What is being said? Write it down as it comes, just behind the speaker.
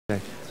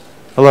Okay.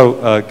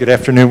 Hello, good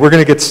afternoon. We're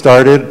going to get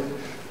started.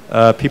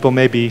 People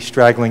may be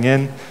straggling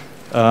in.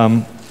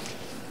 I'm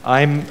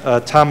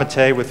Tom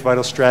Mattei with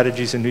Vital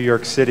Strategies in New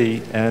York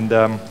City, and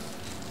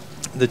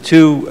the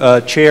two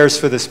chairs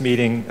for this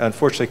meeting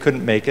unfortunately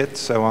couldn't make it,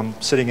 so I'm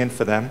sitting in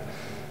for them.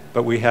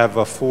 But we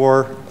have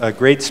four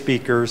great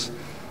speakers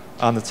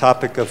on the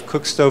topic of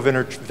cook stove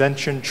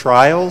intervention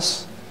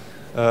trials,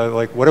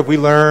 like what have we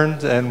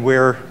learned and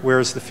where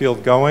is the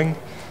field going.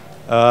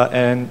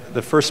 And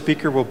the first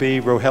speaker will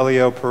be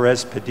Rogelio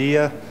Perez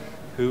Padilla,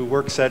 who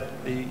works at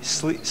the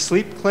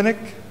sleep clinic.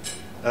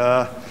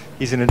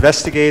 He's an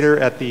investigator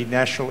at the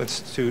National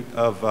Institute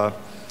of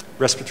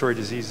Respiratory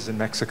Diseases in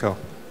Mexico.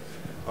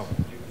 Oh.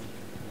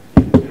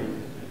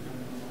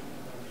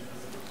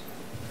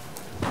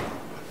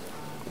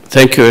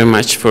 Thank you very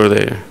much for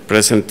the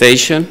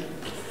presentation.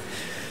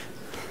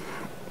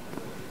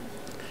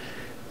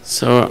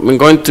 So I'm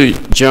going to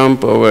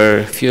jump over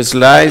a few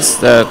slides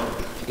that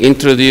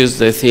introduce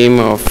the theme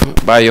of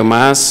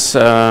biomass,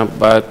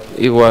 but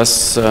it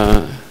was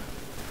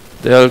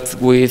dealt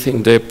with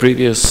in the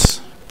previous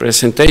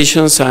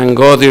presentations, and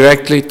go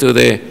directly to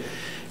the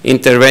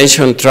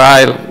intervention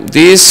trial.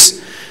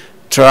 This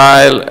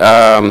trial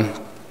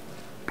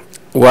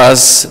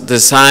was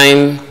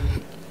designed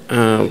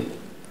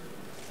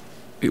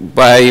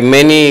by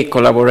many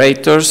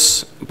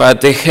collaborators,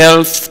 but the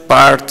health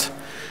part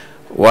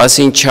was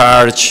in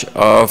charge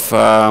of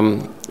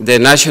the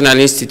National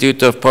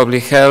Institute of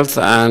Public Health,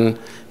 and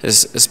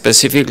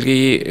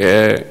specifically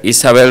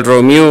Isabel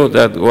Romieu,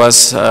 that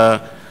was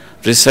a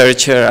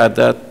researcher at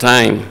that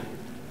time.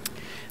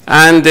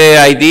 And the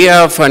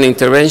idea of an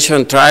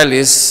intervention trial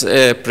is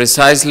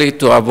precisely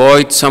to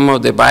avoid some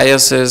of the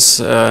biases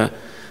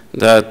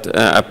that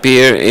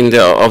appear in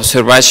the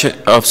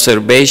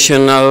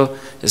observational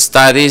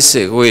studies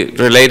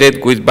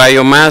related with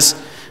biomass,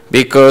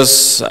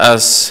 because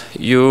as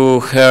you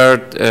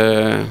heard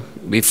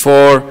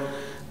before,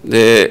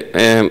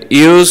 the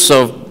use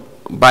of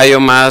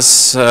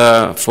biomass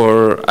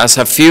as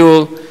a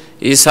fuel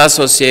is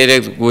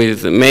associated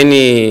with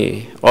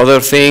many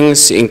other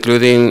things,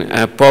 including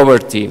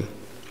poverty.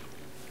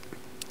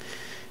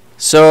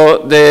 So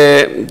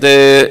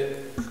the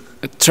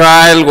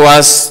trial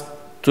was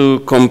to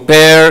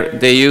compare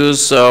the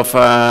use of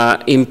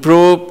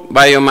improved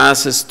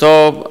biomass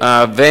stove,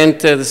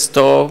 vented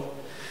stove,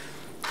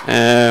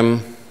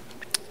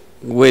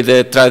 with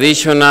a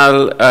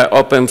traditional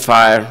open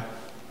fire.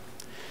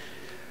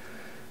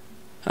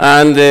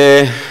 And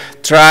the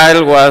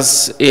trial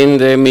was in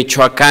the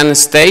Michoacán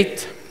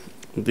state.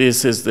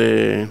 This is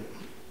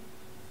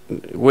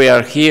we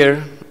are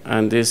here,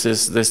 and this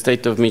is the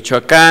state of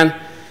Michoacán,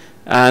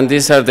 and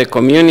these are the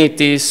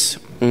communities.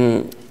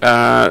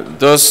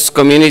 Those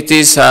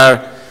communities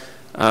are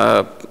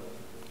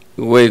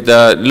with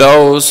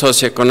low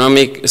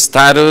socioeconomic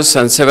status,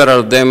 and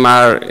several of them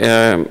are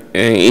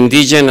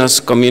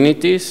indigenous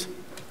communities.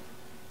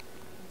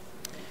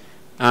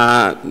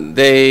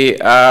 They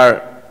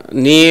are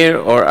near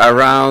or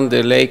around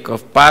the Lake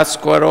of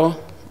Pátzcuaro,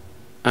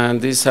 and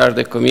these are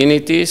the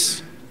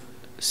communities,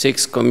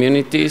 6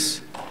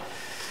 communities.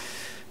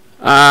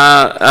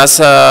 As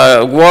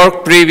a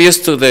work previous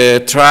to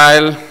the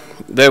trial,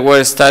 there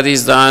were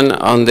studies done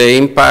on the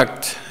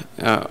impact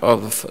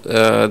of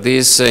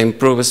this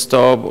improved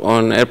stove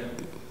on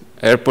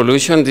air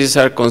pollution. These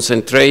are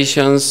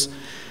concentrations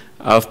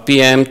of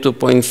PM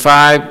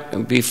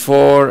 2.5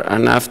 before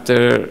and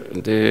after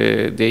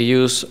the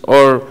use,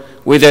 or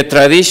with the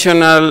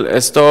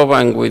traditional stove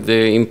and with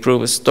the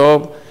improved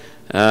stove,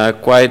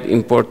 quite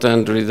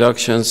important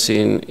reductions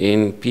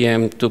in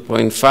PM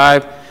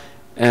 2.5,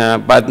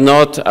 but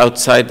not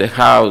outside the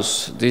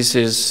house. This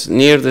is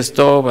near the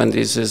stove, and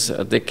this is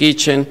at the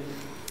kitchen.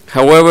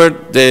 However,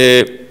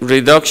 the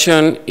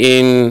reduction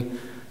in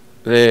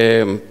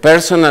the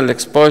personal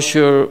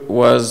exposure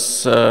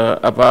was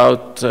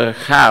about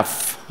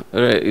half.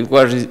 It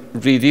was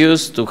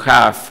reduced to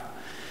half.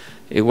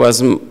 It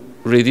was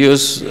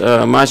reduced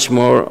much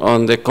more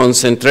on the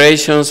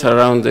concentrations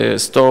around the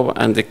stove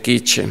and the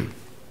kitchen.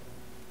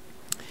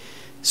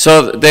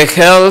 So the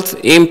health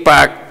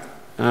impact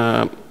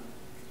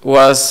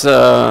was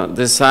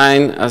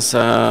designed as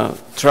a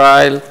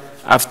trial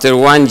after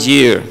 1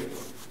 year.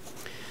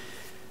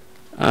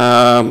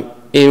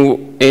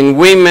 In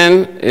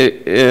women,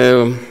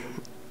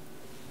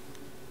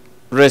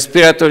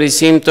 respiratory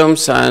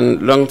symptoms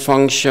and lung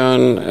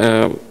function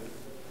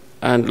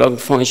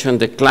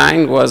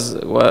decline was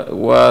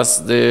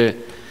the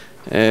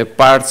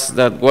parts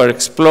that were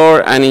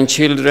explored, and in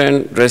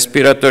children,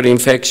 respiratory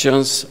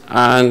infections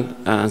and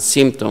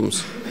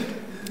symptoms.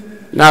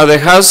 Now, the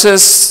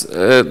houses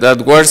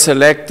that were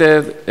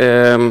selected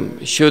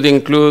should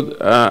include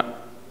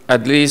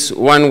at least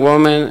 1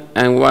 woman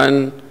and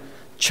 1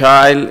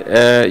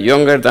 child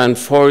younger than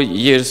 4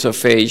 years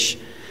of age.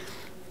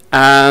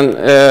 And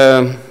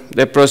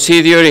the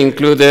procedure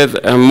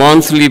included a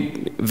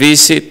monthly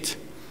visit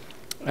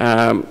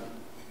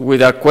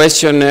with a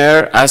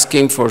questionnaire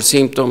asking for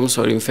symptoms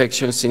or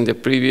infections in the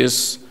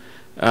previous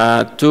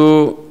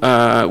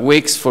 2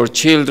 weeks for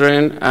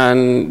children,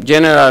 and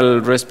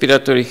general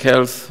respiratory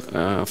health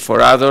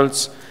for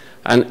adults,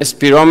 and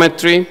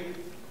spirometry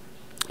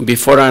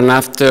before and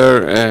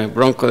after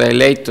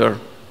bronchodilator.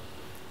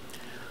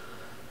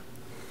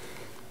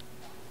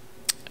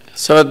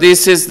 So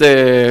this is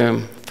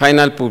the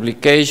final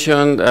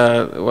publication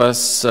that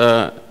was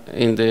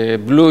in the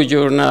Blue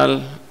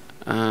Journal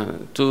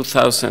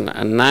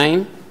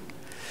 2009.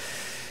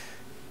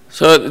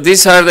 So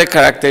these are the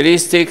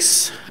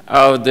characteristics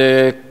of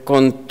the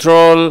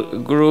control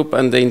group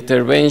and the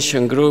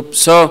intervention group.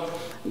 So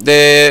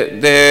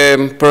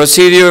the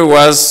procedure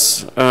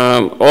was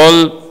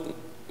all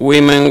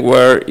women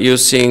were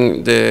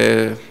using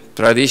the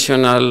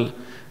traditional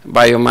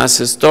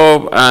biomass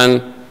stove,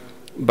 and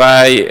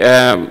by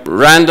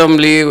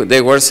randomly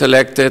they were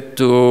selected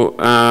to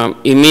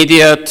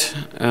immediate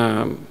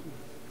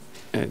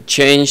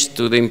change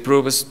to the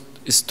improved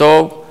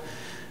stove,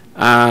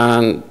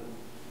 and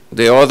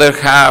the other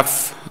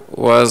half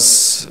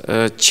was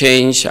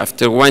changed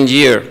after 1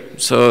 year.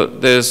 So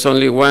there's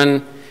only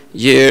 1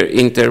 year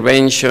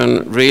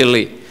intervention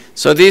really.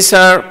 So these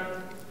are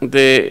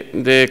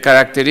the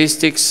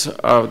characteristics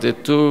of the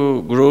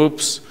 2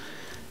 groups,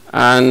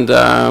 and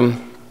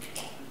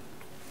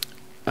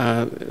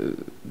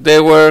they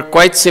were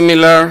quite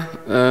similar,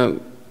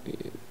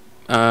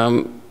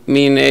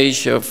 mean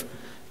age of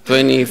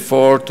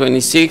 24,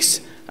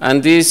 26,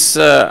 and this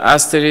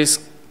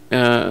asterisk,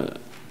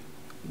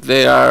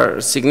 there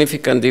are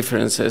significant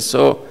differences.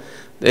 So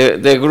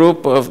the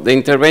group of the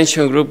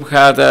intervention group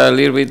had a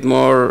little bit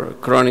more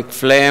chronic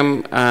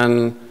phlegm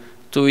and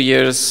 2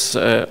 years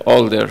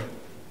older.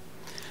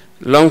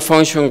 Lung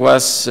function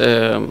was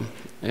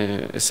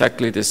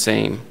exactly the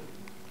same.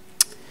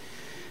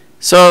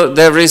 So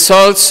the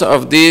results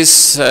of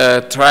this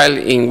trial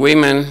in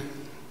women,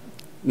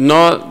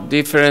 no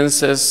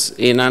differences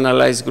in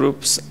analyzed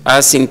groups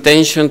as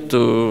intention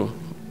to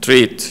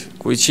treat,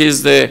 which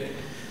is the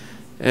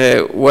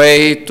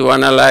way to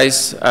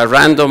analyze a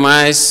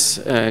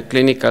randomized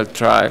clinical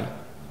trial.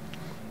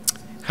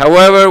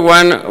 However,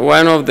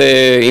 one of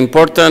the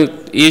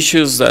important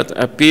issues that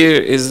appear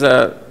is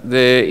that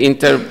the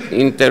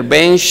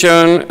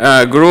intervention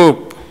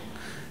group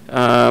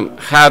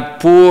had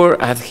poor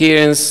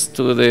adherence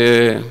to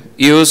the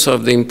use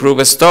of the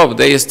improved stove.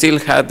 They still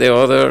had the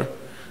other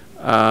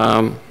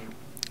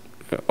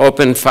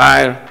open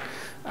fire,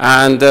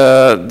 and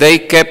they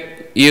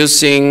kept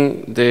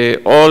using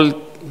the old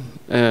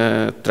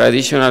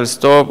traditional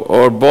stove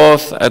or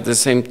both at the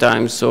same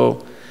time.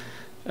 So,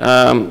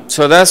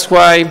 so that's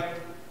why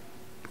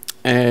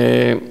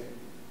there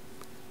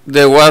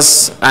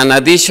was an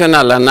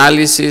additional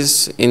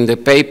analysis in the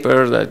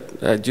paper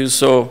that you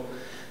saw.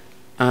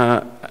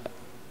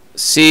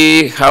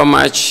 See how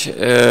much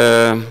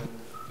the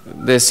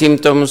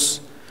symptoms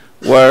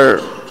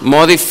were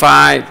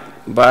modified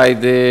by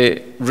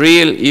the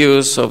real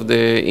use of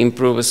the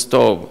improved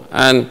stove.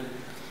 And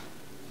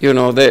you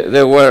know,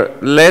 there were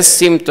less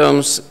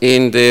symptoms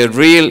in the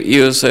real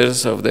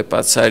users of the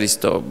Pazzari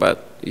stove,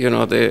 but you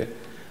know, the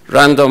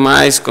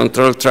randomized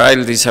control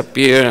trial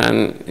disappeared,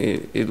 and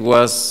it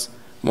was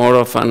more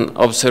of an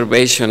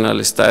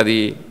observational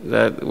study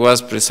that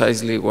was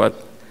precisely what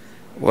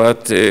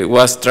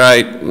was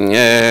tried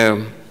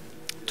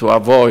to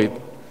avoid.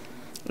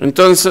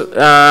 Entonces,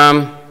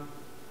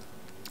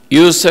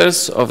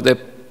 users of the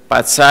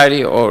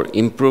Pazzari or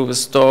improved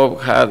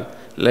stove had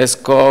less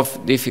cough,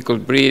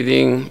 difficult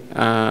breathing,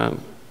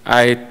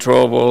 eye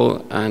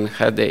trouble, and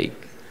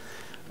headache.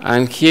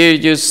 And here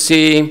you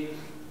see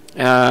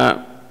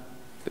the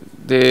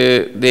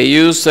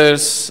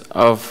users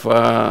of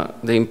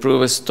the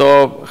improved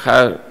stove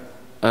had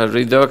a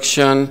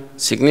reduction,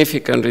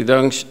 significant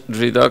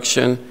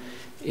reduction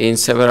in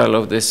several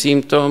of the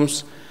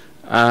symptoms,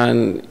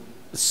 and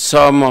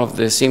some of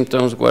the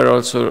symptoms were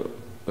also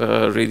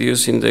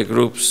reduced in the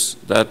groups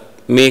that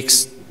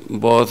mixed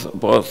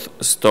both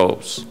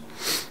stoves.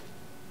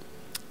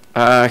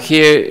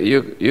 Here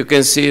you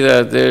can see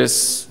that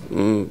there's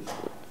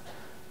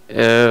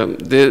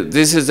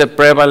this is the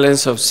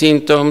prevalence of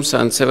symptoms,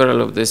 and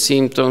several of the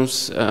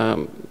symptoms,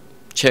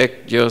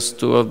 check just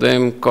 2 of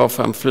them, cough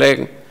and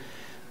phlegm.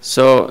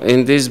 So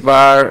in this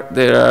bar,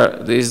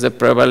 this is the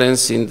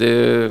prevalence in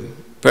the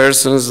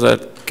persons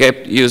that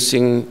kept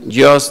using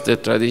just the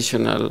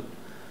traditional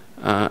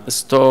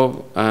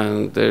stove,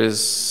 and there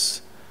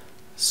is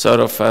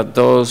sort of a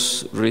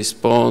dose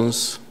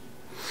response.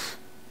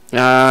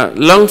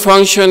 Lung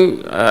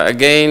function,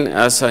 again,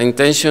 as an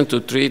intention to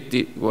treat,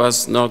 it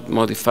was not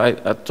modified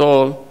at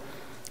all.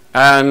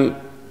 And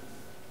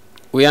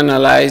we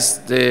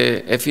analyzed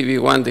the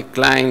FEV1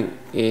 decline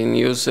in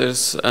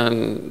users,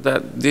 and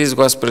that this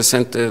was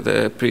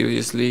presented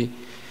previously,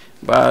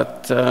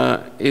 but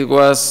it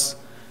was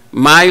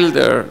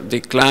milder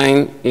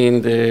decline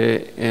in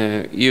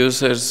the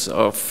users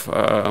of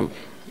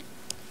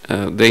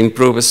the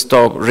improved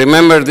stove.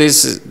 Remember,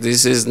 this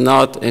is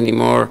not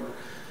anymore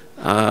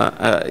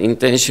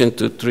intention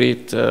to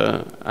treat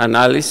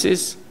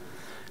analysis.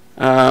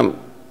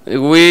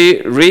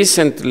 we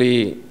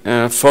recently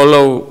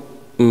follow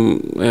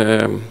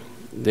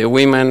the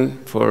women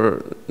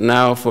for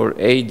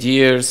 8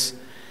 years,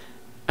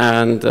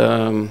 and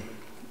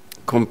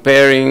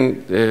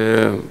comparing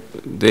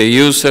the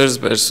users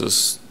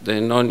versus the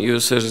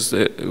non-users,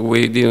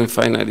 we didn't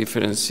find a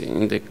difference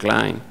in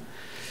decline.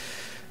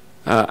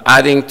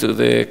 Adding to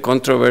the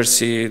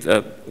controversy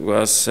that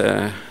was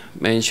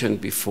mentioned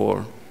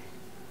before.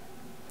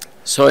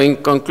 So in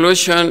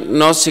conclusion,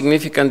 no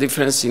significant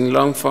difference in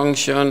lung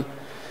function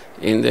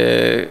in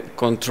the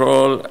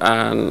control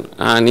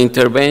and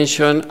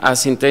intervention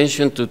as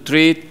intention to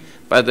treat,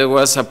 but there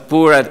was a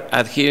poor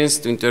adherence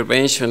to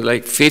intervention,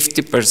 like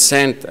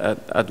 50%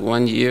 at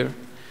 1 year,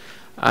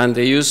 and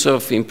the use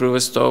of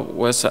improved stop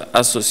was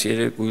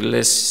associated with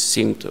less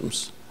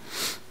symptoms.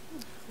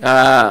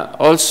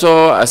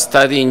 Also, a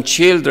study in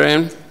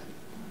children.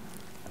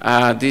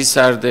 These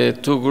are the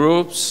two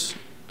groups.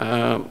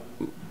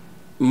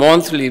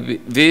 Monthly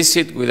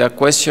visit with a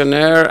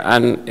questionnaire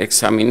and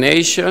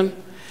examination.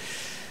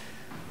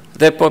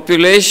 The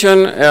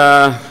population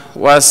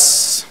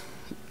was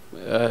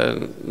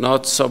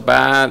not so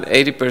bad,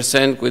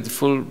 80% with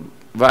full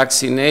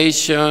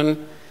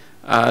vaccination.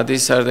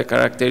 These are the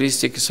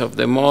characteristics of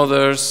the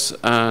mothers,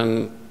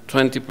 and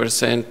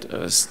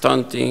 20%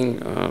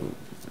 stunting,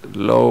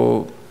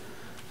 low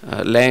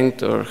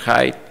length or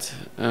height,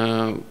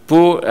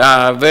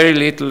 very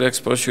little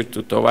exposure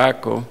to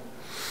tobacco.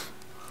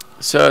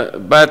 So,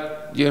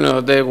 but you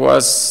know, there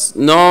was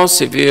no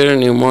severe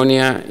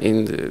pneumonia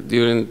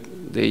during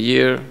the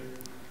year.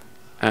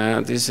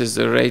 This is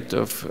the rate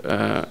of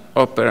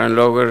upper and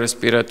lower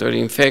respiratory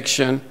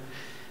infection,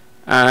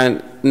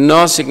 and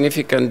no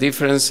significant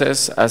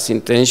differences as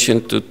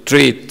intention to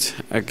treat,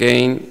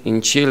 again,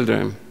 in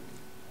children.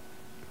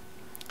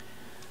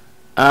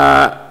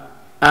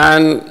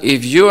 And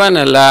if you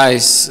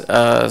analyze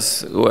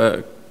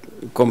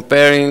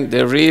comparing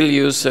the real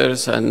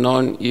users and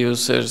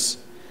non-users,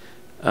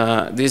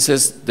 this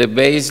is the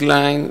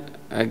baseline.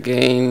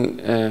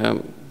 Again,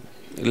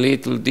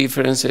 little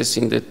differences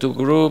in the two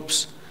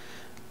groups,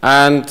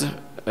 and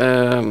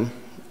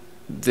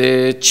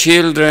the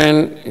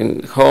children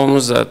in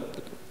homes that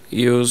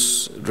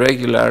use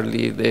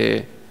regularly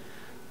the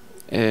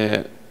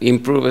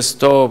improved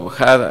stop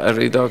had a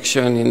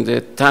reduction in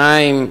the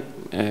time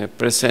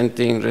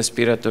presenting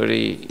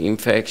respiratory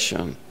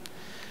infection.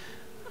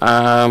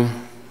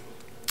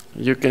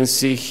 You can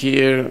see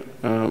here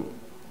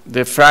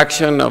the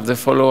fraction of the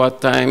follow-up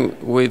time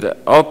with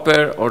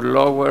upper or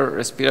lower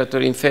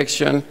respiratory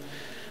infection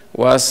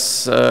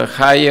was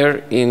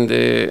higher in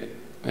the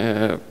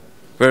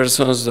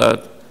persons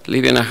that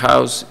live in a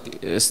house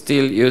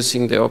still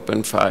using the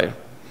open fire.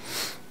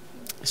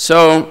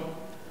 So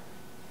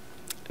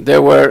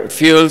there were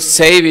fuel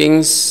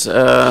savings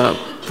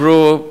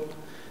proved,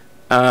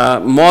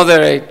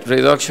 moderate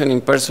reduction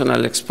in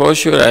personal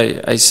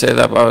exposure, I said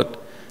about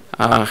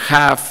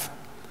half,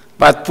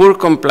 but poor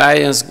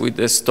compliance with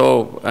the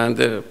stove.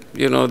 And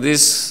you know,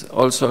 this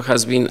also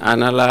has been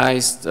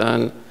analyzed,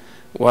 and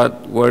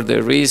what were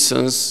the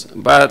reasons.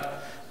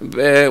 But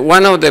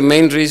one of the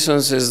main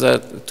reasons is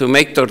that to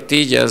make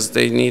tortillas,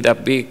 they need a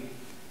big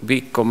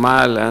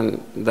comal,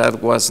 and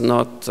that was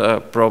not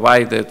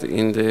provided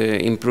in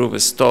the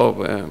improved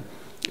stove.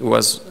 It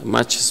was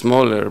much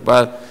smaller.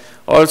 But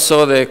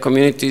also the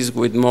communities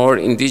with more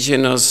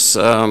indigenous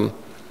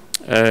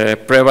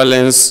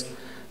prevalence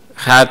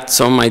had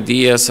some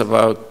ideas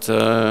about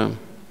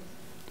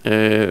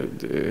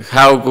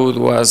how good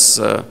was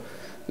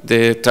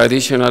the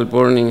traditional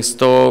burning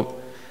stove.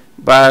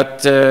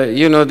 But,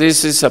 you know,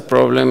 this is a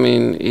problem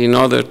in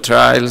other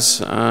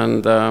trials,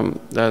 and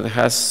that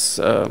has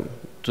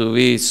to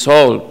be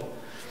solved.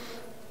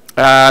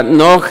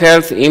 No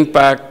health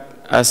impact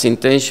as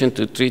intention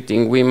to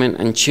treating women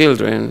and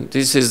children.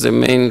 This is the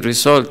main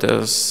result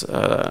as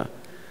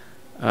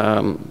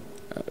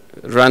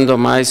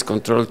randomized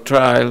controlled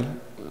trial.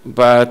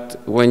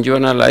 But when you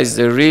analyze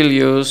the real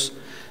use,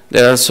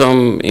 there are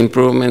some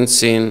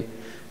improvements in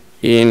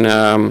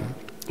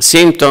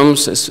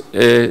symptoms,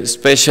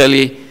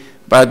 especially,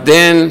 but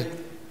then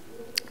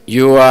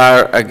you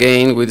are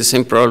again with the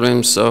same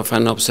problems of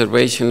an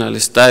observational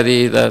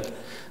study, that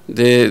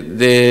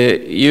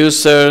the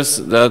users,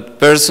 that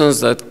persons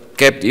that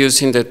kept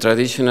using the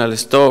traditional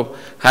stove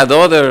had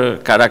other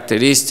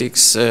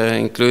characteristics,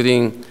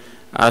 including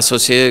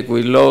associated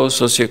with low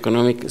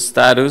socioeconomic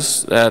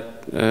status that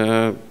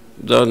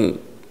don't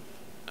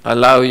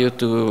allow you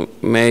to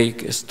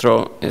make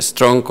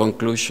strong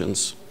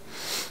conclusions.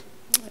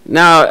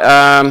 Now,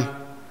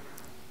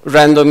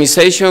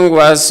 randomization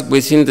was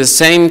within the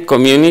same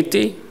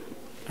community,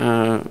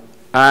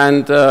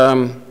 and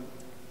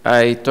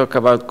I talk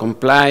about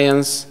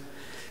compliance,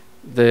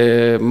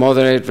 the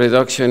moderate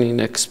reduction in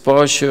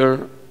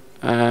exposure.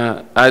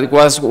 It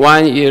was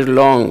 1 year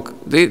long.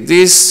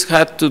 This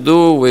had to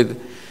do with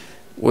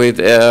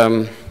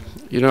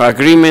you know,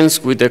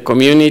 agreements with the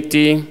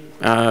community.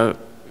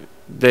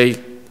 They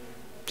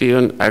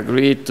didn't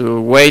agree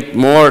to wait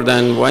more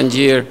than 1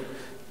 year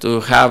to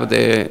have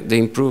the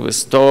improved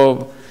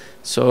stove.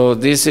 So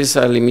this is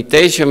a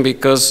limitation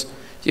because,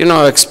 you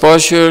know,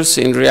 exposures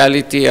in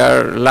reality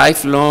are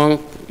lifelong,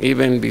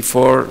 even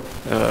before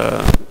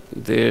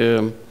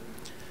the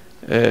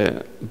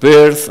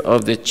birth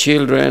of the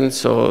children,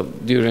 so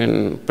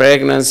during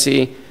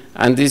pregnancy.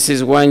 And this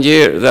is 1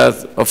 year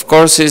that, of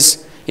course,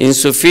 is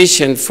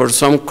insufficient for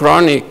some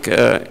chronic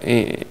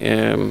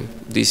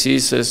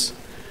diseases.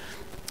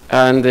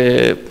 And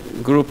the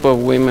group of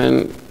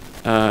women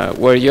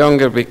were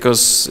younger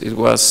because it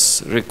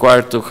was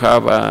required to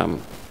have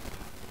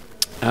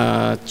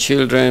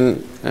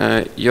children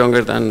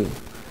younger than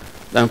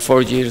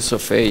 4 years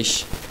of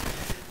age.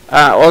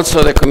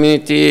 Also, the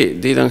community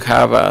didn't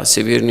have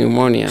severe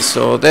pneumonia.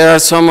 So there are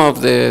some of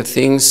the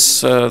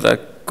things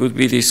that could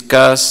be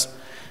discussed,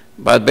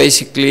 but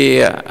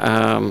basically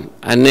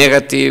a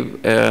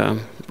negative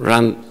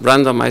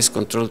randomized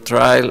controlled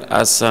trial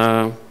as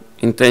an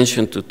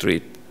intention to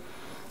treat.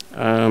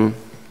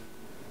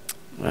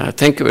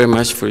 Thank you very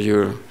much for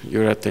your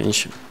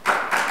attention.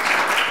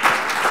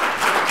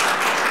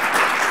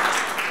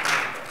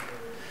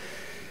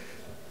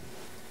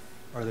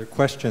 Are there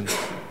questions?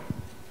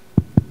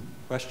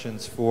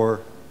 Questions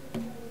for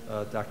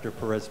Dr.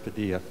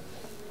 Perez-Padilla?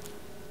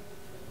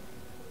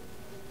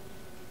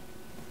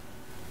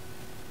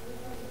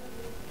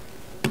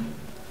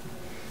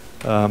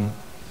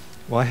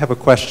 Well, I have a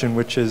question,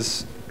 which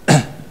is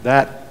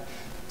that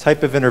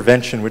type of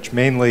intervention, which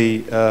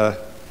mainly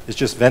is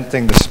just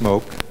venting the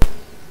smoke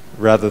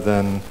rather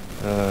than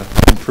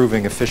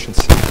improving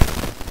efficiency.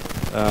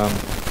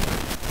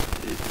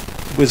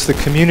 Was the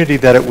community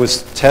that it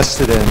was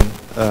tested in,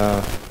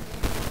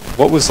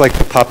 what was like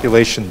the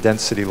population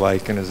density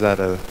like, and is that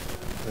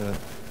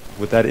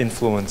would that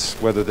influence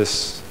whether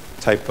this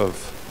type of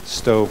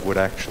stove would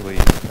actually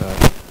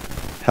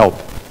help?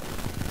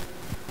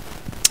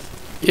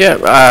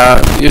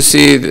 Yeah, you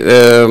see,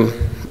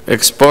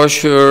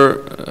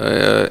 exposure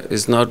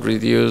is not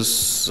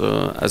reduced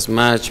as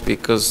much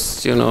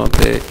because, you know,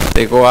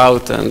 they go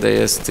out and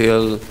they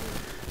still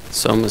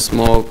some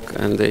smoke,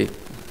 and they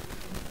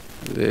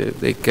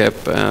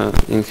kept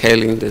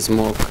inhaling the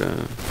smoke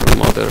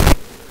from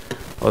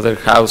other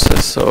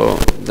houses. So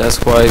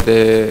that's why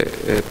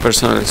the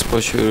personal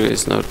exposure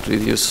is not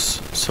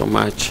reduced so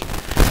much.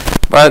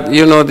 But,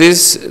 you know,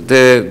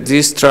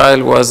 this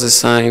trial was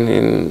designed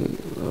in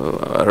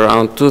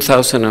around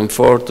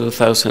 2004,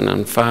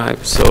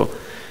 2005. So,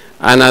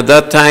 and at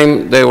that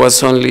time there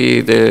was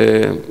only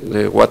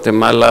the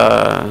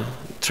Guatemala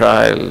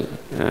trial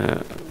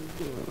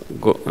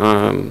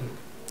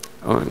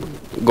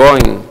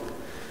going.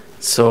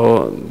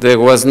 So there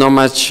was not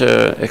much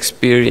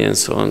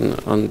experience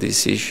on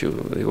this issue.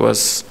 It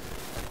was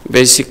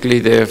basically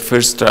the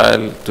first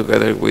trial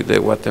together with the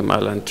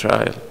Guatemalan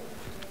trial.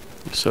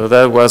 So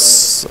that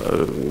was,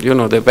 you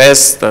know, the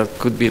best that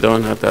could be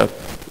done at that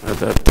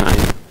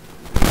time.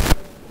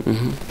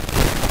 Mm-hmm.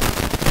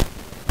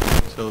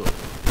 So,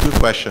 two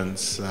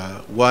questions.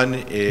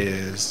 One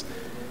is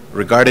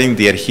regarding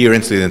the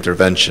adherence to the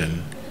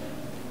intervention.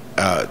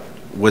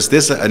 Was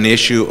this an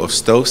issue of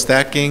stove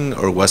stacking,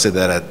 or was it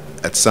that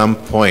at some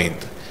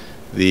point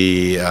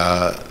the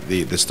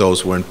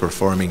stoves weren't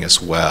performing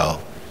as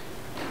well?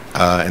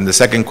 And the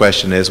second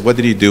question is, what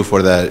did you do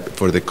for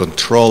the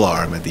control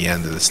arm at the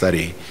end of the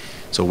study?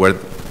 So were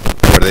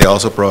they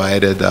also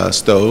provided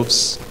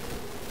stoves?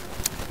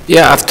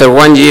 Yeah, after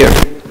 1 year.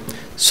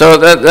 So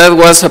that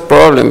was a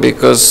problem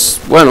because,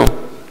 well,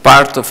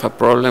 part of a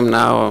problem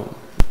now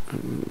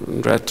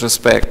in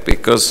retrospect,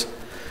 because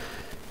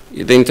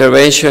the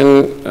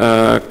intervention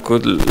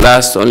could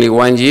last only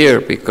 1 year,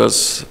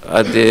 because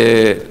at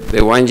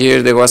the 1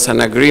 year there was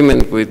an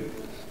agreement with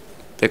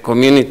the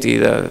community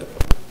that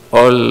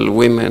all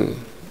women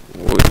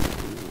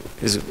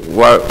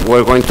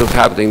were going to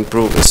have the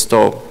improved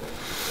stove.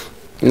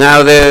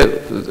 Now,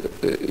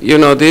 you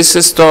know, these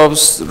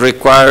stoves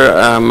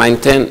require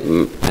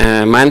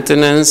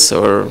maintenance,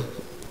 or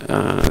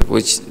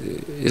which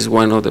is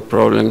one of the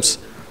problems.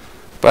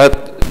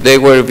 But they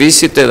were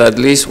visited at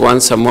least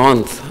once a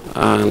month,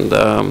 and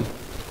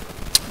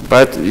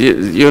but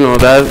you know,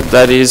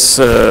 that is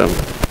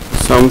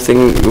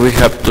something we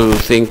have to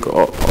think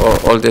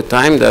all the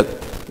time, that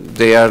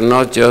they are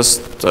not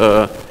just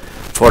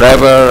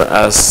forever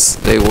as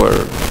they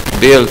were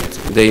built.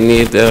 They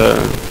need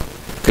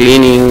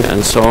cleaning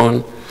and so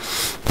on.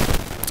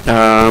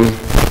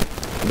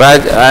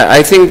 But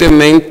I think the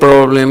main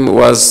problem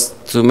was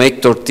to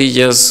make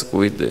tortillas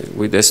with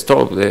the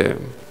stove. The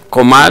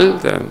comal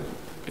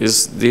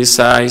is this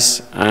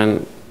size,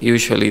 and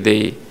usually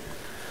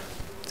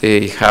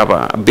they have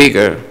a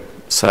bigger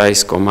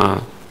size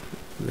comal.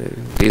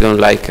 They don't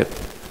like it.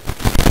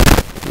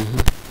 Mm-hmm.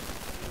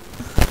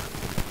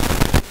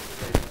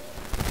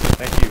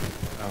 Thank you.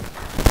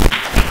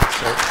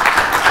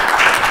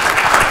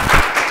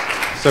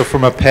 So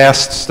from a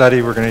past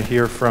study, we're going to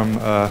hear from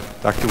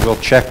Dr. Will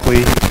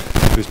Checkley,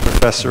 who's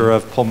professor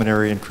of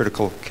pulmonary and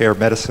critical care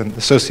medicine,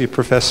 associate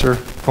professor,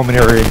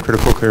 pulmonary and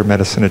critical care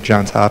medicine at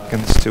Johns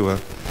Hopkins, to an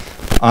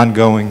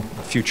ongoing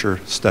future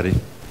study.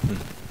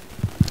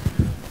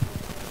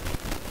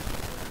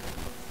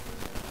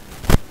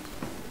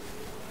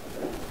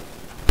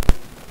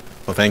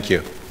 Well, thank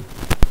you.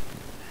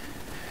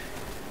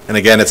 And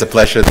again, it's a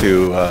pleasure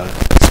to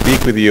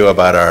speak with you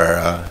about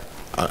our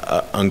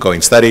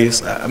ongoing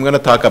studies. I'm going to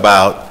talk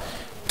about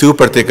two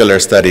particular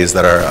studies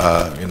that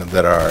are,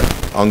 that are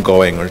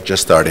ongoing or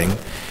just starting,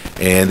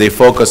 and they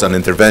focus on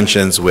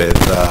interventions with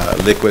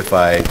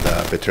liquefied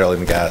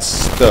petroleum gas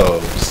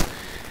stoves.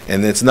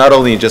 And it's not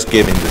only just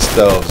giving the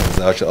stoves,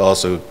 it's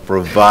also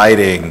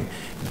providing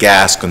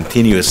gas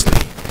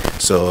continuously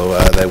so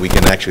that we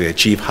can actually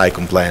achieve high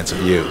compliance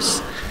of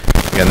use.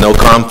 Again, no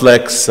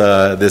complex.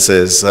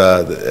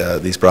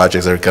 These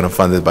projects are kind of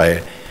funded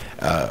by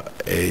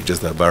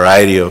just a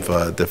variety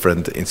of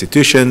different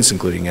institutions,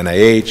 including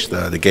NIH,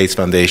 the Gates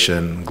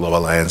Foundation, Global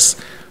Alliance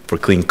for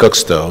Clean Cook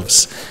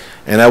Stoves.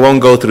 And I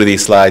won't go through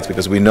these slides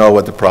because we know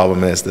what the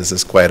problem is. This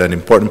is quite an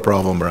important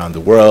problem around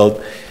the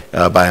world.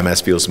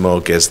 Biomass fuel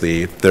smoke is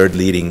the third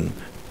leading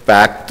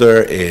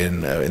factor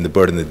in the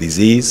burden of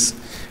disease,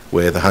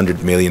 with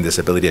 100 million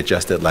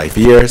disability-adjusted life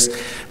years.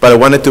 But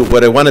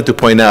what I wanted to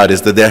point out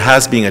is that there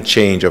has been a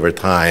change over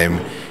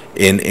time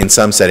in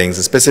some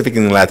settings,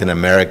 specifically in Latin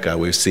America.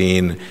 We've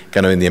seen,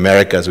 kind of in the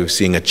Americas, we've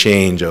seen a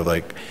change of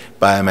like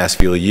biomass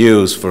fuel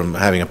use from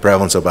having a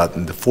prevalence of about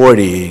in the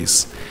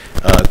 40s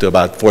to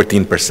about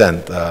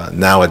 14%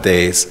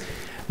 nowadays.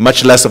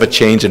 Much less of a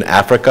change in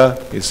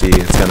Africa. You see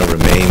it's kind of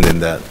remained in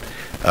that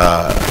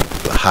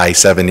high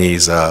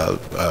 70s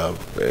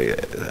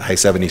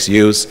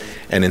use,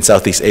 and in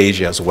Southeast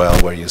Asia as well,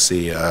 where you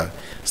see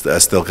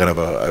still kind of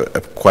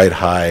a quite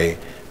high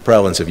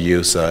prevalence of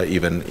use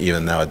even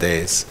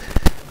nowadays.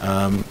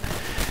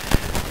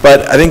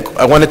 But I think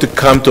I wanted to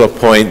come to a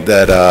point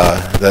that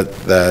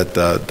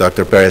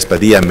Dr. Perez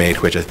Padilla made,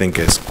 which I think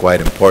is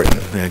quite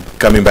important.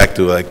 Coming back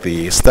to like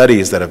the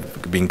studies that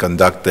have been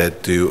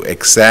conducted to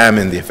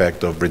examine the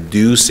effect of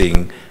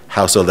reducing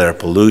household air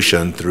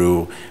pollution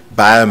through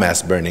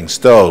biomass burning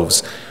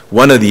stoves,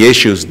 one of the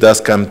issues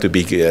does come to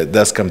be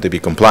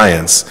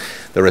compliance.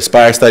 The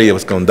Respire study that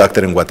was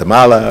conducted in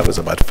Guatemala was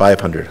about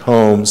 500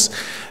 homes.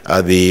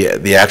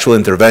 The actual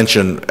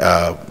intervention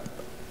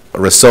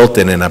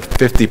resulted in a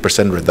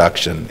 50%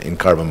 reduction in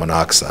carbon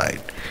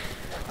monoxide.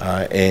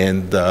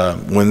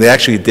 When they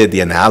actually did the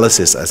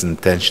analysis as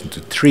intention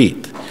to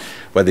treat,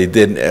 they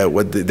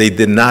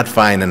did not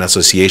find an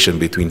association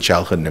between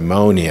childhood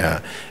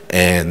pneumonia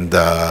and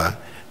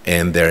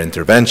their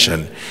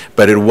intervention.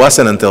 But it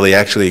wasn't until they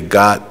actually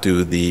got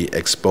to the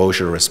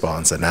exposure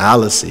response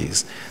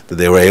analyses that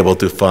they were able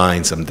to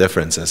find some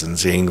differences, and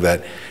seeing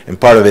that, and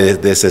part of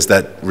this is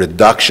that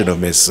reduction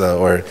of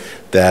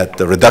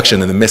the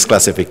reduction in the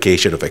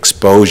misclassification of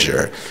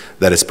exposure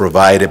that is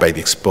provided by the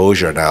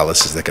exposure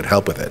analysis that can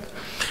help with it.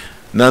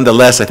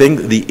 Nonetheless, I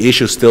think the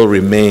issue still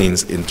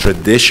remains in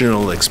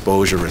traditional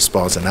exposure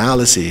response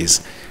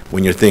analyses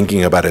when you're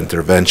thinking about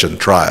intervention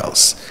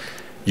trials.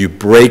 You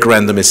break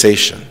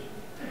randomization,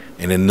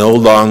 and it's no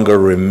longer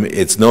a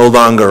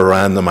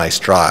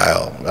randomized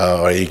trial,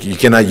 or you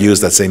cannot use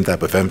that same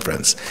type of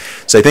inference.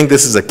 So I think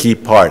this is a key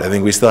part. I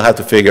think we still have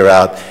to figure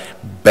out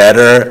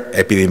better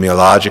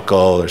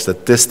epidemiological or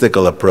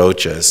statistical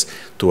approaches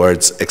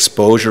towards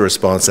exposure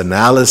response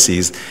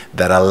analyses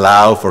that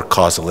allow for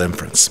causal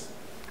inference.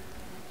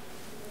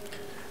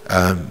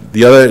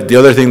 The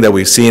other thing that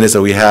we've seen is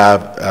that we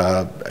have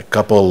a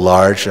couple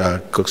large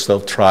cook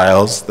stove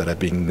trials that have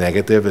been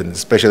negative, and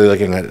especially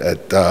looking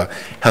at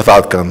health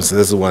outcomes.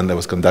 This is one that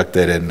was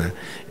conducted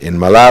in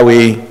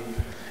Malawi.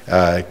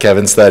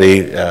 Kevin's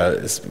study,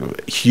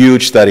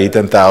 huge study,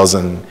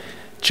 10,000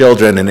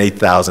 children in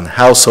 8,000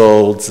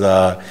 households,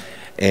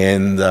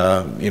 and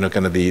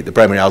kind of the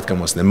primary outcome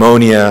was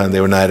pneumonia, and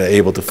they were not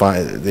able to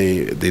find,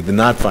 they did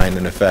not find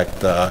an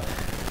effect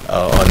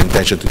on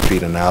intention to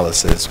treat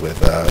analysis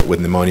with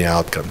pneumonia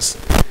outcomes.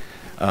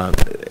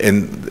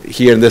 And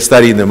here in this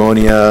study,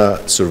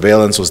 pneumonia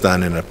surveillance was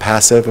done in a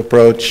passive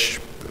approach,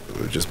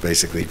 which is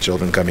basically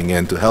children coming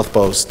into health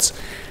posts,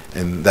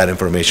 and that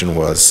information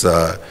was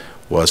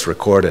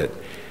recorded.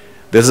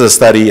 This is a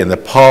study in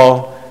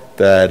Nepal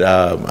that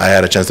I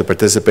had a chance to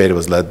participate. It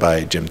was led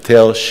by Jim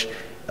Tilsch.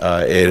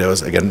 It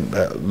was, again,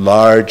 a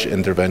large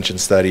intervention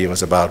study. It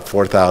was about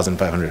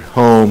 4,500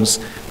 homes.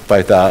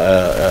 It's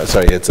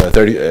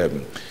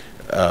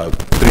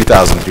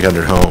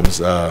 3,300 homes.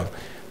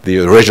 The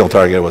original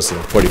target was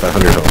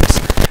 4,500 homes,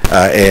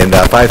 and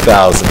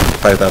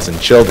 5,000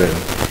 children.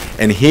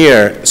 And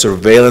here,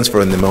 surveillance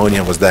for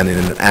pneumonia was done in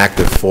an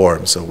active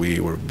form. So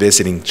we were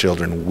visiting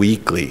children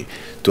weekly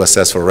to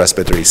assess for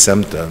respiratory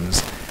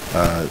symptoms.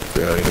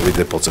 We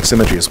did pulse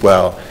oximetry as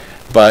well,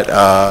 but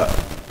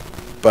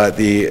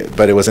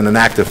it was in an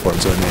active form.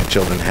 So when the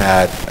children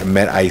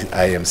met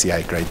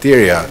IMCI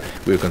criteria,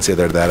 we would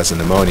consider that as a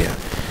pneumonia.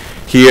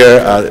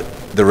 Here,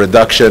 the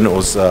reduction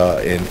was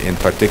in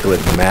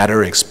particulate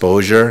matter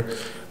exposure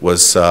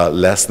was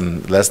less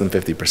than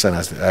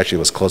 50%. Actually, it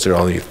was closer to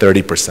only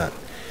 30%.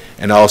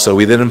 And also,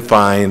 we didn't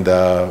find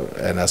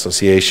an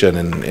association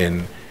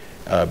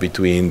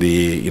between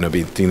the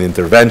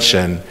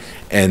intervention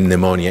and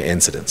pneumonia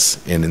incidence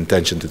in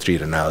intention to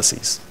treat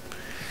analyses.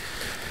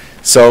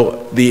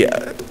 So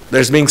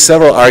there's been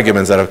several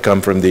arguments that have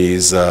come from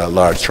these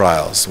large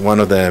trials. One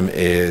of them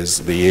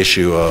is the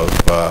issue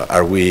of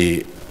are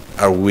we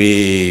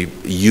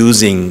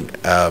using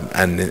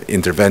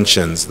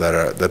interventions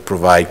that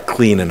provide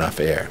clean enough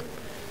air?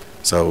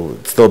 So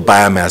still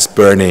biomass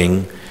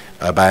burning.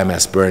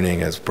 Biomass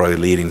burning is probably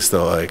leading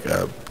still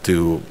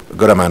to a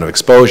good amount of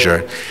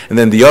exposure. And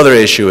then the other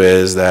issue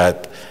is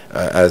that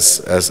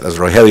as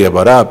Rogelio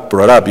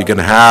brought up, you can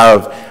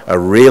have a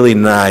really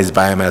nice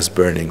biomass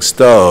burning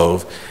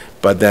stove,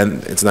 but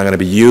then it's not going to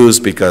be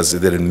used because it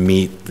didn't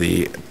meet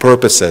the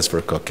purposes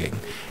for cooking.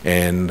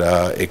 And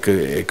it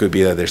could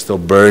be that they're still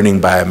burning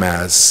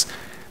biomass,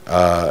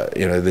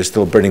 they're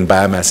still burning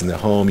biomass in the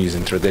home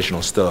using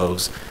traditional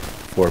stoves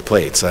for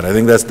plates. And I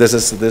think this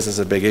is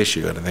a big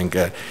issue. And I think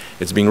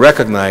it's being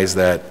recognized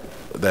that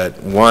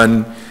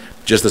one,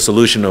 just the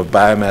solution of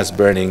biomass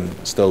burning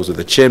stoves with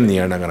a chimney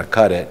are not going to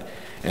cut it.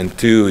 And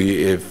two,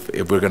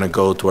 if we're going to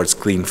go towards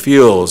clean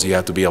fuels, you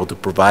have to be able to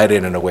provide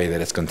it in a way that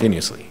it's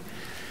continuously.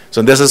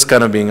 So this is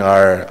kind of being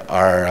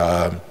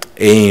our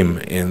aim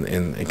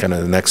in kind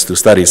of the next two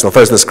studies. So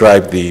first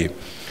describe the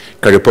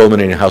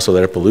cardiopulmonary and household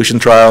air pollution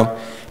trial.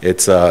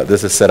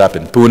 This is set up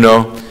in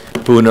Puno.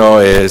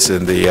 Puno is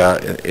in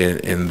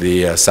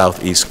the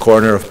southeast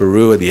corner of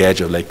Peru at the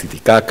edge of Lake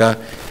Titicaca.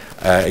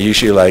 I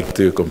usually like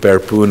to compare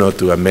Puno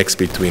to a mix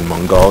between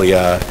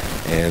Mongolia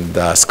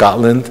and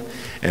Scotland.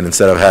 And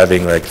instead of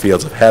having like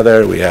fields of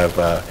heather, we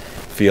have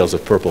fields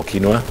of purple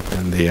quinoa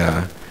in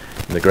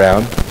the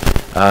ground.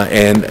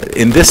 And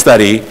in this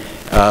study,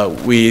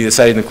 we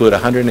decided to include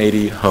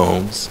 180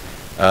 homes.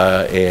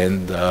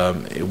 And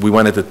we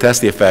wanted to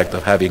test the effect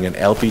of having an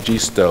LPG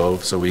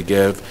stove. So we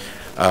give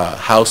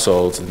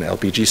households an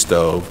LPG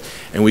stove,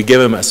 and we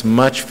give them as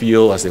much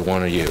fuel as they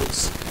want to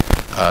use.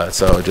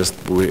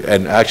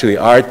 And actually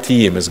our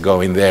team is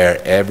going there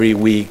every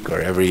week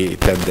or every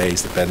 10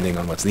 days, depending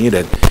on what's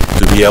needed,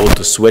 to be able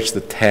to switch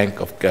the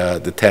tank of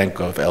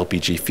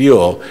LPG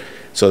fuel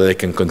so that they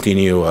can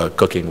continue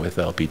cooking with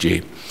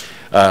LPG.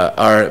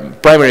 Our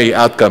primary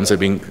outcomes are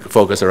being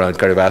focused around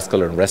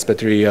cardiovascular and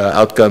respiratory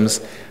outcomes.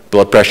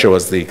 Blood pressure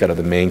was the kind of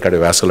the main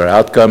cardiovascular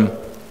outcome.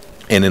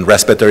 And in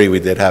respiratory, we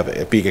did have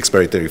a peak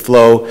expiratory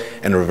flow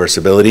and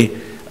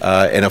reversibility.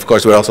 And of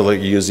course, we're also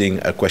using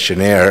a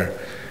questionnaire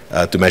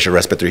to measure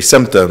respiratory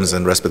symptoms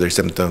and respiratory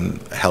symptom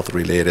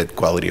health-related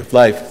quality of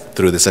life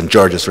through the St.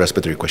 George's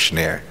Respiratory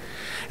Questionnaire.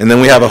 And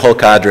then we have a whole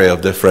cadre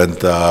of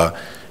different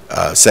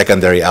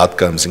secondary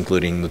outcomes,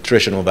 including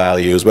nutritional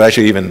values. We're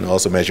actually even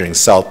also measuring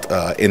salt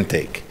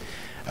intake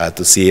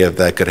to see if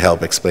that could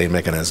help explain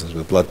mechanisms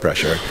with blood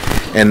pressure.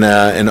 And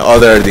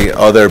the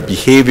other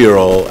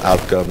behavioral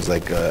outcomes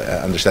like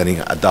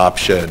understanding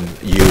adoption,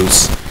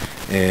 use,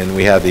 and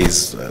we have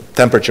these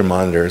temperature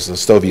monitors, the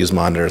stove use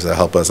monitors that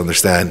help us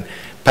understand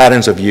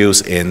patterns of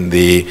use in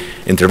the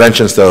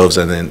intervention stoves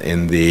and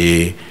in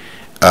the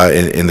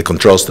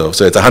control stove.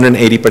 So it's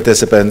 180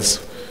 participants.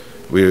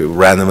 We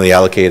randomly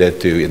allocated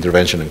to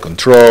intervention and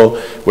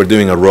control. We're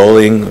doing a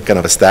rolling, kind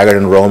of a staggered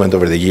enrollment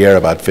over the year,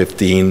 about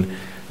 15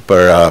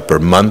 per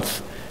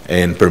month,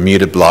 in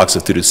permuted blocks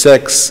of 2 to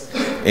 6.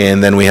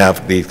 And then we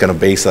have the kind of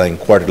baseline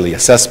quarterly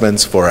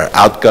assessments for our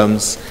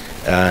outcomes,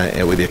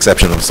 and with the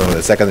exception of some of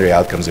the secondary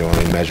outcomes, we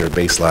only measure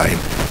baseline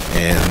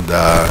and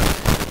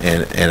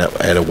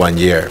at a 1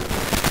 year.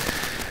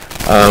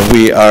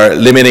 We are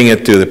limiting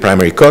it to the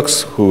primary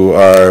cooks, who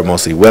are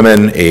mostly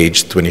women,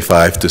 aged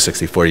 25 to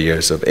 64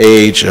 years of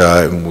age.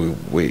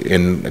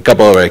 In a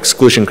couple of our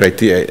inclusion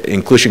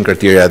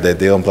criteria, that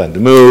they don't plan to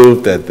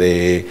move, that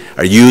they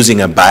are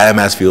using a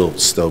biomass fuel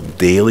stove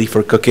daily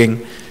for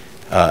cooking.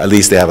 At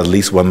least they have at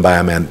least one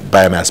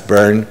biomass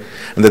burn.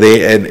 And that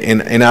they,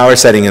 in our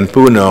setting in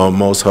Puno,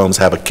 most homes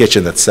have a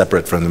kitchen that's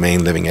separate from the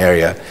main living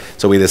area.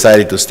 So we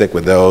decided to stick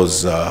with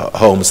those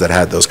homes that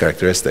had those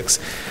characteristics.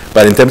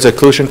 But in terms of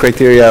inclusion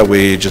criteria,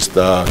 we just,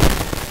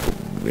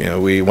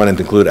 we wanted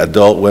to include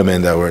adult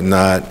women that were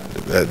not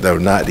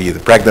either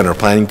pregnant or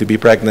planning to be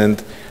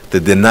pregnant,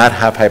 that did not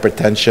have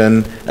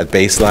hypertension at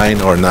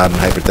baseline or not on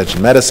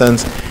hypertension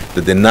medicines,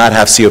 that did not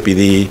have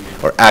COPD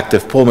or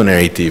active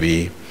pulmonary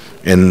TB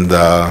in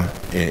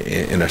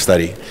our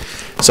study.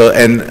 So,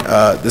 and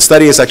the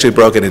study is actually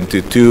broken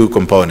into two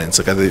components.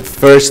 Okay, the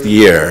first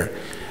year,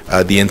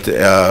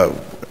 the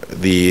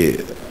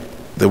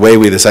way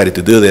we decided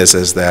to do this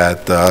is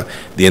that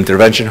the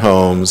intervention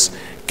homes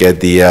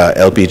get the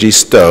LPG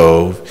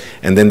stove,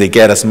 and then they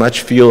get as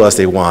much fuel as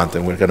they want,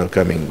 and we're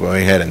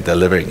going ahead and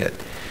delivering it.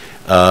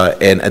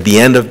 And at the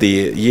end of the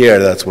year,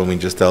 that's when we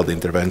just tell the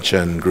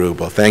intervention group,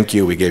 well, thank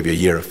you, we gave you a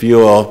year of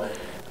fuel.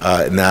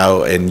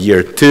 Now in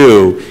year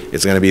 2,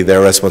 it's going to be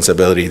their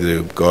responsibility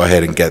to go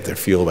ahead and get their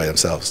fuel by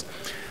themselves.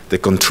 The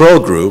control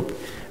group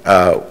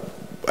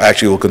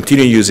actually will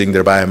continue using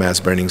their biomass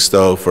burning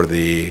stove for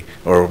the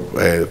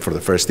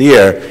first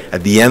year.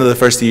 At the end of the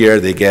first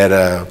year, they get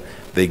an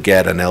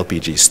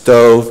LPG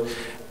stove,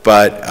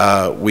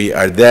 but we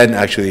are then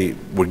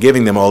we're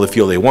giving them all the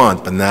fuel they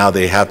want, but now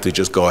they have to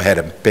just go ahead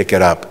and pick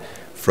it up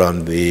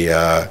from the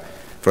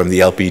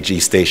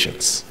LPG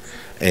stations.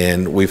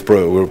 And we're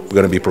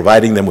going to be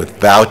providing them with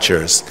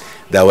vouchers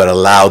that would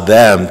allow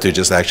them to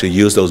just actually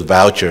use those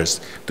vouchers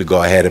to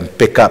go ahead and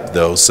pick up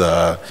those,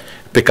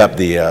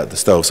 the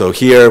stove. So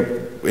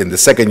here in the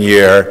second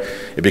year,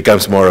 it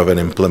becomes more of an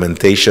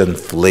implementation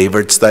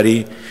flavored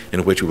study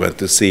in which we want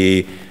to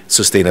see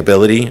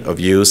sustainability of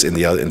use in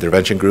the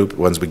intervention group.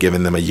 Once we've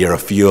given them a year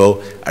of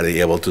fuel, are they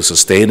able to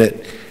sustain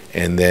it?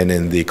 And then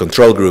in the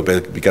control group,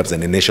 it becomes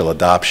an initial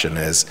adoption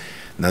as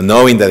now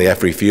knowing that they have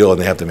free fuel and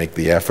they have to make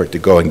the effort to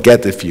go and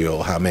get the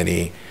fuel, how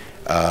many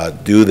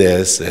do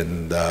this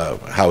and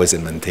how is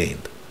it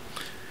maintained?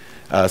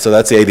 So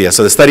that's the idea.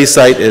 So the study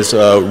site is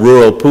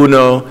rural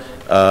Puno.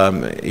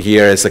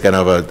 Here is a kind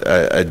of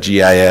a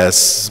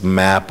GIS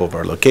map of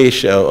our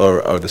location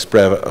or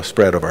the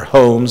spread of our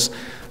homes.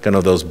 Kind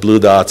of those blue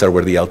dots are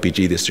where the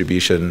LPG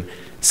distribution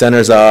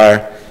centers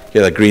are.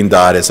 Here, the green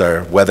dot is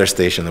our weather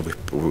station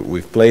that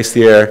we've placed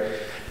here.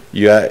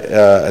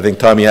 I think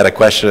Tommy had a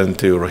question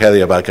to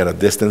Rogelio about kind of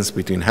distance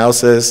between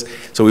houses.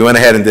 So we went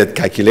ahead and did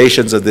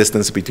calculations of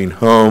distance between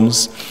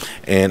homes.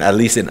 And at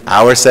least in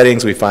our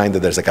settings, we find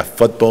that there's like a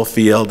football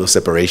field of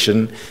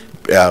separation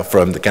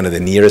from the kind of the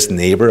nearest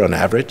neighbor on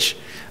average.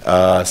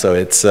 So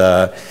it's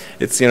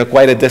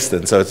quite a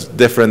distance. So it's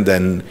different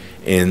than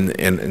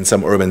in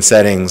some urban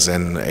settings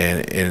and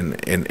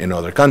in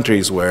other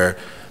countries where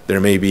there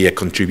may be a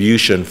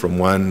contribution from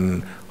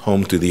one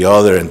home to the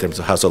other in terms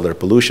of household air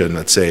pollution.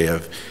 Let's say, I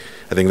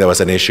think there was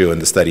an issue in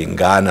the study in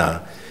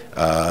Ghana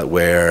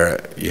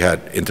where you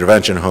had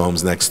intervention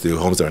homes next to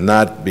homes that are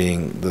not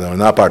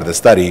part of the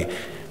study,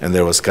 and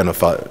there was kind of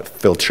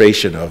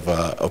filtration of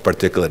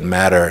particulate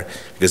matter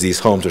because these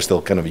homes are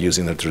still kind of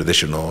using the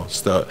traditional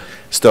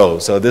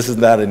stove. So this is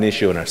not an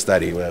issue in our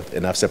study. We have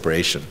enough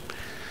separation.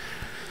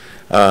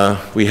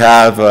 We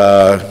have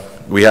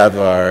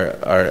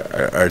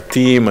our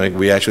team. Like,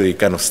 we actually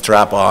kind of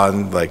strap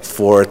on like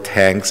 4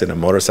 tanks in a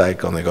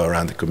motorcycle and they go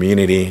around the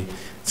community.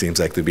 It seems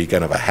like to be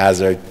kind of a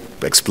hazard,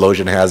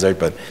 explosion hazard,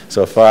 but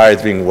so far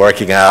it's been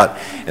working out,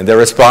 and they're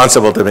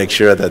responsible to make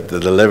sure that the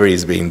delivery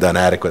is being done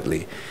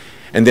adequately.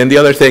 And then the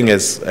other thing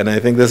is, and I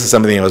think this is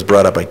something that was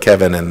brought up by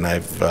Kevin, and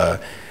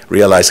I've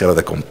realized kind of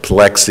the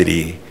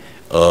complexity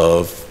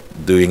of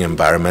doing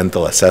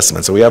environmental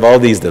assessment. So we have all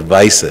these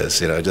devices,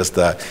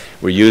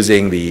 we're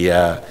using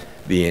the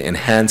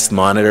enhanced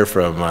monitor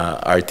from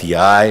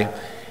RTI.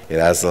 It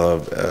has a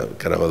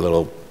kind of a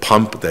little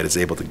pump that is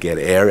able to get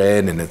air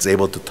in, and it's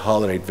able to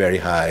tolerate very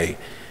high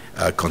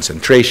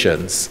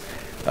concentrations.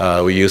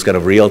 We use kind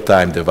of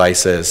real-time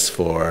devices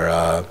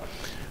for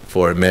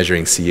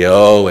measuring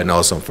CO and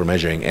also for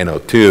measuring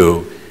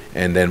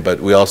NO2, but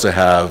we also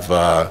have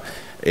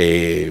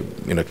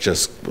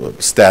just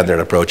standard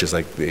approaches,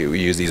 like we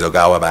use these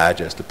Ogawa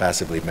badges to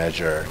passively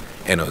measure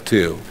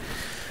NO2.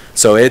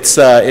 So it's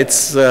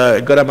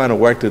a good amount of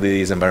work to do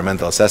these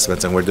environmental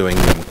assessments, and we're doing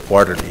them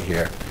quarterly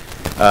here.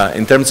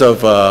 In terms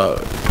of,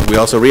 we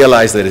also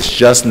realize that it's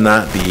just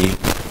not the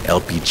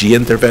LPG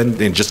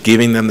intervention, just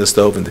giving them the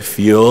stove and the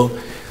fuel.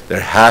 There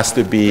has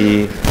to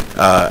be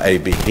a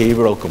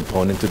behavioral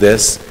component to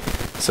this.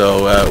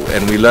 So,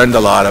 and we learned a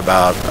lot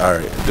about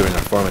during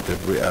our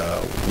formative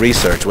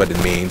research, what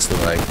it means to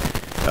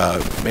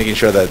making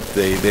sure that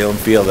they don't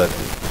feel that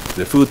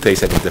the food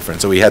tastes any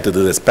different. So we had to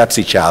do this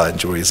Pepsi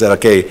challenge where we said,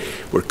 okay,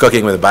 we're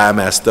cooking with a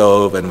biomass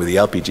stove and with the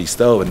LPG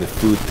stove, and the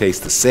food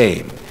tastes the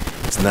same.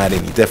 It's not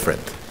any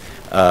different.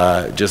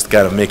 Just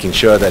kind of making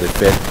sure that it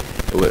fit,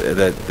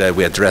 that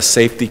we address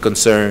safety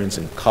concerns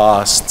and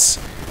costs,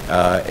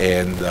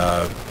 and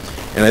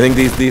I think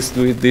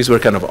these were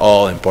kind of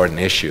all important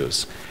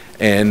issues.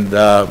 And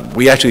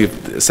we actually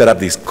set up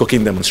these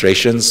cooking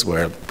demonstrations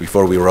where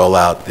before we roll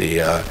out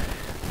the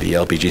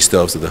LPG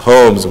stoves to the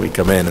homes, we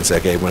come in and say,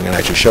 okay, we're going to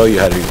actually show you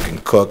how you can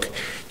cook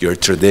your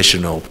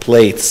traditional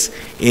plates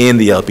in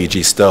the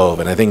LPG stove.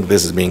 And I think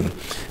this is being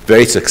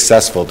very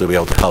successful to be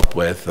able to help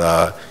with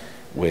the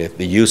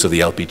use of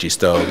the LPG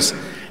stoves.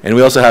 And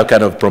we also have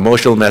kind of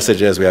promotional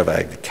messages. We have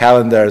like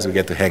calendars. We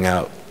get to hang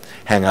up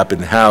in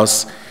the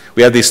house.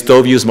 We have these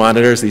stove use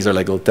monitors. These are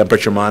like little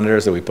temperature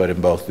monitors that we put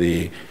in both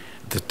the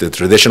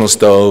traditional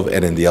stove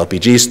and in the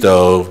LPG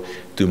stove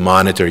to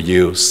monitor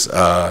use.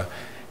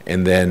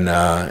 And then,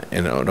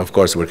 and of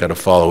course, we're kind of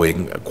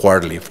following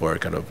quarterly for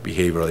kind of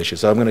behavioral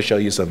issues. So I'm going to show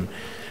you some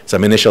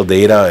initial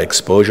data,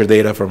 exposure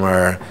data from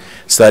our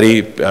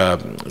study.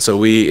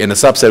 So in a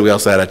subset, we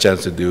also had a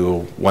chance to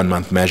do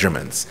 1-month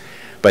measurements.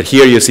 But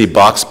here you see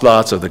box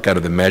plots of the kind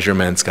of the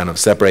measurements kind of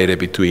separated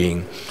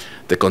between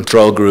the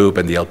control group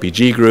and the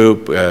LPG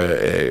group.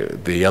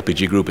 The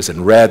LPG group is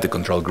in red, the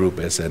control group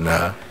is in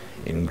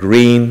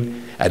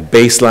green. At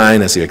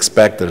baseline, as you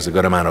expect, there's a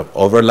good amount of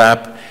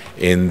overlap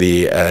in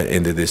the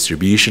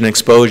distribution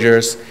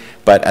exposures.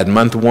 But at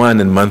month 1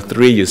 and month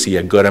 3, you see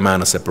a good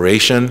amount of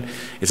separation.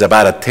 It's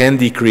about a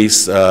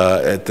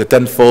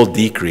 10-fold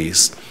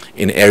decrease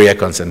in area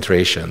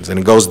concentrations, and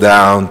it goes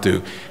down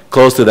to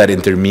close to that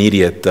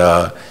intermediate,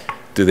 to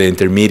the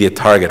intermediate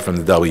target from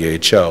the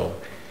WHO.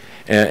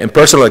 In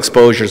personal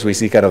exposures, we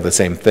see kind of the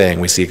same thing.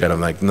 We see kind of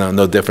like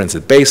no difference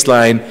at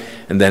baseline,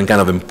 and then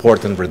kind of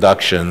important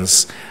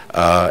reductions.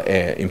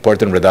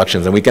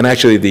 And we can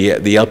actually,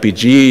 the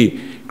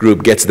LPG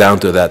group gets down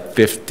to that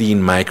 15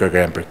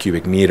 microgram per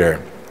cubic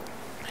meter,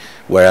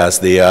 whereas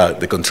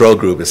the control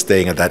group is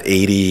staying at that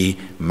 80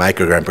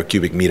 microgram per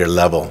cubic meter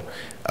level.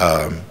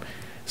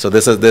 So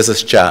this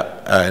is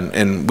CHAP,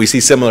 and we see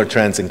similar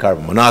trends in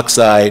carbon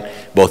monoxide,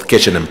 both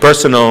kitchen and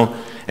personal,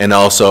 and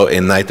also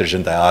in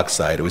nitrogen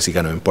dioxide. We see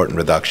kind of important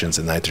reductions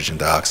in nitrogen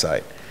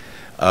dioxide.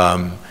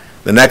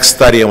 The next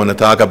study I want to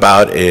talk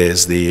about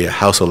is the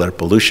household air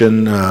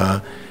pollution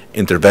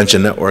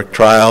intervention network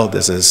trial.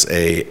 This is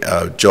a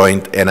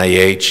joint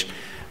NIH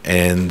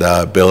and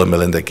Bill and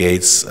Melinda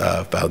Gates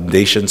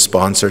Foundation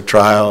sponsored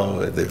trial.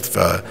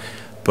 They've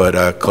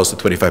put close to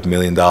 $25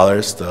 million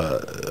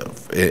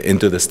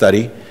into the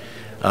study,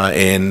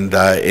 and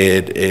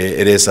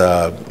it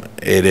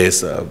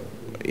is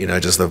you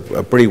know, just a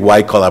pretty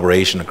wide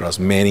collaboration across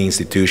many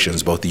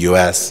institutions, both the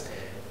U.S.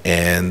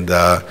 and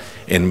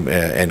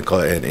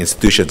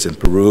institutions in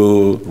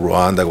Peru,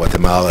 Rwanda,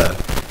 Guatemala,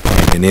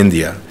 and in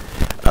India.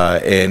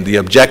 And the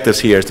objectives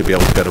here is to be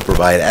able to kind of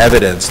provide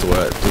evidence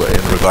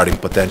regarding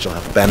potential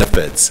health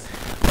benefits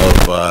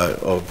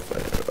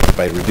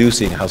by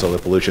reducing household air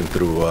pollution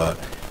through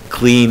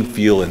clean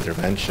fuel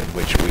intervention,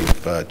 which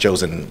we've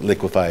chosen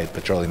liquefied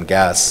petroleum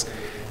gas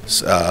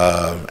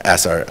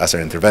as our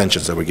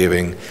intervention. So we're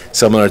giving,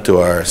 similar to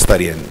our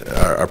study and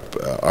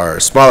our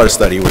smaller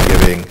study, we're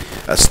giving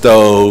a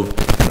stove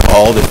and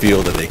all the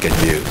fuel that they can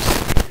use.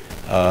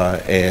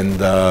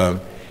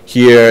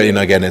 Here, you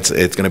know, again, it's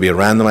going to be a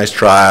randomized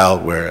trial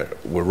where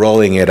we're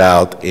rolling it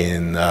out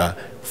in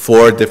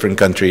 4 different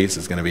countries.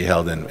 It's going to be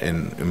held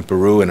in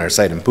Peru, in our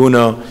site in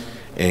Puno,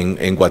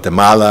 in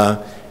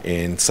Guatemala,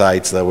 in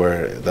sites that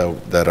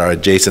are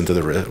adjacent to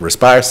the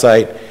Respire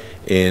site,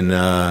 in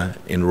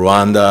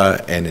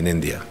Rwanda, and in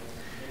India.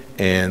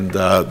 And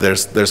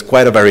there's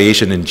quite a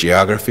variation in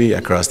geography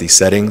across these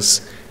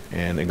settings,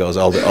 and it goes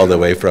all the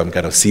way from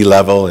kind of sea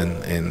level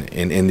in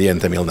India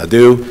and Tamil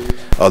Nadu,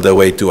 all the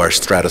way to our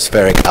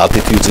stratospheric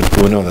altitudes in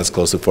Puno, that's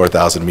close to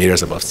 4,000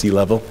 meters above sea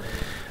level.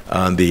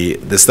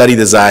 The study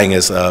design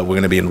is we're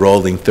going to be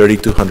enrolling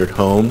 3,200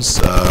 homes.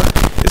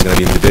 It's going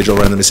to be individual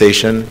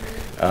randomization.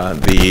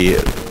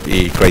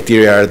 The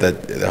criteria are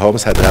that the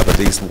homes had to have at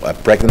least a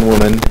pregnant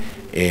woman,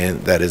 and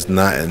that is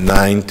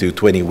 9 to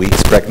 20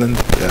 weeks pregnant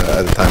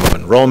at the time of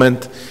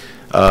enrollment,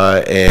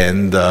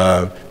 and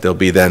they'll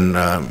be then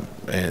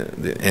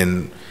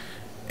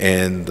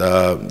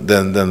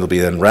then they'll be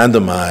then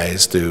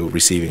randomized to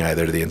receiving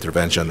either the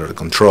intervention or the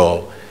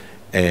control,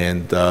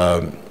 and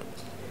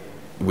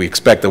we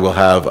expect that we'll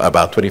have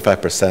about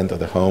 25% of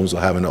the homes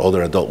will have an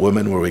older adult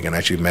woman, where we can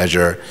actually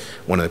measure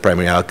one of the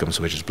primary outcomes,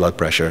 which is blood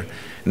pressure,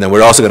 and then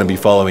we're also going to be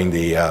following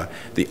the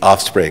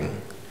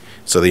offspring.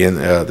 So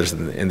there's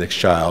an index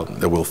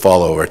child that will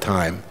follow over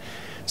time.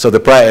 So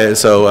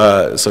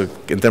so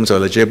in terms of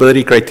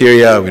eligibility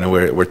criteria, you know,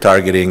 we're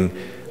targeting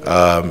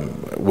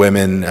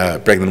women,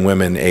 pregnant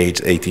women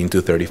aged 18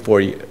 to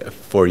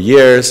 34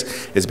 years.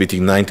 It's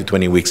between 9 to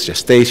 20 weeks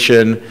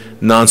gestation,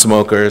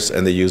 non-smokers,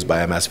 and they use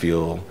biomass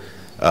fuel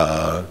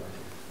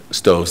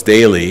stoves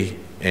daily.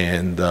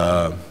 And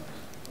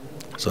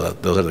so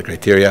those are the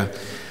criteria.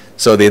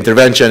 So the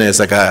intervention is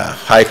like a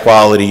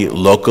high-quality,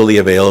 locally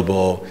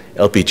available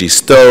LPG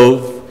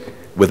stove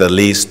with at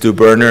least 2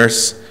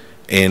 burners.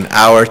 In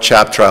our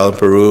CHAP trial in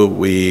Peru,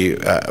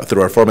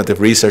 through our formative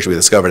research, we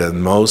discovered that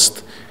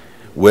most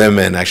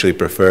women actually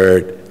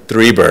preferred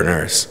 3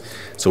 burners.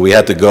 So we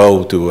had to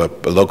go to a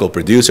local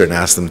producer and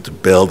ask them to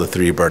build a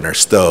 3-burner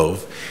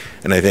stove.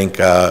 And I think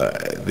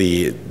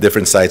the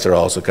different sites are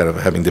also kind of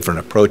having different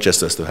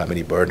approaches as to how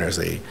many burners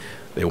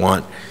they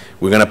want.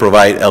 We're going to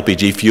provide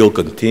LPG fuel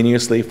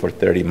continuously for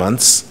 30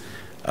 months.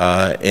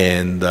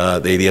 And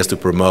the idea is to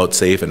promote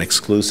safe and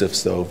exclusive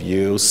stove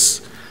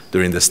use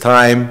during this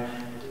time.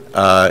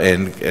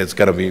 And it's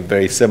going to be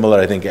very similar.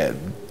 I think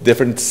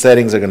different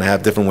settings are going to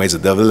have different ways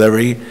of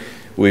delivery.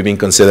 We've been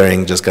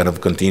considering just kind of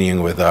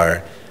continuing with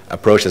our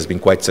approach that's been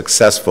quite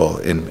successful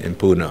in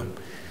Puno.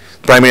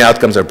 Primary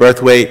outcomes are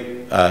birth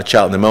weight,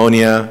 child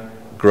pneumonia,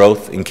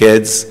 growth in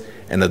kids,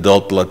 and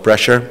adult blood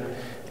pressure.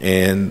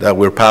 And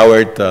we're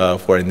powered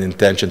for an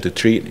intention to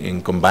treat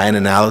in combined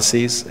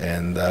analyses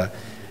and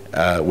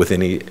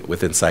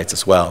within sites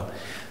as well.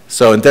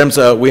 So in terms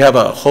of, we have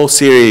a whole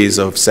series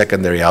of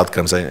secondary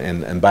outcomes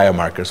and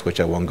biomarkers, which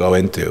I won't go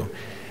into.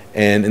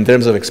 And in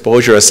terms of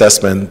exposure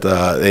assessment,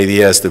 the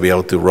idea is to be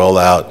able to roll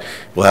out,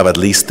 we'll have at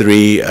least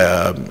 3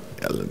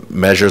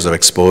 measures of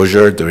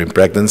exposure during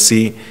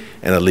pregnancy,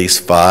 and at least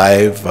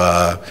 5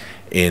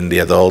 in the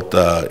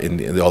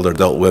older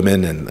adult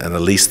women, and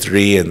at least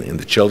 3 in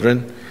the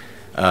children.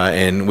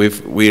 And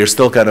we are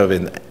still kind of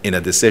in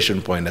a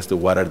decision point as to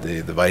what are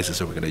the devices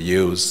that we're going to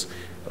use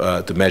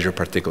to measure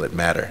particulate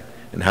matter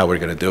and how we're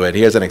going to do it.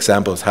 Here's an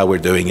example of how we're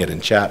doing it in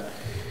CHAP.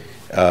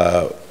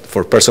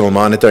 For personal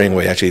monitoring,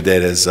 what we actually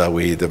did is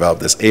we developed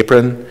this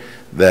apron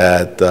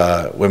that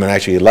women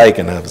actually like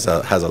and has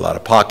a lot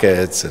of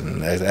pockets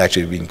and has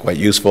actually been quite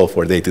useful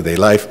for day-to-day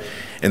life.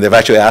 And they've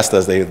actually asked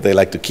us, they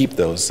like to keep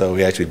those. So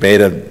we actually made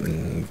them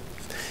and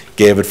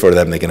gave it for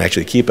them. They can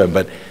actually keep them.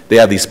 But they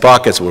have these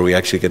pockets where we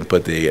actually can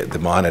put the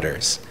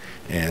monitors,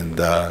 and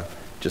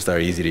just are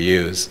easy to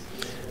use.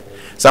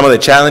 Some of the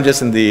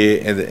challenges in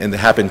the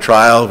HAPPEN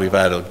trial, we've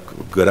had a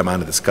good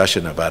amount of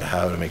discussion about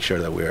how to make sure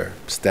that we're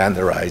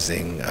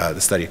standardizing the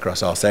study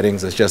across all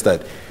settings. It's just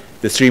that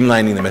the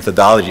streamlining the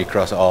methodology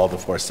across all the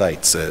 4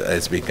 sites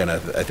has been kind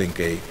of, I think,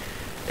 a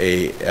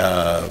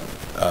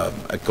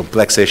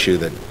complex issue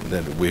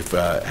that we've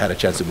had a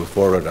chance to move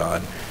forward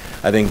on.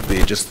 I think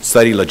the just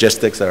study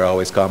logistics are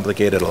always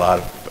complicated. A lot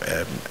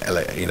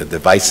of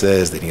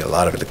devices. They need a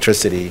lot of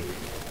electricity.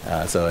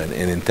 So an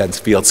intense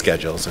field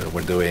schedule. So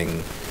we're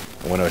doing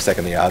one of our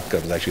secondary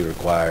outcomes actually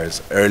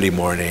requires early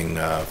morning,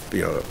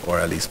 or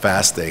at least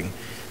fasting.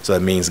 So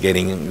that means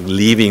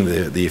leaving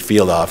the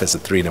field office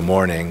at 3 in the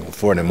morning,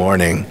 4 in the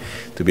morning,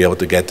 to be able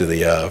to get to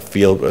the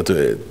field and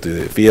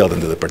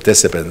to the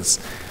participants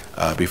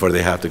before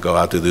they have to go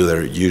out to do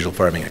their usual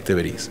farming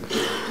activities.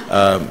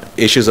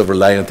 Issues of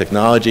relying on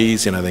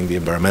technologies, I think the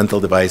environmental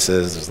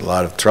devices. There's a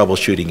lot of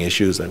troubleshooting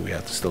issues that we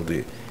have to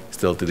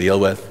still to deal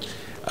with.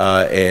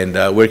 And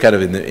we're kind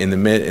of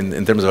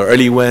in terms of our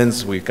early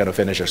wins. We kind of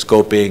finished our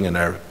scoping and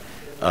our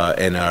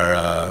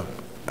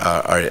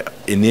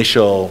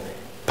initial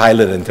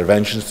pilot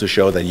interventions to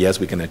show that yes,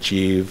 we can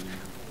achieve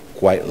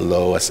quite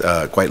low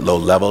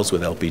levels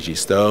with LPG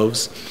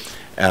stoves.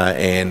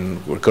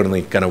 And we're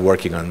currently kind of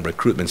working on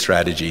recruitment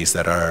strategies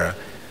that are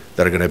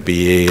going to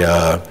be.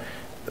 And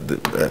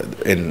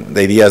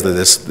the idea is that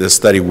this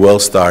study will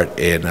start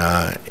in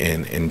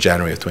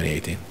January of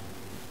 2018.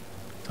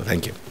 So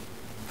thank you.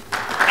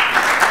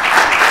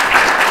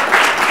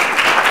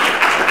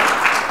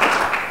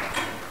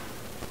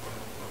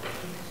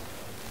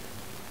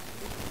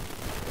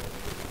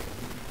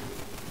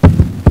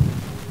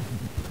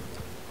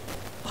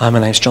 Hi, my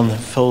name's Jonathan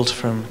Fuld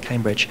from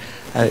Cambridge.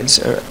 It's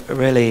a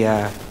really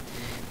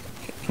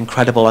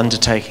incredible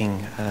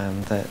undertaking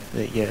that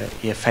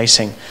you're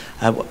facing.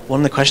 One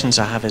of the questions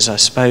I have is, I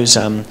suppose,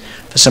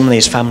 for some of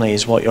these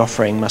families, what you're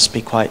offering must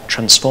be quite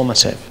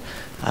transformative.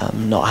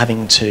 Not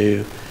having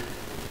to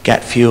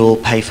get fuel,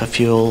 pay for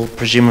fuel,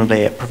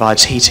 presumably it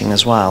provides heating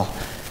as well.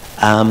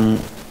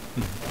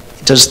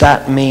 Does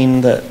that mean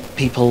that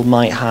people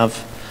might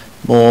have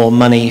more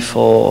money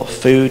for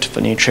food, for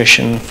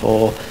nutrition,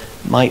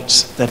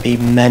 might there be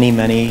many,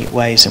 many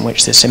ways in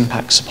which this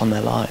impacts upon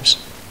their lives?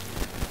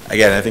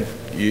 Again, I think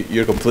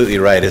you're completely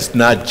right. It's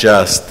not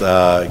just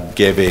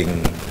giving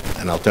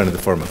an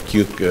alternative form of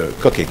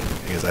cooking,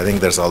 because I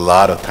think there's a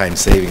lot of time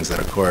savings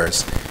that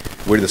occurs.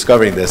 We're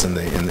discovering this in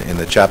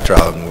the CHAP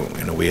trial,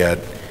 and we had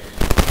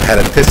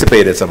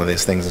anticipated some of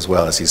these things as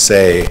well. As you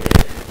say,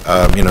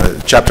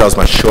 the CHAP trial is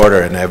much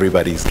shorter, and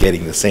everybody's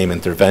getting the same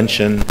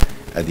intervention.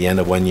 At the end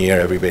of 1 year,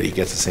 everybody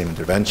gets the same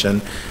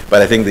intervention.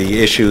 But I think the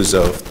issues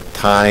of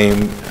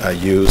time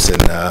use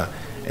and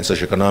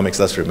socioeconomics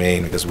does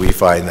remain, because we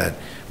find that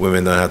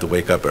women don't have to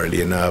wake up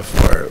early enough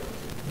or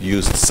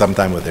use some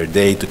time of their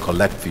day to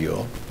collect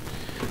fuel,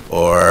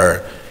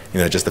 or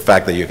just the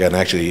fact that you can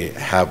actually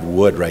have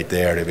wood right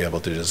there to be able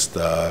to just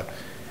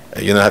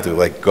you don't have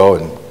to go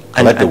and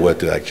collect the wood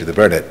to actually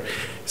burn it.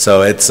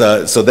 So it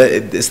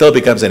still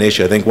becomes an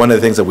issue. I think one of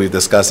the things that we've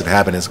discussed and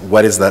happened is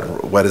what is that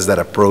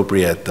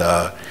appropriate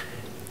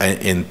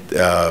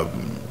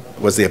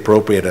what's the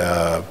appropriate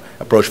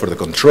approach for the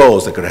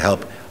controls that could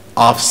help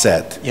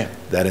offset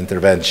that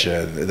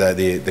intervention,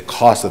 the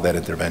cost of that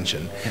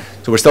intervention. Yeah.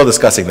 So we're still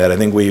discussing that. I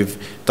think we've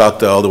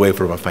talked all the way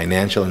from a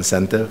financial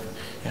incentive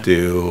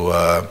to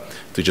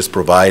just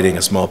providing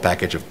a small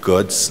package of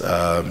goods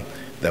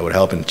that would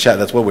help in CHAP.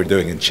 That's what we're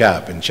doing in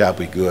CHAP. In CHAP,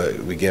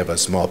 we give a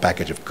small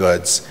package of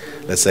goods,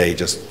 let's say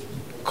just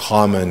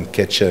common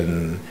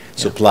kitchen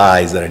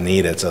supplies that are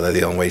needed, so that they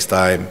don't waste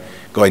time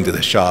going to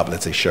the shop,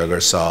 let's say sugar,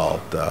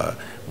 salt,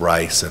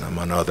 rice, and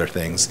among other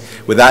things,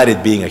 without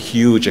it being a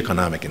huge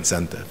economic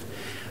incentive.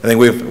 I think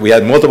we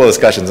had multiple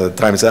discussions at the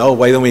time and said, oh,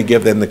 why don't we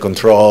give them the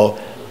control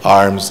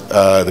arm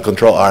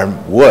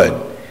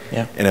wood?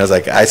 Yeah. And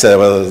I said,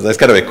 well, that's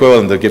kind of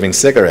equivalent to giving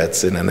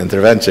cigarettes in an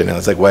intervention. And I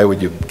was like, why would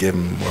you give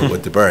them more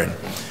wood to burn?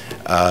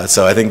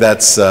 So I think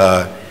that's,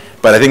 but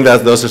I think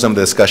that those are some of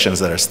the discussions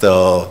that are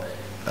still,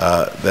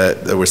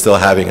 that we're still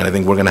having. And I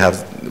think we're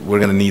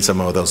going to need some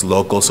of those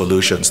local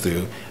solutions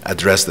to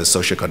address the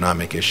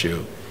socioeconomic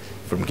issue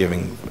from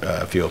giving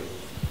fuel.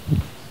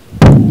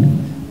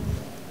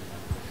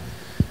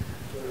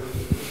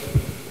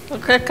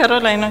 Okay,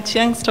 Caroline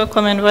Ochieng,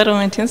 Stockholm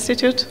Environment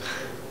Institute.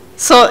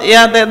 So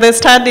yeah, the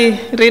study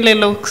really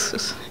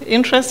looks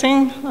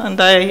interesting,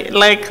 and I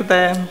like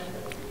the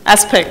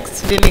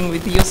aspects dealing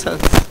with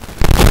users,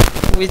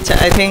 which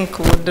I think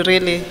would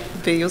really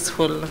be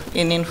useful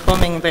in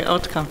informing the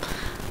outcome.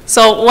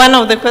 So one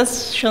of the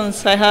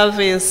questions I have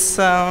is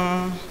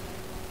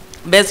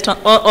based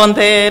on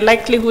the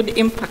likelihood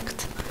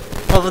impact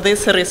of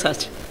this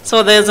research.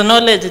 So there's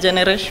knowledge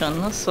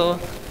generation. So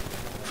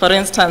for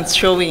instance,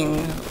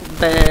 showing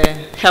the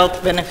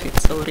health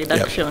benefits or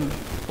reduction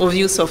of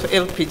use of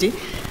LPG.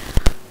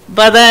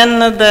 But then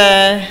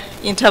the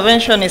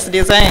intervention is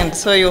designed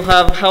so you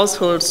have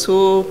households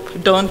who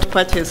don't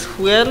purchase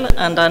fuel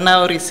and are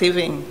now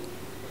receiving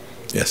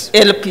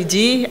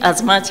LPG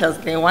as much as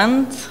they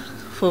want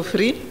for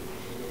free.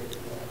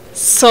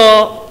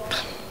 So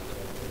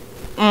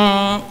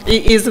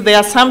is the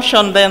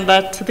assumption then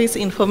that this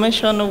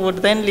information would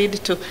then lead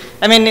to,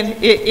 I mean,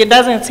 it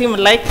doesn't seem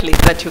likely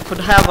that you could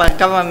have a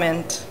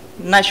government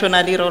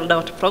nationally rolled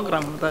out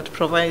program that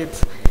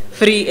provides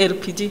free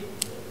LPG.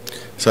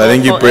 So I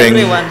think you bring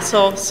everyone.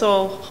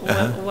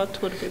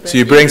 What would be the so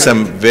you bring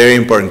some very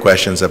important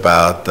questions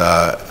about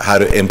how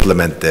to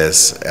implement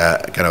this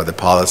at kind of the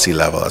policy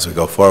level as we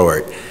go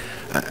forward.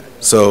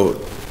 So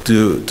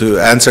to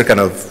answer kind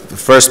of the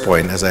first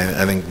point, as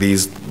I think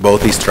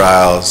both these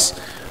trials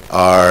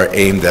are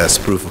aimed as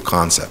proof of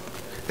concept.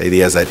 The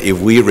idea is that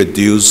if we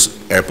reduce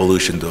air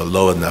pollution to a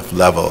low enough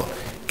level,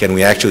 can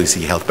we actually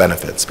see health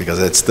benefits? Because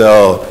it's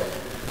still,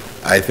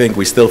 I think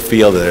we still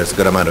feel that there's a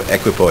good amount of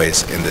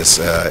equipoise in this,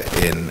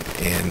 in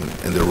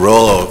the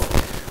role of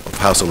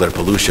household air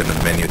pollution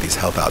in many of these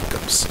health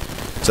outcomes.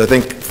 So I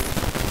think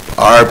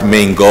our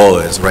main goal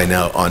is right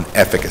now on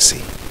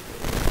efficacy.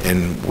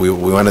 And we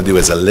want to do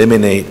is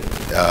eliminate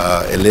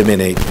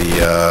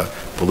the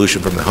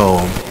pollution from the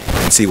home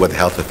and see what the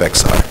health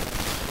effects are.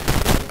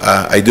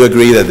 I do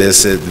agree that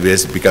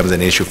this becomes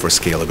an issue for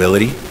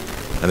scalability.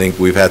 I think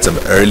we've had some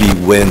early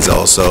wins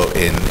also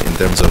in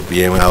terms of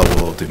being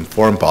able to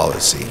inform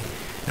policy.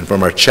 And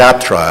from our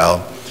CHAP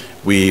trial,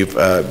 we've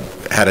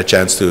had a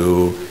chance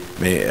to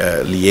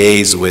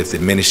liaise with the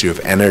Ministry of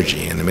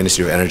Energy. And the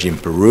Ministry of Energy in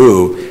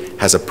Peru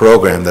has a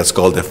program that's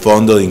called the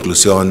Fondo de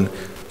Inclusión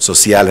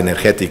Social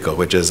Energético,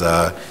 which is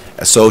a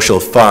social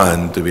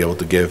fund to be able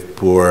to give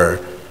poor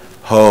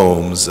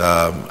homes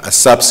a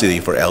subsidy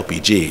for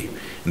LPG.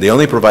 And they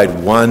only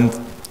provide one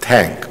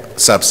tank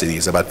subsidy,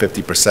 it's about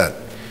 50%.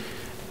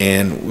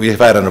 And we've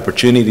had an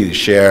opportunity to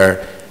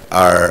share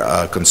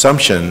our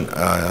consumption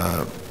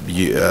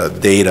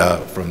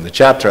data from the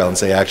CHAP trial and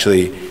say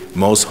actually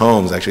most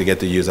homes actually get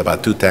to use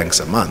about 2 tanks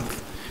a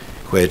month,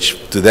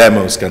 which to them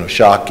was kind of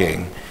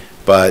shocking.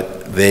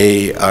 But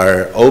they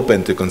are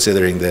open to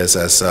considering this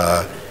as,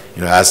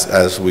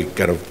 as we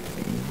kind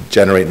of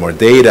generate more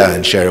data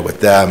and share it with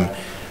them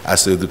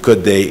as to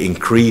could they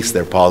increase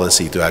their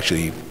policy to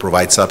actually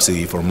provide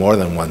subsidy for more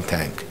than 1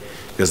 tank.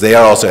 Because they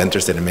are also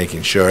interested in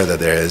making sure that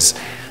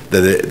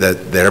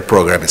that their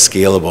program is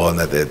scalable and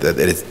that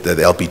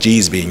the LPG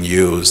is being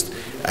used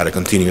at a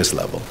continuous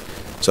level.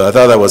 So I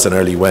thought that was an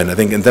early win. I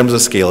think in terms of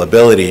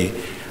scalability,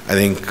 I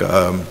think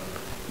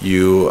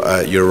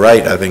you're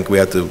right. I think we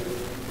have to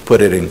put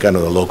it in kind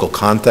of the local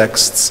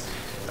contexts.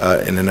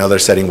 In another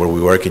setting where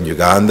we work in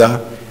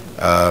Uganda,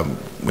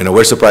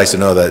 we're surprised to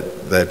know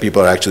that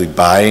people are actually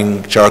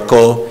buying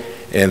charcoal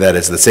and that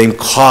it's the same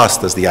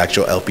cost as the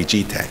actual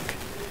LPG tank.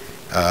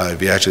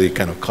 If you actually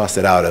kind of cost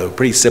it out, it was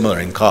pretty similar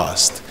in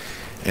cost.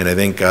 And I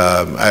think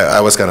I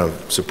was kind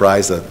of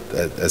surprised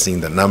at seeing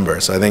the number.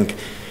 So I think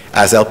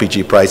as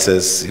LPG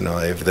prices,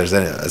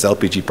 as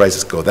LPG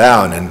prices go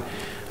down, and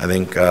I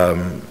think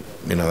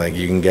like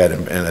you can get,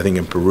 and I think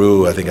in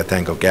Peru, I think a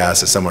tank of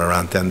gas is somewhere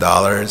around $10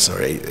 or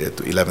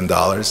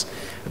 $11.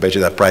 I bet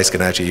you that price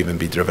can actually even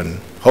be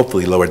driven,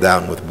 hopefully lower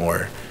down with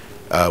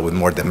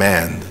more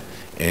demand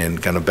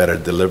and kind of better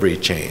delivery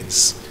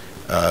chains.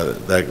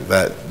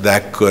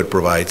 That could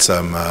provide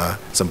some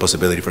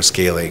possibility for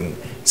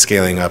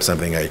scaling up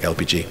something like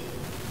LPG.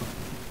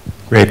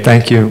 Great,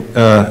 thank you.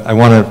 I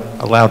want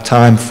to allow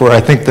time for, I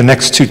think the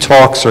next 2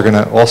 talks are going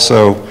to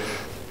also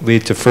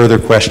lead to further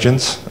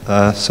questions.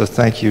 So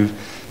thank you,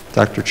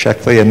 Dr.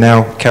 Checkley. And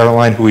now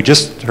Caroline, who we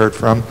just heard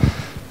from,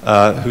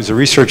 who's a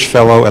research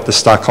fellow at the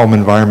Stockholm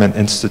Environment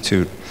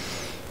Institute,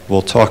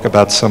 will talk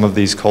about some of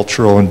these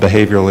cultural and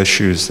behavioral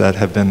issues that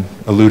have been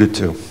alluded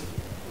to.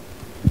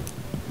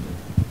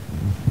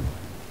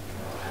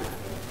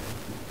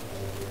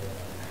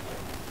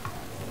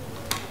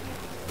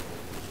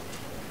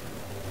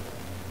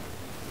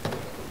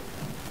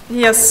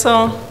 Yes,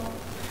 so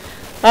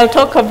I'll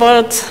talk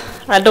about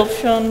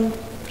adoption,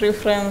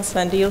 preference,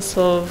 and use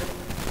of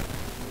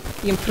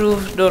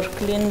improved or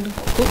clean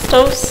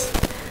cookstoves,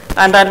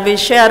 and I'll be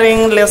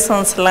sharing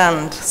lessons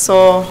learned.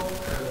 So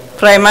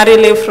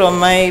primarily from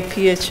my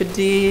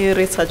PhD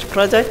research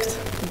project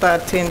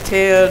that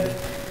entailed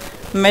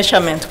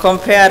measurement,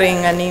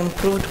 comparing an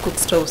improved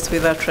cookstoves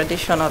with a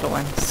traditional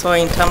one. So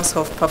in terms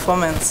of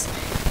performance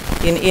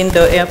in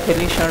indoor air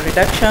pollution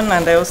reduction,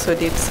 and I also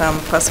did some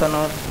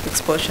personal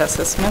exposure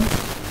assessment.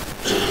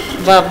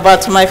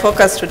 But my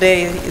focus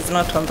today is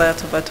not on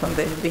that, but on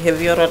the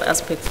behavioral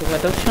aspects of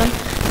adoption.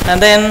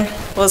 And then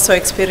also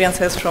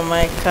experiences from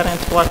my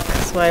current work.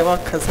 So I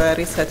work as a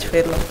research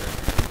fellow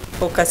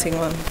focusing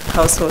on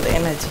household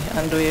energy,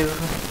 and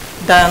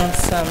we've done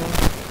some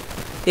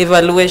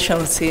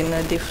evaluations in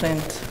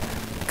different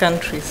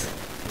countries.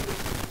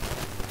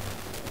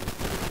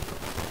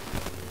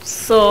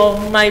 So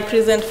my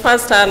present,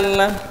 first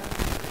I'll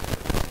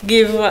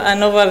give an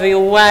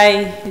overview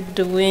why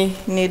do we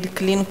need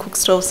clean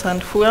cookstoves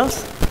and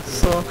fuels.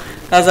 So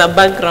as a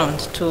background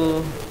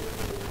to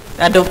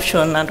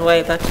adoption and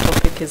why that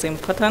topic is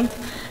important,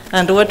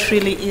 and what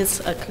really is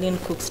a clean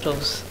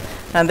cookstove.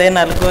 And then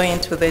I'll go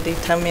into the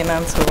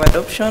determinants of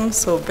adoption,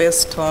 so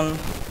based on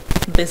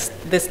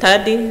the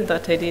study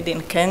that I did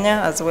in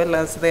Kenya, as well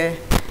as the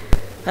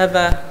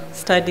other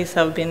studies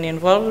I've been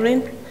involved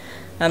in,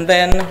 and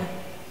then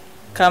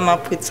come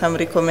up with some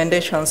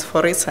recommendations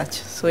for research,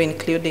 so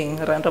including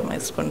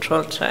randomized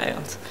controlled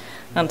trials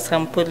and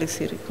some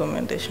policy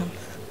recommendations.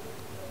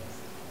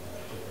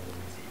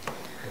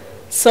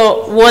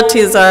 So what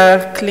is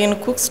a clean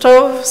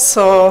cookstove?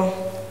 So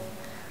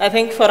I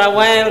think for a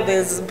while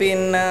there's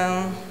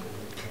been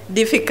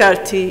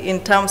difficulty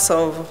in terms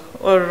of,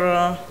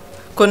 or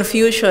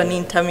confusion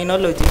in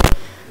terminology,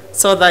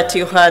 so that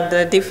you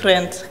had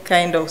different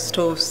kind of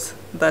stoves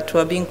that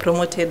were being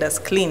promoted as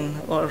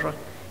clean or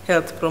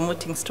health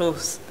promoting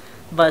stoves,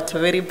 but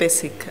very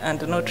basic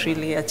and not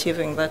really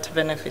achieving that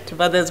benefit.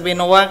 But there's been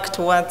work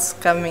towards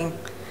coming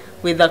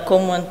with a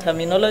common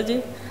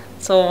terminology.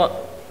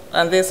 So,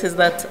 and this is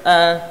that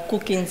a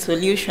cooking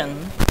solution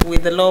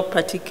with low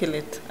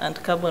particulate and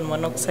carbon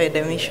monoxide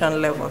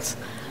emission levels.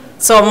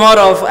 So more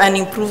of an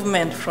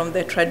improvement from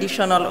the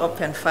traditional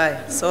open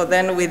fire. So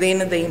then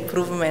within the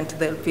improvement,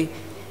 there'll be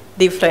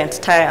different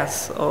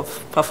tiers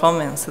of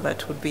performance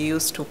that would be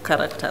used to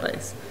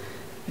characterize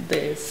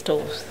the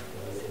stoves.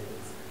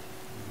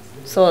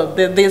 So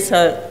these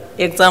are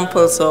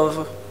examples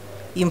of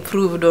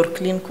improved or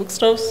clean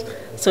cookstoves,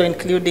 so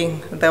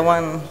including the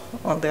one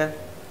on the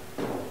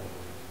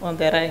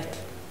right.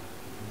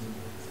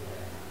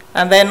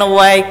 And then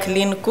why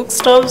clean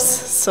cookstoves?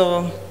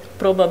 So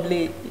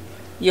probably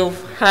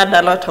you've heard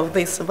a lot of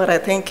this, but I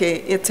think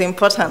it's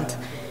important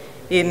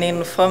in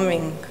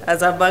informing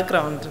as a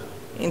background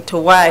into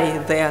why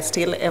there are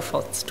still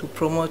efforts to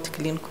promote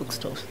clean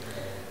cookstoves.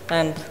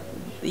 And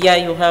yeah,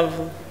 you have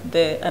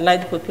a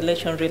large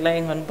population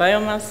relying on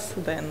biomass,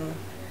 then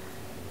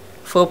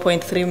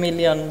 4.3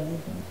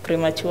 million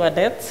premature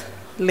deaths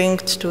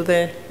linked to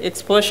the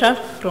exposure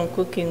from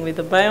cooking with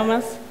the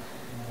biomass.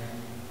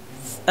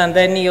 And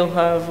then you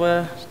have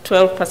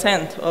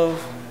 12%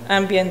 of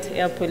ambient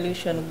air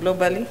pollution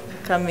globally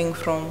coming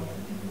from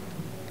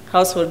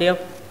household air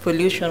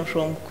pollution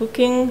from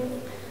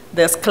cooking.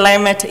 There's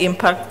climate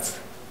impacts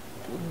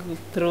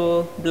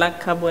through black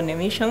carbon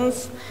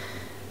emissions.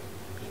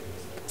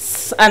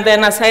 And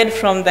then aside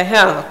from the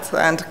health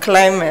and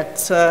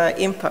climate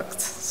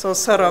impacts, so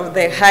sort of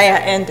the higher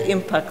end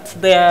impacts,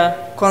 there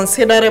are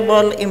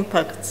considerable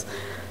impacts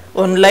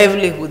on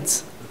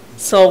livelihoods.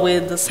 So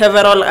with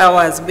several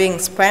hours being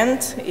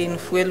spent in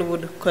fuel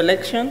wood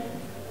collection,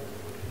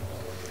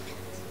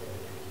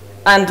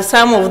 and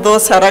some of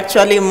those are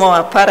actually more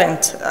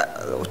apparent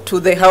to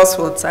the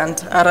households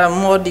and are a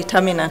more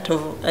determinant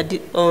of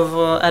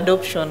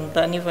adoption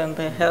than even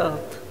the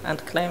health and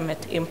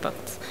climate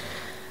impacts.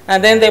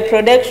 And then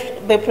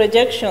the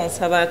projections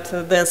are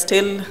that there's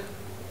still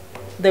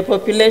the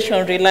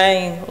population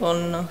relying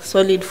on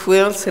solid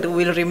fuels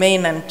will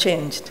remain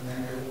unchanged.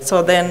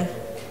 So then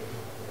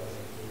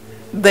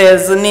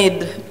there's a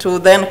need to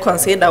then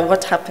consider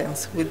what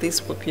happens with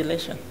this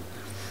population.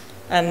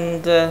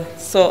 And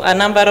so a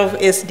number of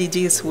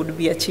SDGs would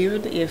be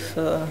achieved if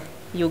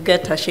you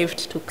get a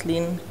shift to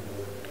clean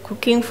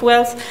cooking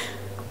fuels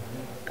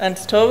and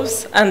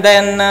stoves. And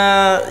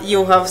then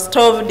you have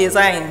stove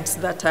designs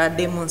that are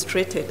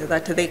demonstrated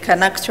that they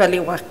can actually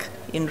work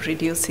in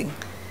reducing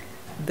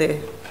the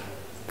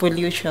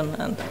pollution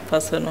and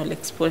personal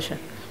exposure.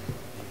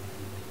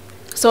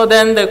 So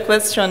then the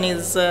question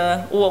is,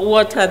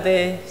 what are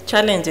the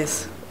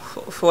challenges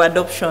for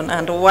adoption,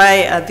 and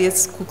why are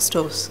these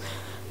cookstoves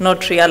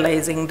not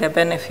realizing the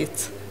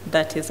benefits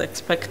that is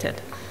expected?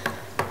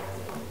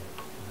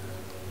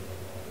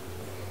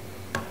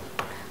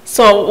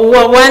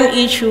 So one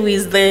issue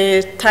is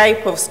the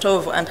type of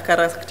stove and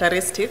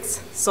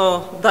characteristics.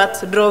 So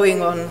that's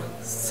drawing on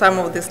some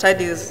of the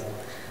studies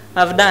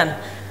I've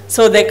done.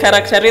 So the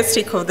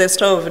characteristic of the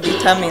stove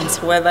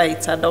determines whether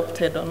it's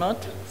adopted or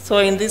not. So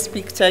in this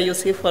picture you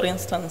see, for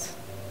instance,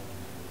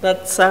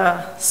 that's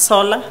a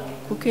solar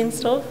cooking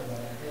stove.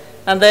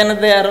 And then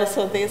there are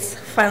also these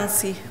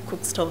fancy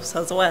cook stoves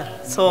as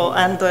well. So,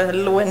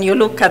 and when you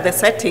look at the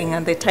setting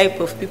and the type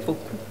of people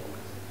cook,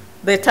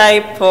 the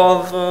type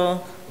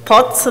of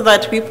pots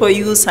that people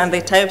use and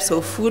the types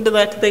of food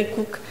that they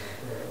cook,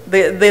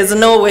 there's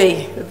no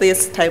way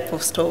this type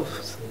of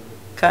stoves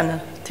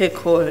can take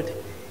hold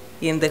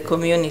in the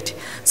community.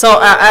 So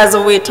as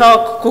we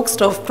talk, cook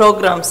stove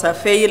programs are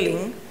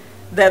failing.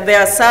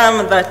 There are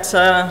some that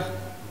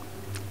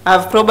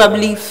have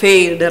probably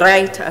failed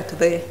right at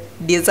the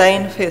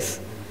design phase,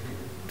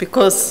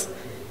 because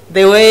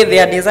the way they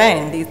are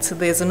designed,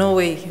 there's no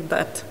way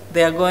that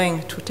they are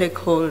going to take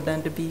hold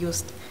and be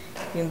used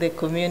in the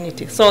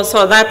community. So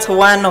that's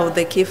one of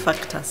the key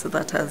factors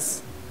that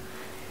has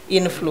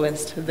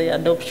influenced the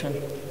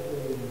adoption.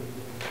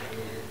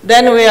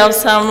 Then we have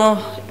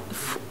some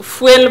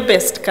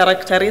fuel-based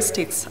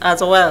characteristics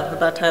as well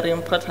that are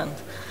important.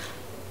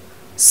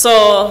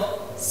 So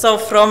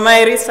from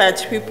my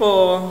research,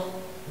 people,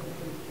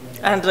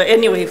 and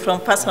anyway, from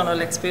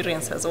personal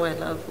experience as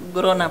well, I've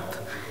grown up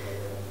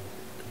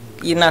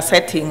in a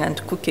setting and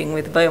cooking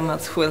with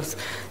biomass fuels.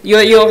 You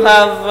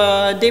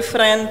have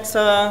different,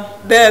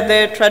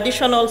 the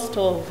traditional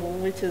stove,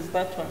 which is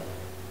that one,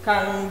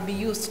 can be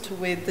used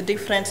with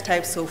different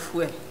types of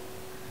fuel.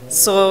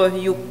 So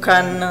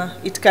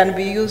it can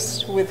be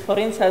used with, for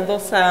instance,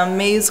 those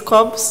maize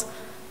cobs,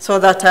 so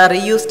that are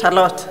used a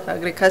lot,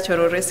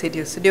 agricultural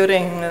residues,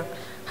 during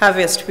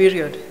harvest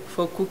period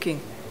for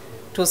cooking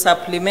to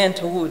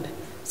supplement wood.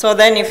 So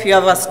then if you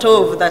have a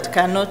stove that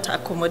cannot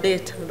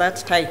accommodate that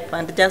type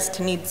and just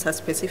needs a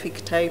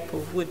specific type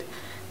of wood,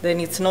 then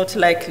it's not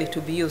likely to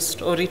be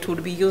used, or it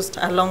would be used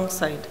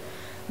alongside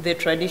the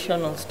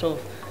traditional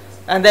stove.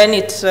 And then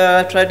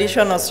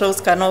traditional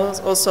stoves can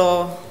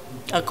also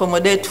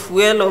accommodate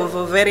fuel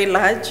of very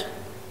large,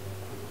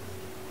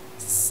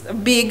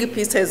 big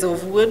pieces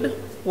of wood,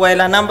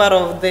 while a number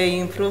of the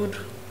improved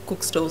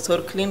cook stoves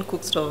or clean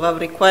cook stoves have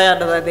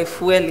required that the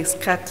fuel is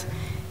cut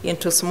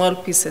into small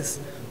pieces.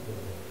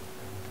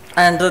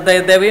 And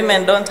the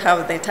women don't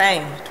have the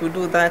time to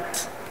do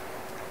that,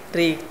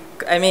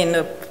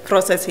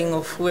 processing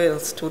of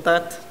fuels to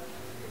that,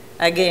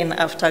 again,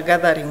 after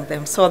gathering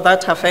them. So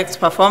that affects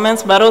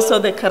performance, but also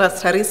the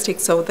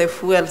characteristics of the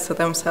fuels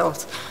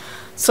themselves.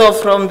 So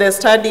from the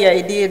study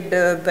I did,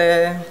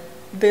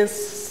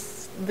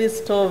 this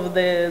stove,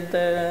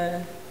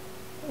 the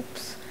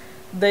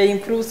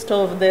improved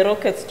stove, the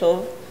rocket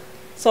stove.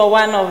 So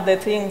one of the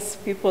things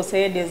people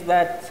said is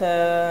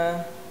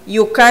that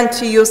you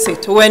can't use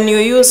it. When you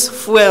use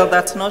fuel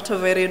that's not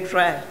very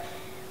dry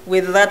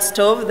with that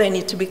stove, then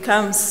it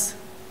becomes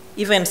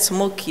even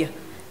smokier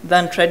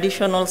than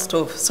traditional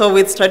stove. So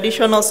with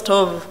traditional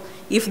stove,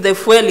 if the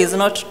fuel is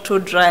not too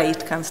dry,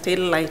 it can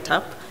still light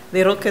up.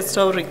 The rocket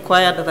stove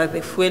required that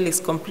the fuel is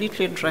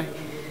completely dry.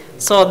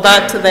 So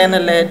that then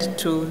led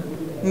to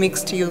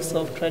mixed use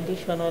of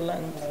traditional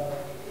and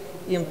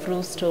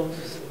improved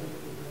stoves.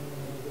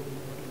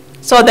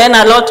 So then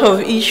a lot of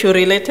issue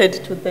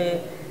related to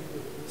the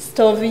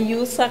stove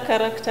user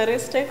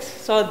characteristics.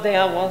 So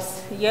there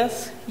was,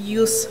 yes,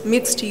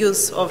 mixed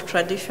use of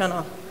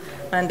traditional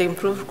and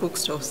improved cook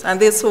stoves. And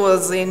this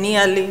was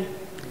nearly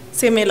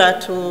similar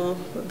to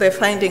the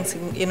findings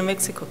in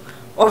Mexico.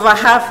 Over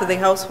half the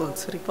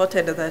households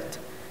reported that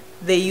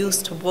they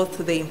used both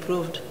the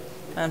improved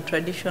and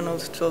traditional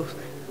stove,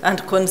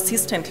 and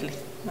consistently.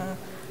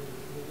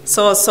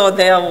 So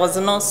there was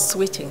no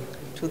switching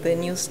to the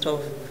new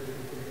stove.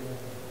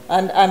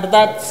 And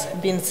that's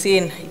been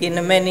seen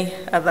in many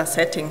other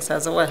settings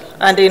as well.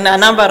 And in a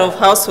number of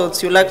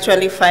households, you'll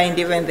actually find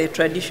even the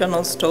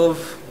traditional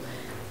stove,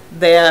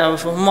 they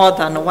have more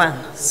than one.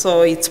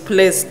 So it's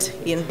placed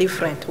in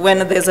different.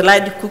 When there's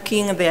large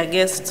cooking, there are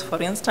guests,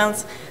 for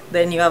instance,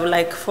 then you have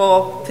like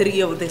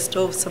 3 of the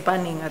stoves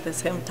burning at the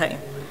same time.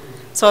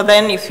 So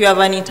then if you have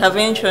an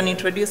intervention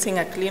introducing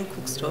a clean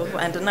cook stove,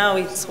 and now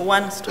it's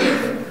one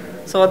stove,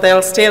 so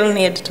they'll still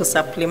need to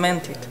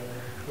supplement it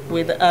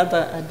with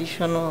other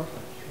additional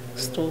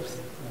stoves.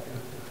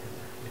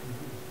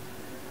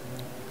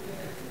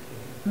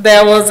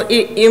 There was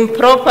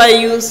improper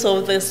use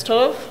of the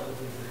stove.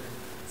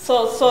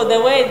 So the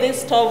way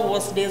this stove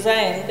was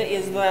designed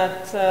is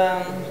that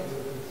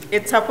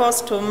it's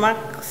supposed to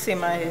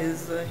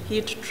maximize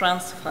heat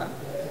transfer.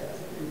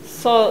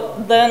 So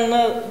then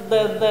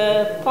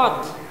the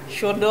pot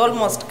should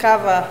almost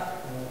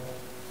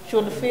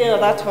should fill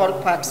that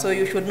whole part, so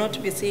you should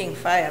not be seeing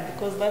fire,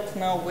 because that's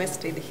now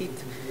wasted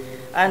heat.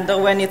 And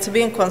when it's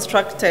being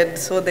constructed,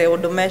 so they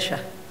would measure.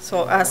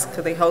 So ask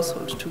the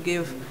household to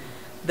give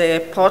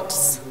the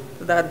pot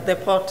that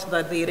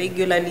they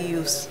regularly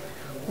use,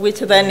 which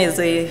then is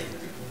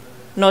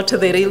not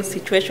the real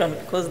situation,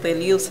 because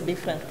they'll use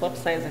different pot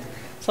sizes.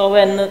 So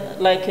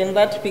when, like in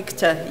that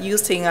picture,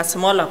 using a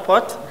smaller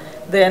pot,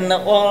 then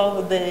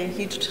all the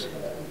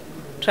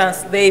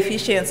the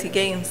efficiency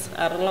gains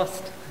are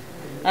lost.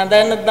 And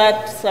then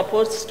that's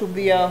supposed to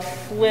be a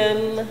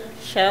fuel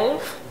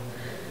shelf,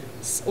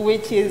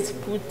 which is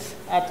put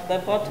at the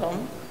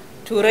bottom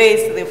to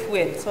raise the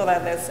fuel so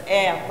that there's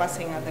air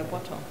passing at the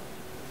bottom.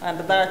 And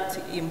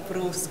that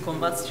improves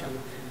combustion.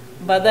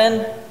 But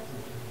then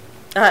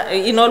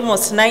in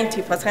almost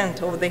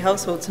 90% of the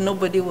households,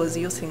 nobody was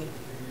using it.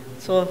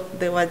 So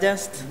they were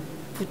just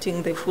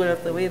putting the fuel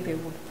the way they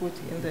would put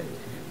in the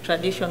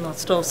traditional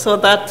stove. So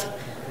that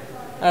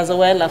as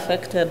well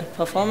affected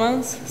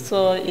performance.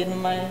 So in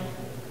my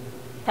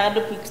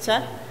third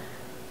picture,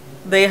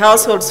 the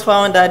households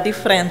found a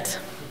different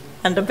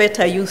and a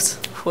better use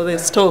for the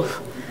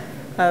stove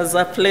as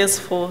a place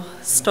for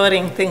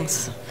storing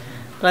things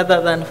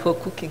rather than for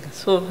cooking.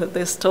 So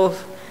the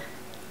stove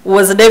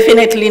was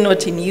definitely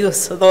not in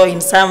use, though in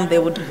some they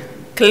would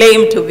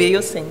claim to be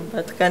using.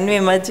 But can you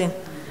imagine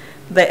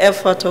the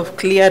effort of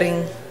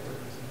clearing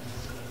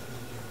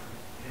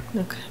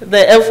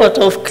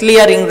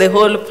the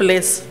whole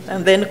place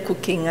and then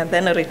cooking and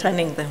then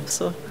returning them?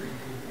 So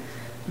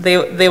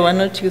they were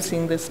not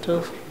using the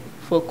stove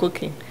for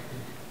cooking.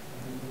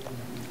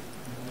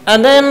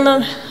 And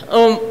then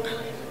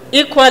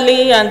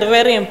equally and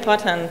very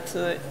important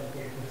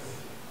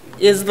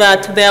is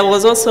that there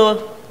was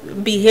also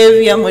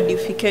behavior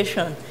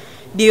modification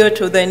due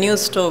to the new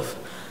stove.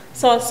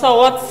 So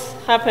what's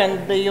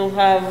happened, you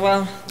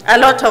have a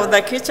lot of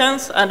the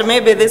kitchens, and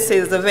maybe this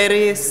is a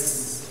very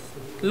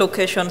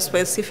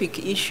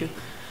location-specific issue.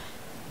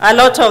 A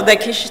lot of the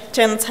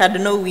kitchens had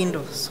no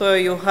windows, so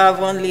you have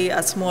only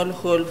a small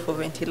hole for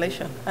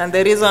ventilation. And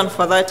the reason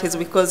for that is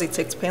because it's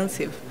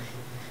expensive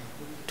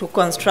to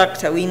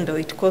construct a window.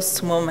 It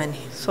costs more money.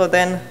 So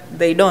then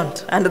they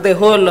don't. And the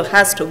hole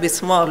has to be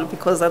small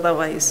because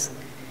otherwise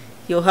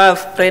you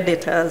have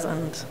predators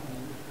and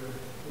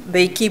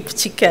they keep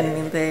chicken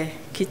in the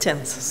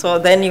kitchens. So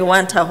then you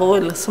want a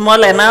hole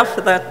small enough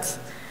that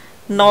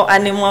no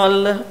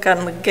animal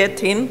can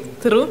get in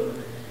through.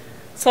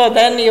 So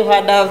then you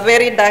had a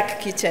very dark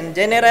kitchen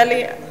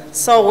generally.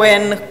 So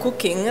when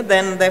cooking,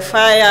 then the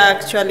fire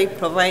actually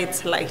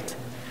provides light.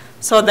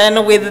 So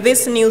then with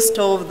this new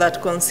stove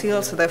that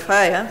conceals the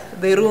fire,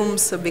 the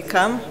rooms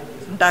become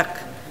dark.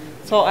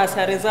 So as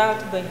a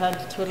result, they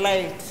had to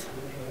light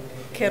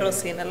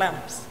kerosene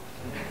lamps.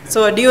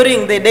 So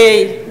during the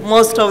day,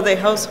 most of the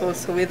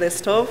households with a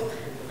stove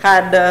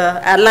had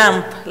a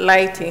lamp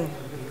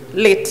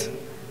lit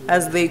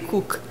as they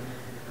cook.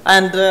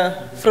 And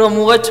from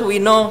what we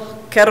know,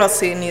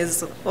 kerosene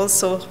is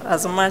also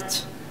has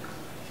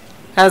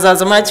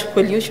as much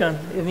pollution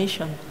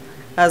emission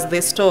as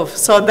the stove.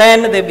 So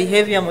then the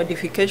behavior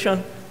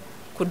modification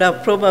could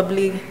have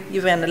probably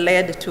even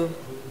led to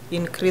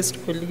increased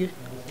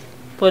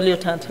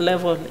pollutant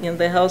level in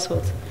the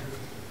household.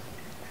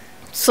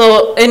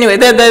 So anyway,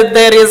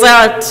 the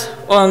result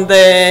on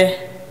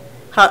the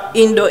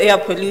indoor air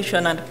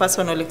pollution and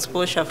personal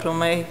exposure from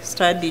my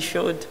study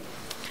showed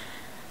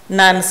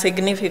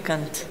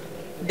non-significant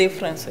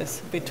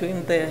differences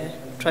between the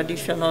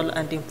traditional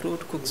and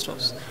improved cook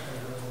stoves,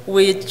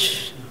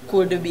 which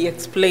could be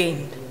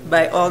explained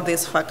by all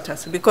these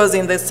factors. Because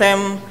in the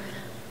same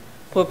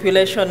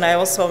population, I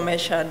also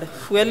measured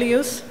fuel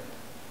use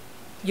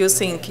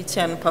using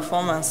kitchen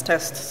performance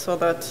test, so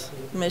that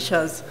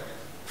measures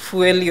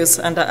fuel use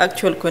under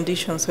actual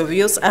conditions of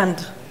use,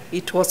 and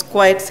it was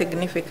quite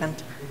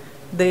significant,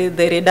 the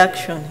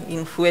reduction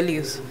in fuel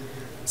use.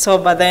 So,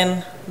 but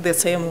then the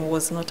same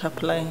was not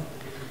applying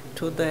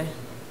to the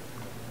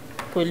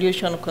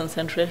pollution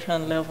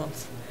concentration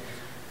levels.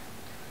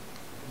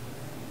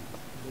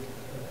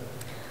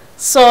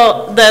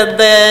 So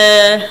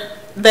there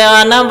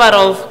are a number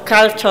of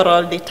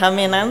cultural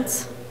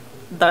determinants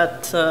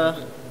that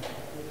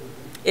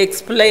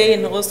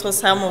explain also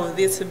some of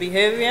this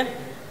behavior,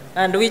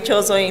 and which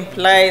also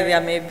imply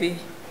there may be,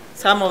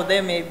 some of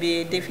them may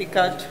be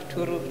difficult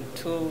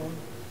to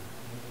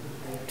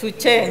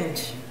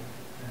change,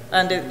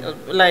 and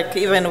like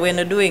even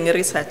when doing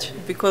research,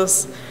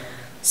 because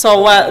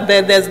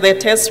there's the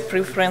taste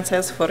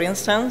preferences, for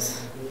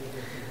instance,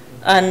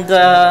 and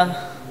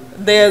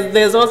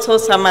there's also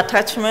some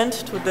attachment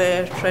to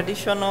the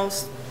traditional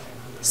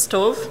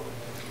stove.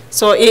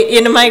 So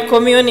in my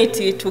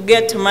community, to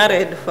get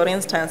married, for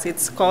instance,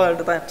 it's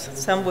called that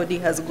somebody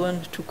has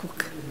gone to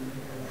cook.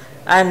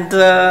 And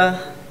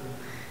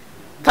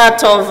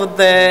part of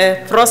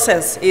the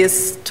process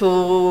is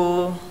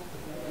to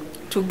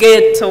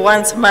get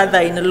one's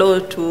mother-in-law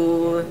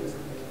to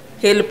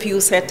help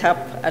you set up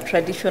a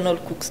traditional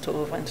cook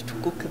stove and to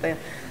cook there.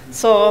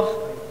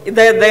 So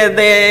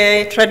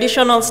the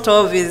traditional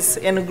stove is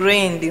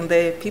ingrained in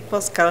the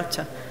people's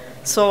culture.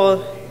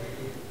 So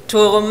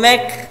to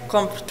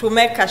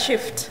make a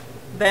shift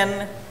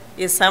then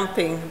is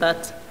something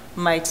that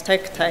might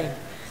take time.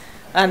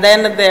 And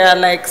then there are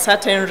like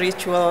certain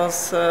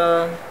rituals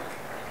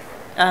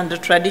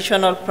and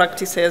traditional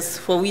practices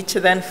for which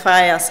then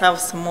fire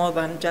serves more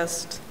than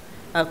just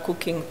a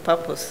cooking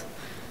purpose.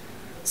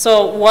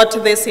 So what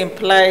this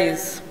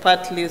implies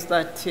partly is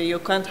that you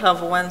can't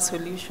have one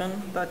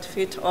solution that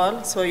fits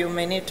all, so you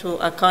may need to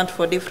account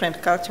for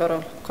different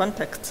cultural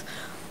contexts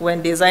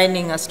when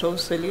designing a stove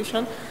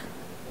solution.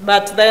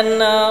 But then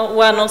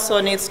one also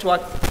needs to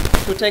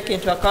take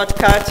into account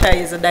culture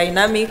is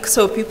dynamic,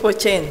 so people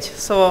change.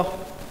 So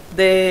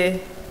the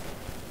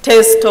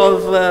taste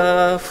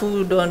of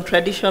food on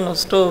traditional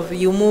stove,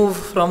 you move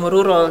from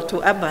rural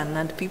to urban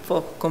and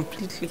people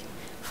completely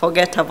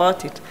forget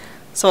about it.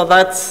 So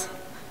that's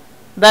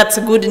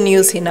good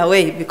news in a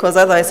way, because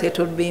otherwise it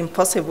would be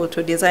impossible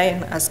to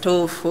design a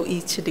stove for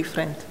each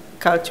different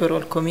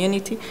cultural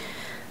community.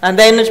 And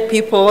then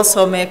people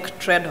also make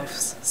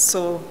trade-offs.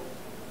 So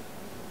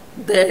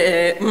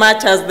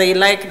much as they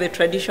like the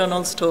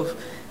traditional stove,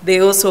 they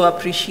also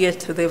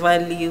appreciate the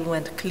value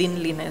and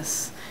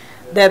cleanliness.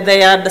 That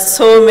there are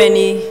so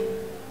many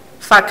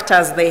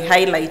factors they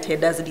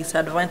highlighted as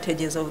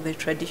disadvantages of the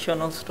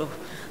traditional stove.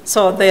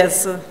 So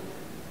there's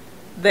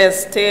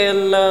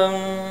still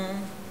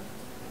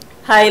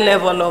high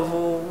level of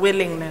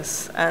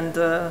willingness and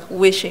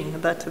wishing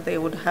that they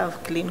would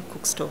have clean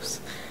cook stoves.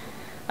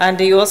 And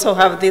you also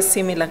have these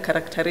similar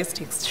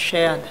characteristics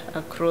shared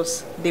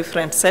across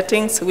different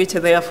settings, which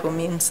therefore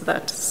means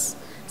that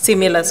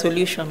similar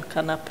solution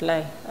can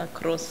apply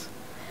across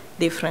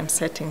different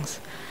settings.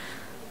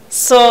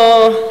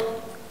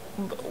 So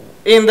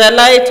in the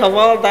light of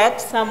all that,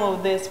 some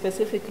of the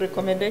specific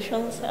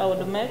recommendations I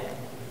would make,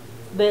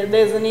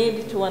 there's a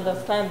need to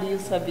understand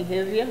user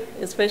behavior,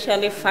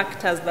 especially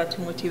factors that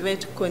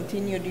motivate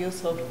continued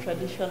use of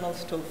traditional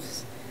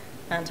stoves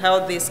and how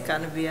this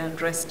can be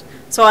addressed.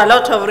 So a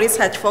lot of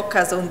research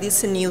focuses on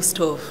this new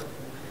stove,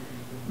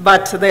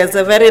 but there's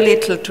a very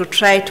little to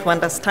try to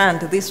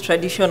understand this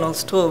traditional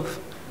stove.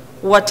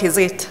 What is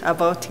it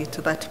about it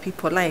that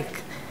people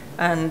like?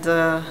 And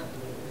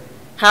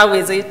how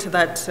is it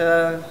that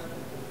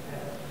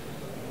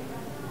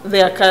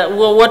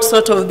what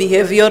sort of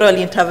behavioral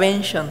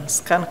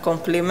interventions can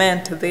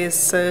complement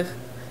this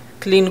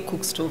clean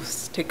cook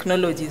stoves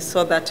technologies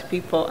so that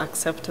people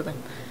accept them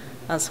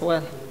as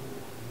well.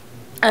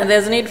 And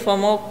there's need for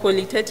more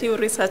qualitative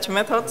research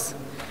methods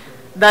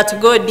that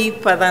go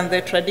deeper than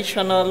the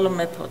traditional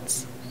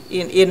methods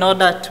in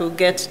order to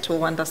get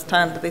to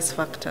understand these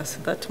factors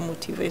that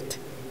motivate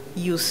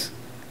use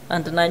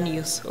and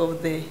non-use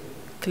of the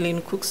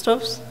clean cook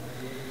stoves.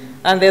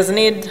 And there's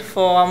need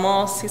for a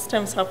more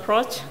systems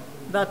approach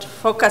that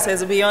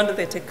focuses beyond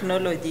the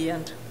technology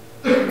and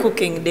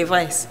cooking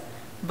device,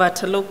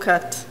 but look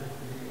at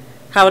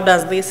how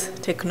does this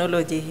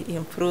technology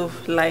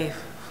improve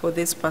life for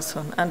this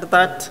person, and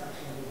that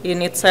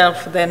in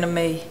itself then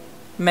may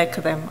make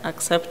them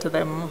accept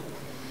them more.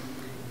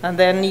 And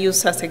then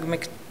use a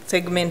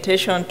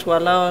segmentation to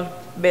allow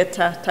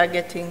better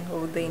targeting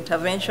of the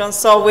intervention.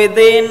 So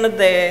within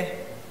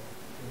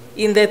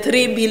in the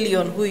 3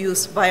 billion who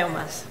use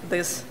biomass,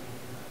 there's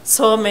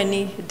so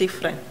many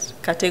different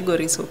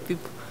categories of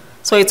people.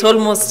 So it's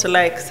almost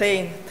like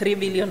saying 3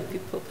 billion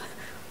people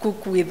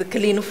cook with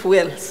clean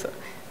fuels.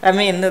 I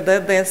mean,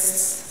 there's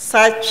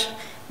such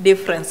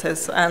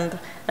differences, and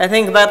I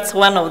think that's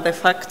one of the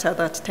factors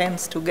that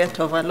tends to get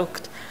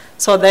overlooked.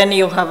 So then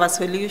you have a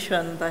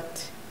solution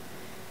that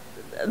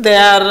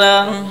there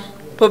are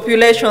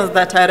populations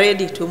that are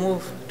ready to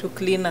move to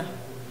cleaner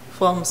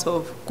forms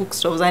of cook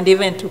stoves and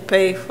even to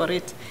pay for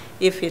it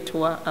if it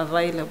were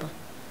available.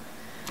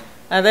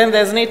 And then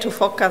there's need to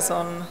focus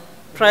on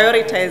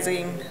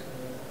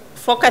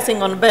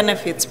focusing on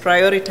benefits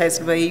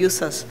prioritized by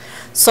users.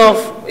 So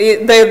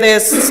the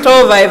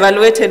stove I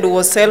evaluated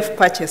was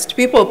self-purchased.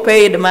 People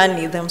paid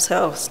money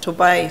themselves to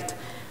buy it.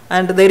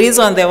 And the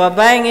reason they were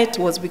buying it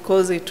was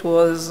because it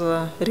was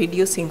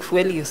reducing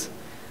fuel use.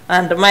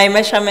 And my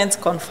measurements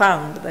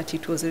confirmed that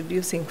it was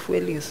reducing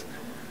fuel use.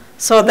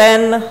 So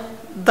then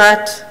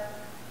that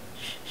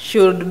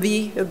should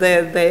be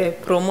the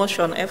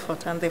promotion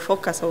effort and the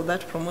focus of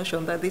that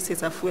promotion, that this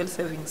is a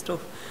fuel-saving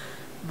stove.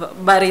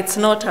 But it's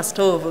not a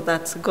stove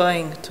that's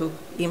going to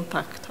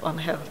impact on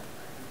health.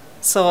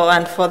 So,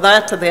 and for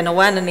that, then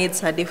one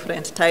needs a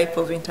different type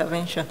of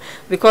intervention,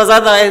 because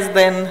otherwise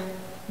then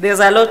there's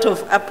a lot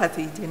of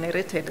apathy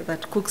generated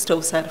that cook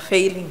stoves are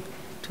failing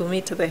to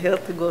meet the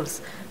health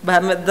goals.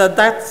 But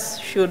that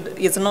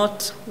is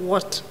not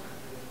what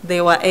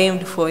they were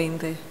aimed for in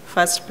the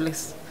first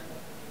place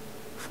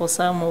for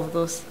some of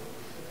those.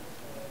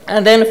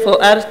 And then for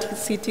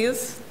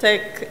RTCTs,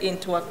 take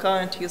into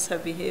account user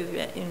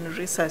behavior in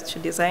research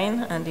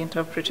design and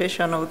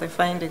interpretation of the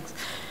findings.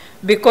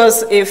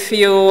 Because if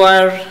you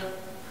have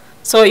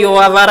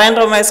a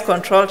randomized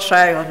control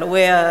trial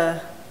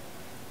where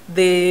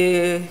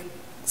the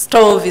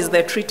stove is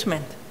the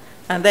treatment,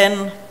 and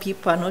then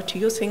people are not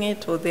using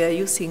it, or they are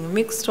using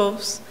mixed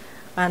stoves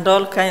and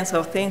all kinds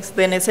of things,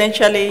 then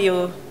essentially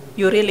you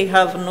really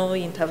have no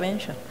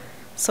intervention.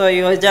 So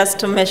you're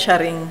just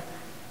measuring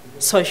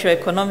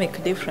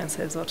socioeconomic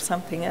differences or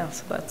something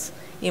else that's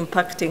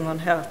impacting on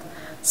health.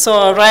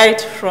 So right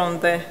from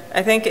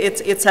I think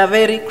it's a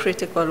very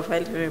critical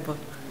variable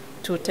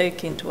to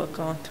take into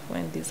account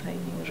when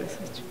designing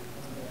research.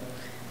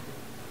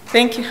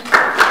 Thank you.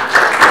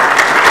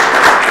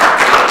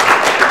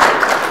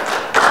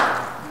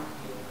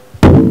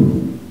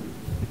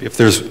 If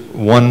there's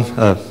one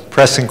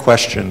pressing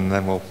question,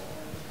 then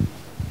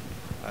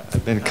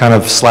I've been kind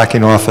of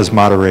slacking off as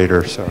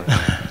moderator, so.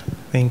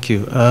 Thank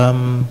you.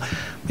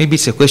 Maybe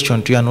it's a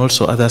question to you and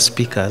also other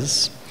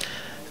speakers.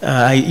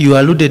 You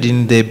alluded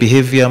in the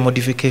behavior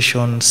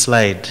modification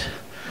slide.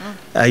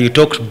 You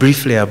talked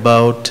briefly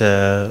about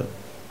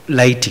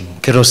lighting,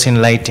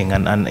 kerosene lighting,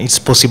 and its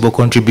possible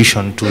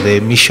contribution to the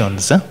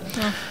emissions.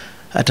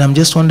 And I'm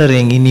just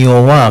wondering, in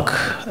your work,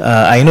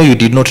 I know you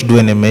did not do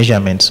any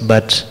measurements,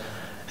 but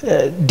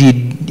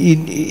in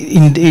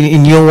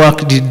your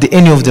work, did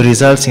any of the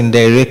results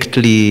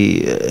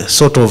indirectly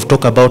sort of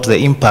talk about the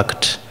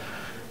impact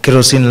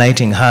kerosene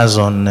lighting has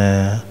on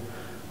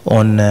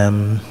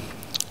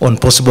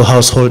possible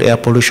household air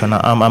pollution?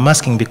 I'm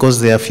asking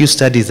because there are a few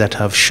studies that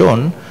have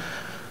shown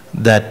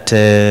that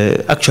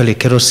actually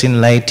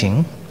kerosene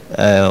lighting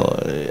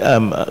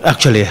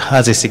actually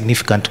has a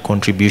significant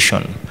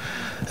contribution.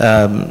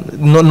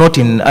 not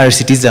in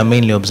RCTs, they are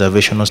mainly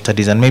observational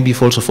studies, and maybe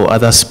also for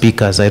other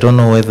speakers. I don't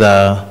know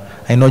whether,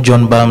 I know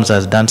John Bams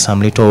has done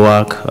some little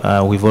work.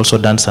 We've also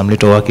done some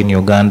little work in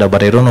Uganda,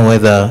 but I don't know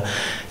whether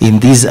in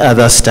these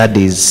other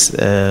studies,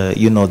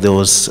 you know, there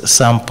was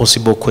some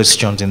possible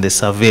questions in the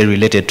survey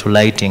related to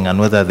lighting and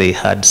whether they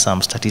had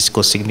some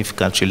statistical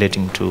significance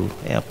relating to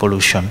air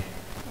pollution.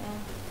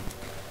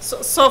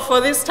 So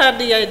for this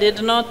study, I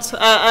did not,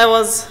 I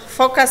was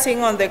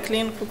focusing on the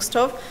clean cook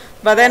stove,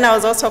 but then I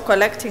was also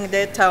collecting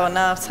data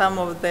on some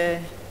of the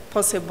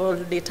possible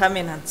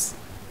determinants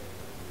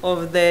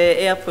of the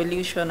air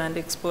pollution and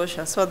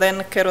exposure. So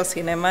then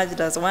kerosene emerged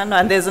as one,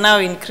 and there's now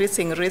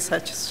increasing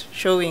research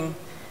showing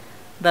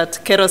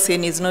that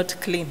kerosene is not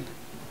clean,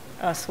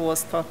 as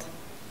was thought.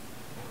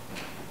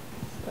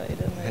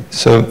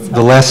 So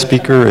the last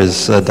speaker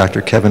is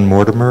Dr. Kevin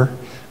Mortimer.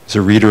 He's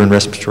a reader in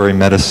respiratory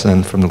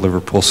medicine from the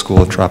Liverpool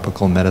School of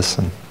Tropical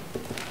Medicine.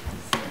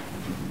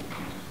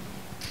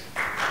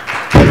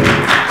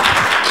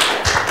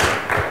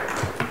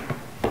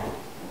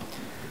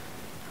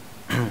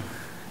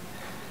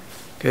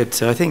 Good.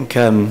 So I think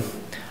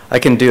I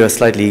can do a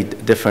slightly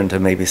different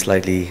and maybe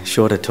slightly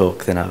shorter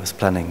talk than I was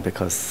planning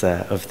because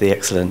of the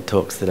excellent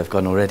talks that have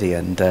gone already,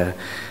 and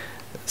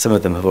some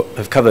of them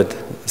have covered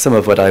some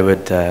of what I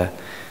would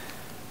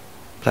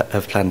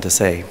have planned to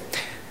say.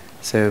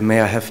 So may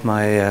I have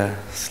my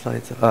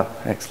slides? Ah,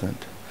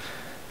 excellent.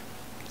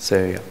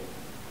 So yeah.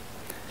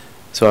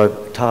 So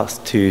I'm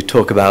tasked to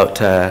talk about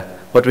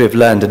what we have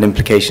learned and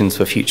implications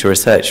for future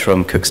research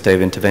from cook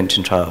stove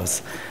intervention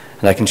trials.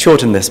 And I can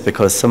shorten this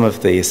because some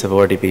of these have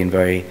already been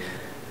very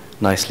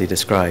nicely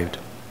described.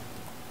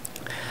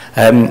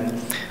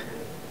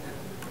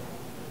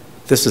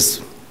 This is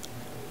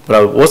what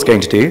I was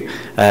going to do.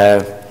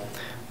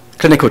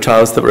 Clinical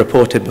trials that were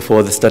reported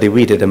before the study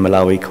we did in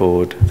Malawi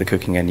called the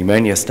Cooking and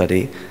Pneumonia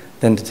Study,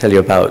 then to tell you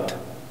about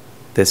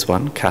this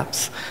one,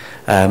 CAPS,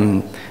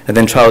 and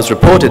then trials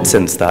reported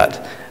since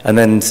that, and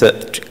then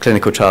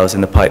clinical trials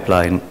in the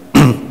pipeline,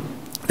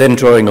 then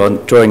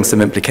drawing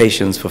some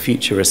implications for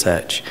future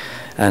research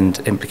and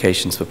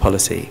implications for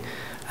policy.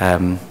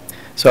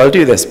 So I'll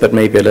do this, but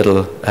maybe a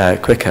little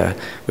quicker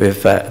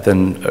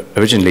than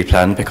originally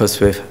planned,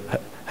 because we've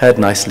heard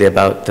nicely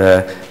about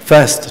the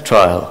first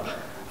trial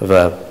of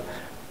a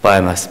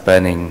biomass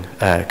burning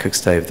cook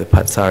stove, the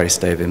Patsari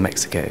stove in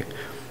Mexico,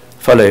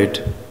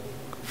 followed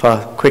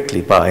far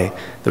quickly by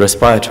the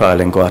Respire trial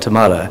in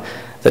Guatemala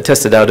that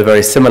tested out a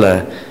very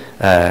similar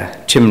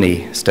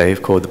chimney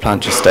stove called the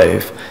plancha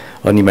stove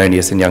on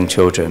pneumonias in young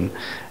children,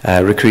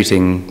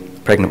 recruiting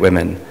pregnant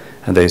women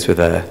and those with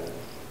an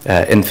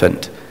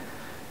infant.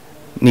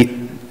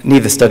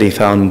 Neither study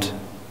found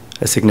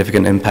a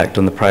significant impact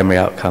on the primary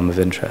outcome of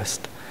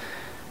interest.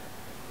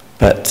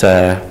 But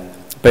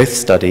both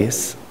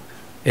studies,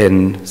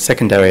 in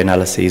secondary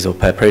analyses or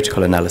per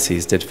protocol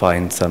analyses, did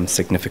find some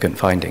significant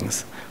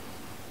findings.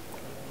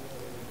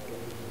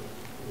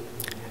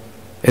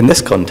 In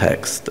this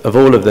context, of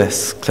all of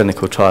this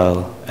clinical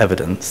trial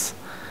evidence,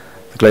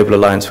 the Global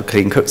Alliance for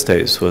Clean Cook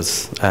Stoves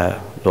was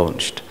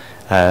launched,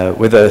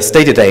 with a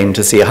stated aim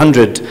to see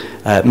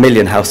 100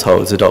 million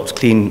households adopt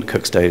clean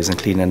cook stoves and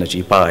clean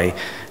energy by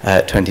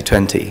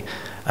 2020,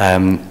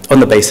 on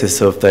the basis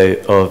of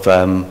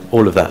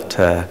all of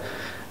that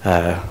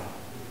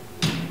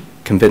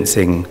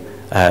convincing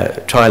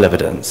trial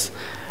evidence.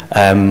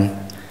 And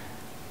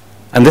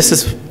this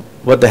is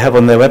what they have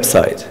on their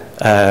website.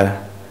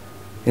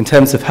 In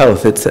terms of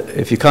health,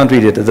 if you can't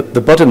read it,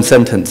 the bottom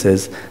sentence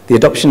is, the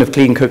adoption of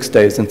clean cook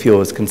stoves and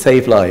fuels can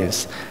save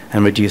lives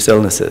and reduce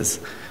illnesses.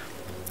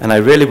 And I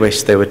really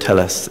wish they would tell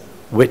us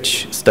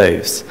which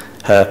stoves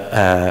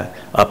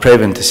are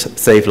proven to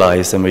save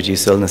lives and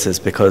reduce illnesses,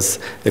 because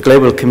the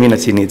global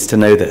community needs to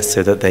know this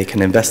so that they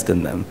can invest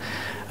in them.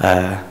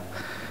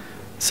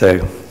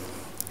 So,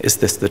 is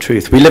this the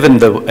truth? We live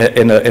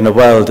in a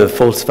world of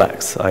false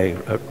facts. I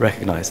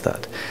recognize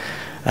that.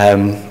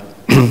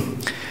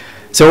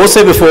 So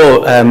also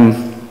before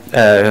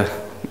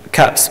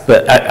CAPS,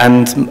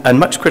 and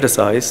much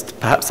criticized,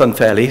 perhaps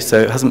unfairly, so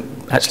it hasn't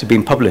actually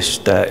been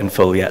published in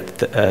full yet,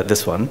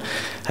 this one,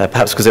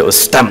 perhaps because it was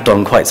stamped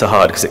on quite so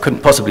hard, because it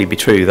couldn't possibly be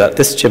true that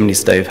this chimney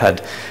stove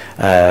had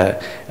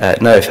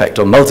no effect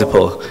on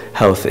multiple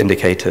health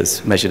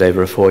indicators measured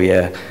over a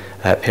 4-year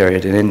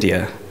period in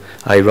India.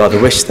 I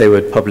rather wish they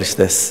would publish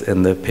this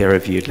in the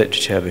peer-reviewed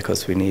literature,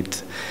 because we need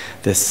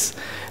this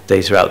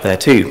data out there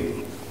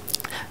too.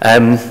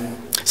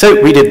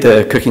 So we did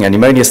the Cooking and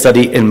Pneumonia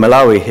study in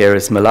Malawi. Here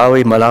is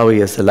Malawi.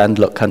 Malawi is a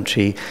landlocked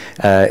country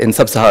in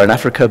sub-Saharan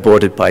Africa,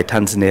 bordered by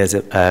Tanzania,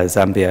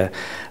 Zambia,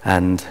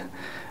 and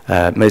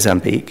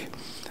Mozambique.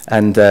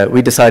 And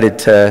we decided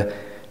to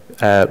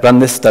run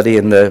this study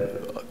in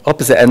the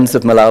opposite ends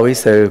of Malawi,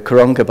 so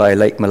Karonga by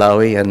Lake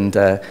Malawi, and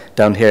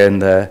down here in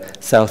the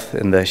south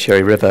in the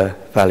Shuri River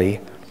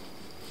Valley.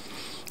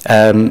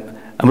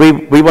 And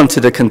we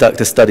wanted to conduct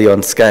a study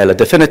on scale, a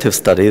definitive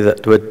study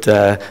that would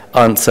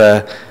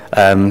answer,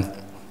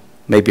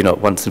 maybe not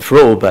once and for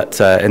all, but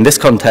in this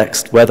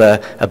context, whether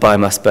a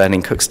biomass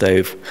burning cook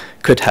stove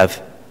could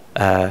have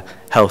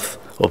health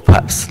or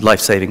perhaps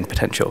life-saving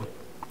potential.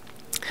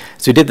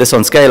 So we did this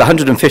on scale,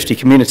 150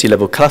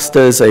 community-level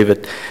clusters, over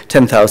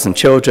 10,000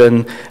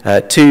 children,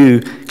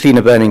 2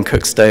 cleaner burning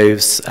cook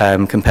stoves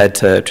compared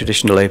to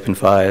traditional open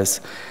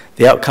fires.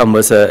 The outcome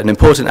was an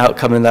important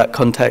outcome in that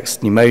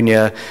context,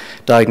 pneumonia,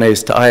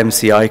 diagnosed to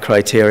IMCI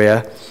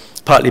criteria,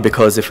 partly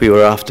because if we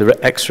were after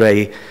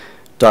X-ray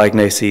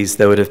diagnoses,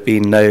 there would have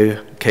been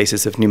no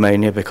cases of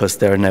pneumonia because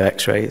there are no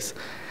X-rays.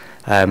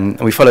 And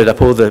we followed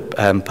up all the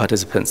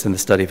participants in the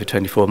study for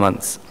 24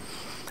 months.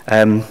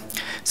 Here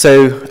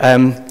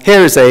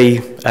is a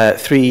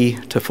 3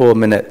 to 4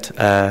 minute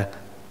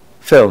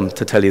film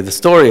to tell you the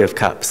story of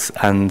CAPS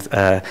and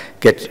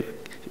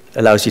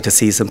allows you to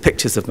see some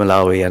pictures of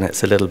Malawi, and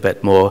it's a little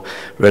bit more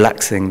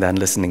relaxing than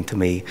listening to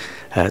me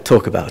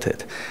talk about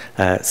it.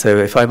 So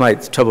if I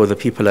might trouble the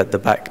people at the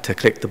back to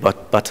click the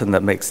button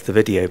that makes the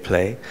video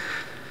play,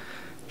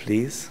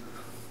 please.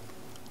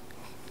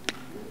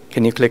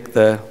 Can you click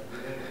the,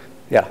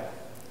 yeah.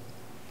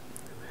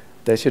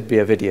 There should be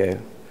a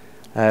video.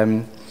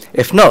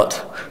 If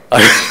not,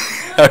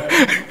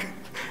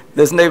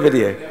 there's no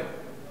video.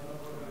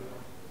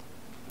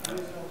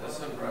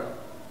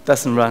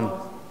 Doesn't run.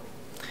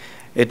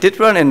 It did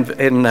run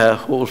in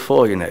Hall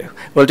 4, you know.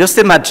 Well, just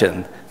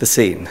imagine the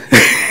scene.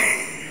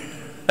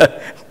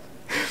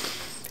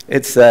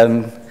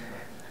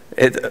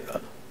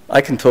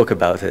 I can talk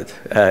about it.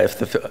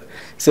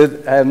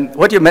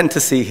 What you're meant to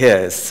see here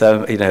is,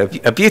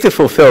 a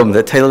beautiful film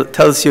that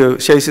shows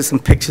you some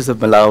pictures of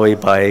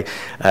Malawi by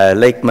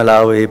Lake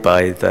Malawi,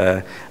 by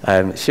the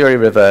Shuri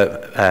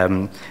River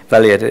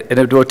Valley, and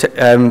it will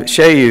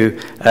show you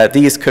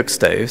these cook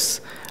stoves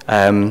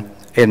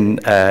in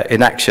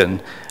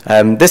action.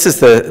 This is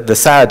the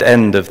sad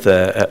end of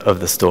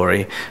the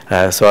story,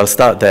 so I'll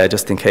start there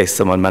just in case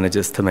someone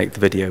manages to make the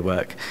video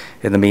work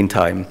in the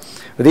meantime.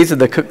 But these are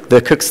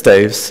the cook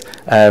stoves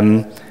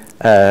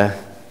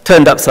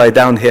turned upside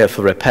down here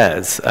for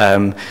repairs.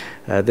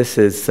 This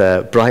is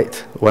Bright,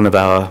 one of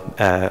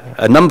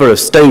a number of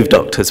stove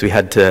doctors we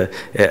had to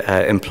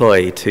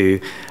employ to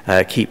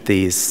keep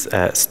these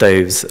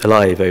stoves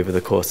alive over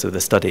the course of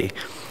the study.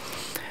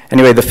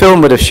 Anyway, the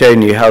film would have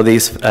shown you how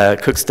these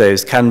cook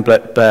stoves can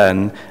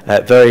burn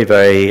very,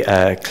 very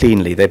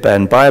cleanly. They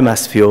burn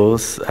biomass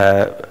fuels,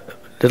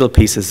 little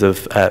pieces of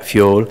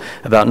fuel,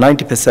 about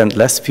 90%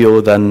 less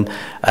fuel than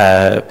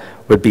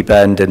would be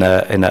burned in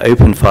an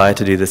open fire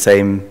to do the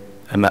same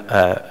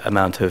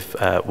amount of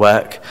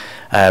work.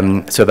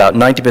 So about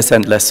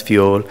 90% less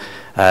fuel,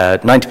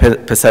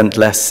 90%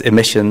 less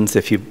emissions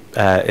if you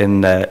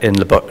in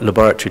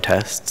laboratory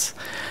tests.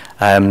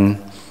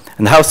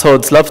 And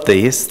households loved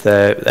these.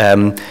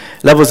 The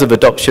levels of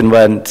adoption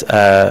weren't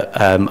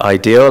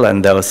ideal,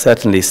 and there was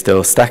certainly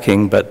still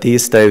stacking, but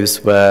these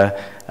stoves were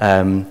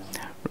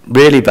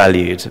really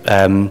valued.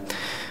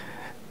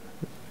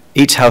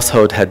 Each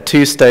household had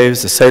 2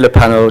 stoves, a solar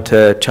panel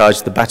to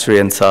charge the battery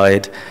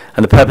inside,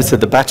 and the purpose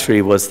of the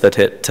battery was that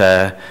it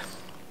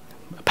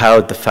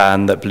powered the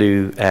fan that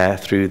blew air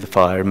through the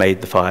fire,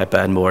 made the fire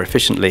burn more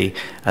efficiently,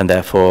 and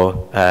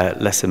therefore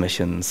less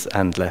emissions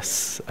and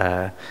less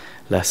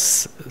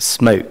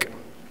smoke.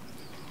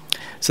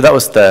 So that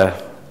was the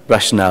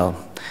rationale.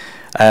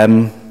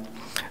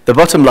 The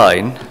bottom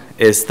line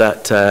is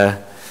that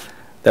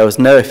there was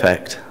no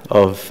effect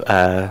of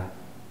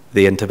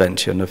the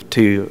intervention of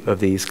 2 of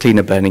these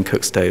cleaner burning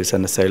cook stoves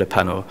and a solar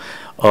panel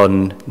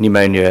on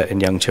pneumonia in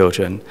young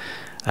children.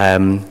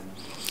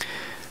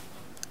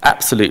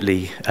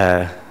 Absolutely,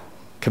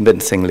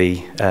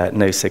 convincingly,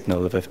 no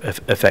signal of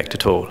effect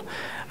at all.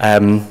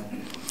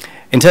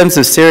 In terms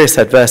of serious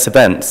adverse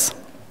events,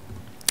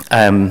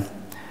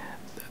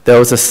 there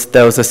was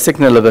a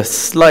signal of a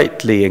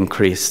slightly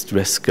increased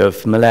risk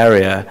of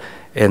malaria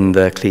in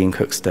the clean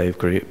cook stove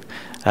group,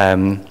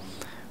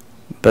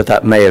 but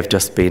that may have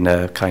just been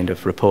a kind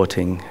of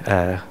reporting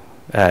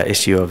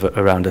issue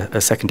around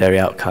a secondary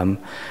outcome.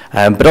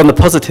 But on the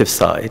positive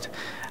side,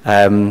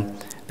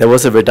 there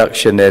was a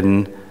reduction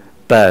in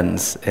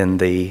burns in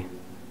the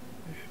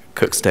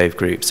cook stove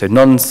group. So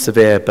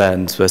non-severe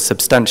burns were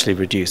substantially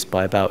reduced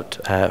by about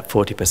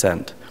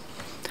 40%.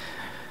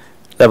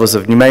 Levels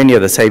of pneumonia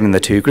the same in the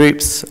 2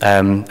 groups,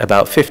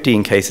 about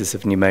 15 cases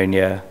of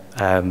pneumonia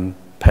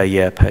per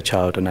year per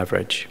child on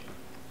average.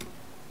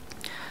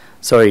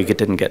 Sorry you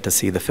didn't get to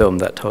see the film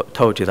that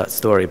told you that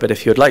story, but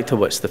if you'd like to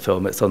watch the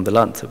film, it's on the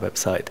Lancet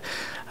website.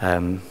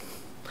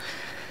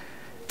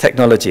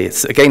 Technology,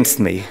 it's against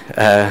me.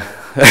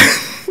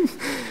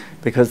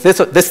 Because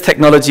this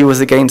technology was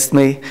against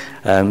me,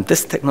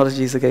 this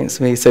technology is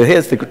against me. So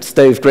here's the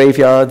stove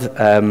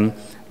graveyard.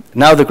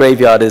 Now the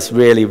graveyard is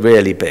really,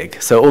 really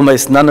big. So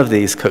almost none of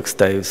these cook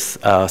stoves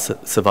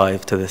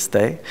survive to this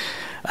day.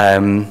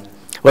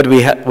 What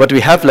we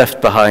have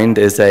left behind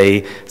is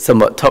a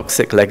somewhat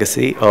toxic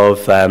legacy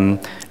of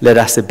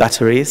lead-acid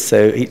batteries.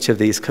 So each of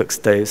these cook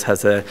stoves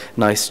has a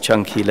nice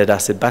chunky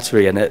lead-acid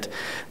battery in it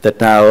that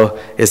now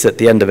is at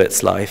the end of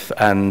its life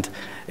and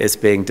is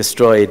being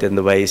destroyed in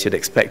the ways you'd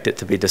expect it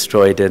to be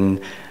destroyed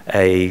in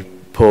a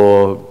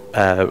poor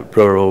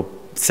rural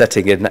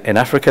setting in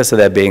Africa, so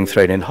they're being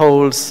thrown in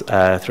holes,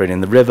 thrown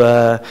in the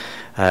river,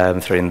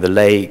 thrown in the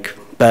lake,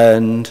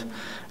 burned.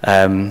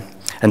 And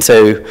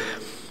so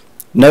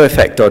no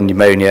effect on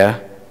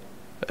pneumonia,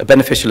 a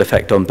beneficial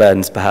effect on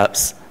burns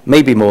perhaps,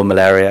 maybe more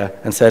malaria,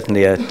 and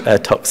certainly a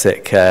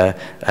toxic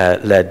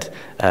lead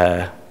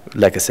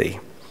legacy.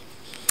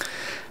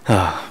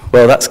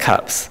 Well, that's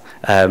CAPS.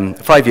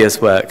 5 years'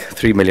 work,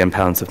 £3 million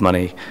of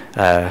money.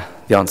 The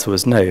answer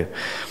was no.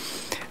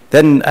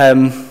 Then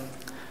a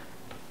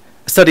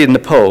study in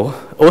Nepal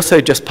also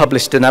just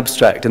published an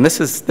abstract, and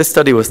this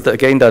study was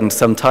again done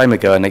some time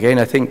ago, and again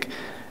I think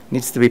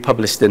needs to be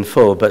published in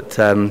full, but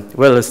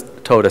Will has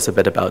told us a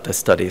bit about this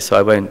study, so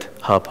I won't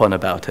harp on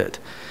about it.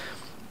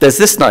 There's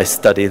this nice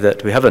study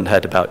that we haven't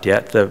heard about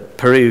yet, the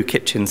Peru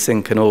kitchen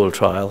sink and oil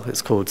trial.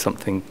 It's called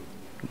something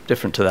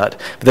different to that.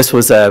 But this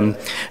was a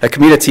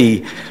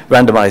community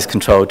randomized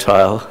controlled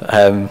trial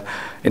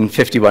in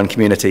 51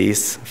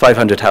 communities,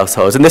 500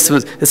 households. And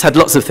this had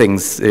lots of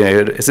things. You know,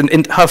 it's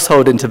a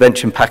household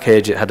intervention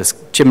package. It had a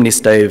chimney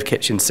stove,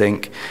 kitchen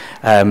sink.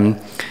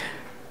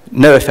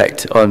 No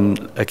effect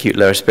on acute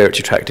lower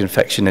respiratory tract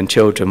infection in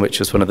children, which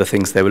was one of the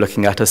things they were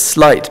looking at, a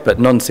slight but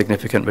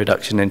non-significant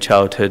reduction in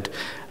childhood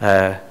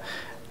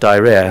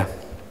diarrhea.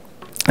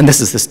 And this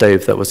is the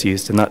stove that was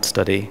used in that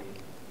study.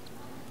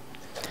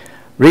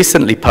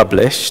 Recently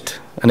published,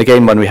 and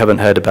again one we haven't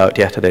heard about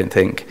yet, I don't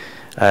think,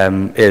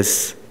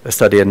 is a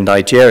study in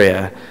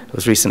Nigeria. It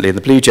was recently in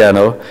the Blue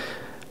Journal,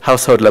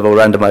 household level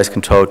randomized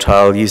controlled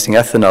trial using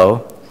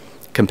ethanol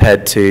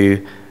compared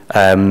to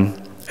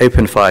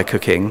open fire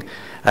cooking.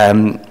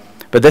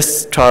 But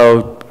this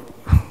trial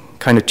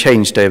kind of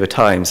changed over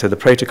time, so the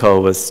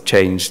protocol was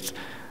changed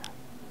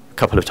a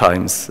couple of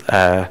times.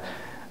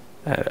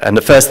 And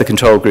at first the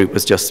control group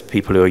was just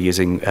people who are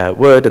using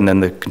wood, and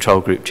then the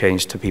control group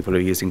changed to people who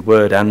are using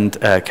wood and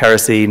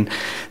kerosene.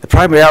 The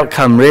primary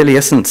outcome really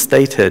isn't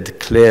stated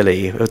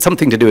clearly. It was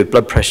something to do with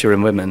blood pressure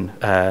in women,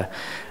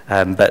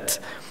 but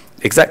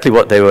exactly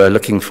what they were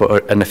looking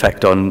for an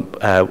effect on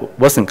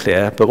wasn't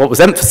clear, but what was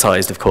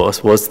emphasized, of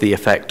course, was the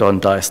effect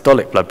on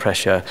diastolic blood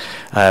pressure,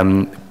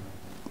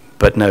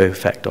 but no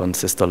effect on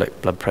systolic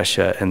blood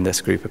pressure in this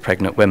group of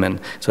pregnant women.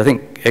 So I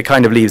think it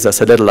kind of leaves us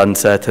a little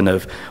uncertain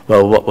of,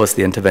 well, what was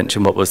the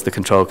intervention, what was the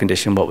control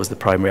condition, what was the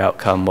primary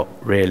outcome, what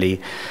really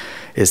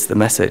is the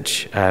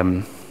message.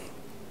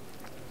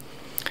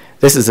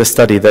 This is a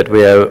study that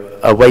we are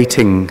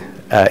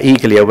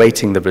eagerly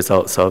awaiting the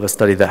results of, a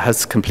study that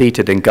has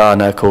completed in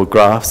Ghana called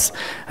GRAFS,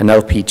 an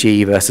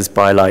LPG versus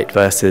BioLite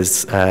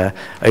versus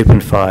open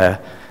fire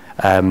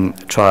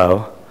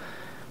trial.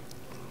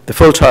 The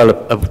full trial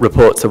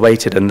reports are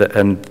weighted, and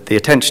the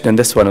attention in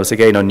this one was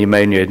again on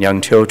pneumonia in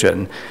young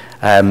children.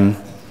 But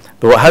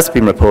what has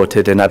been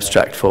reported in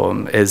abstract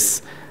form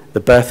is the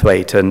birth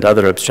weight and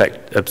other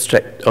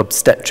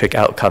obstetric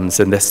outcomes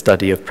in this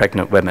study of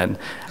pregnant women,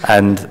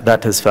 and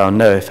that has found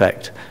no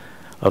effect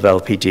of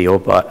LPG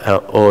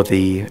or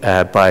the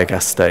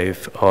biogas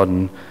stove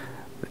on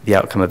the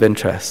outcome of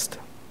interest.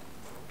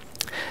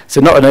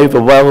 So not an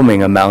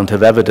overwhelming amount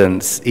of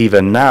evidence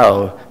even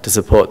now to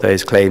support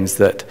those claims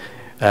that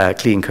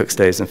clean cook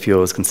stoves and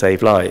fuels can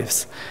save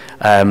lives.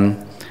 But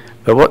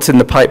what's in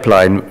the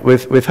pipeline?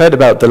 We've heard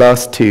about the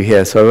last two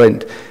here, so I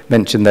won't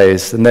mention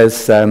those. And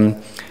there's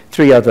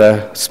 3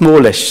 other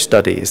smallish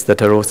studies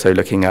that are also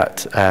looking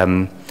at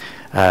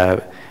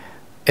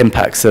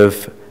impacts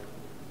of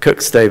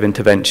cook stove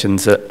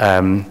interventions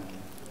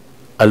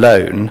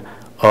alone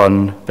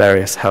on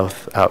various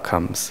health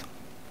outcomes.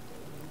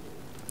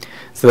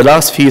 So the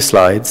last few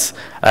slides,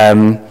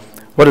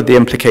 what are the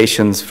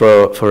implications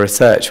for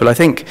research? Well, I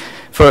think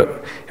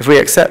if we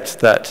accept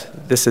that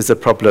this is a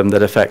problem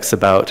that affects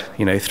about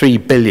 3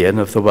 billion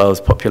of the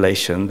world's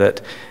population,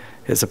 that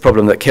it's a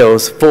problem that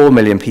kills 4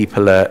 million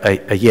people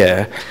a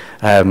year,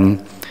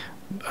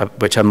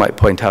 which I might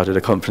point out at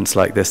a conference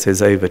like this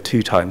is over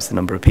 2 times the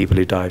number of people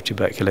who die of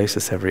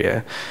tuberculosis every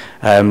year.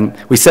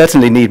 We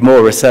certainly need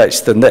more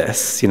research than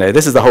this.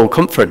 This is the whole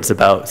conference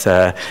about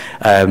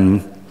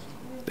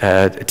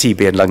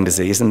TB and lung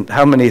disease, and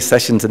how many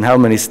sessions and how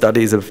many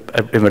studies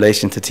in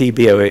relation to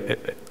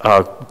TB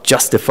are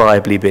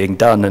justifiably being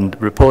done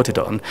and reported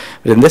on.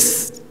 But in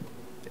this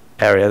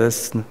area,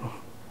 there's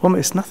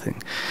almost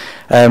nothing.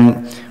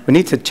 We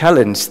need to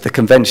challenge the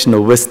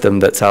conventional wisdom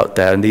that's out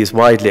there and these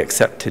widely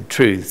accepted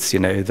truths,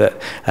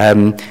 that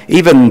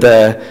even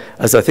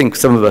as I think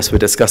some of us were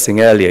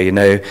discussing earlier,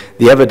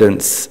 the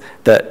evidence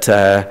that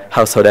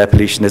household air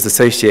pollution is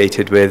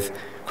associated with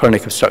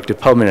chronic obstructive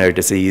pulmonary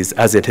disease,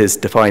 as it is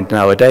defined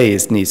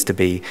nowadays, needs to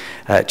be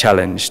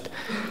challenged.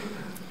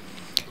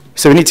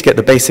 So we need to get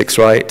the basics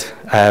right,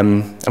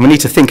 and we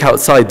need to think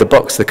outside the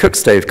box the cook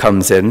stove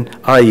comes in,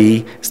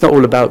 i.e. it's not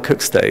all about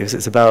cook stoves,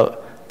 it's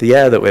about the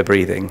air that we're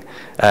breathing.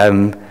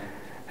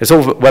 It's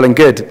all well and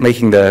good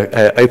making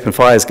the open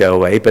fires go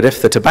away, but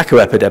if the tobacco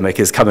epidemic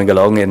is coming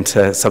along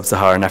into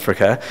sub-Saharan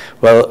Africa,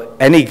 well,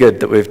 any good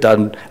that we've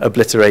done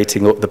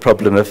obliterating the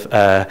problem of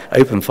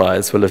open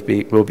fires will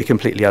be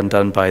completely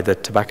undone by the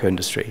tobacco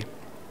industry.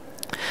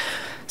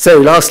 So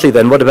lastly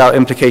then, what about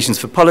implications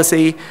for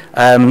policy?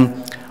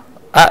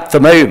 At the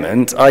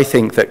moment, I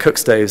think that cook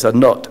stoves are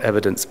not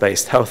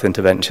evidence-based health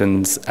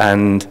interventions,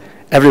 and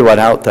everyone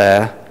out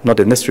there,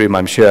 not in this room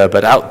I'm sure,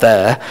 but out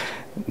there,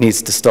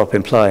 needs to stop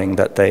implying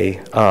that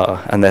they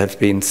are. And there have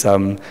been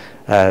some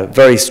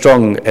very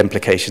strong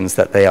implications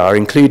that they are,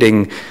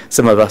 including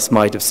some of us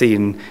might have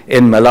seen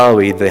in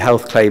Malawi the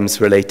health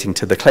claims relating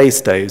to the clay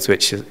stoves,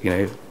 which, you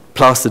know,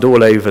 plastered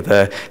all over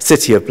the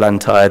city of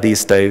Blantyre.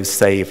 These stoves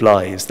save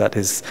lives. That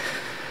is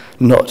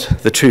not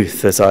the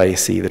truth as I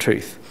see the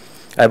truth.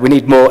 We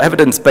need more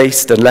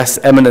evidence-based and less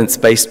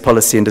eminence-based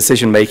policy and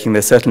decision-making.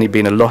 There's certainly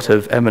been a lot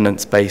of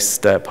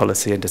eminence-based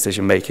policy and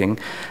decision-making.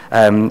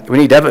 We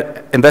need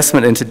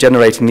investment into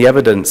generating the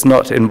evidence,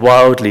 not in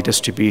wildly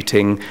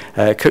distributing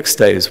cook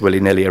stoves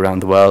willy-nilly around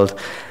the world.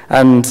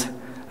 And,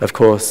 of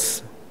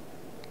course,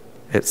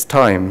 it's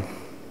time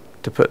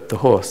to put the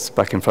horse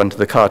back in front of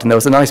the cart. And there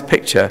was a nice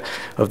picture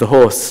of the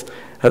horse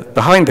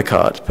behind the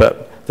cart,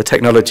 but the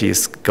technology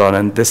is gone,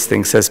 and this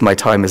thing says my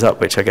time is up,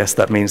 which I guess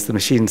that means the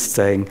machine's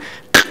saying.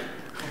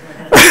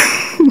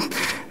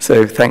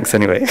 So thanks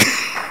anyway. Yeah,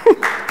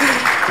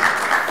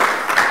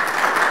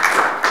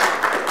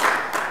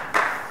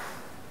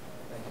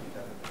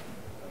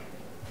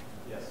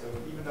 so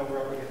even though we're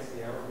up against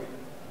the hour,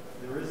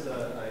 there is I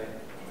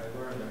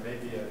learned there may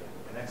be an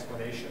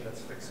explanation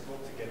that's fixable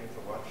to getting to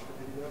watch the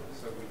video.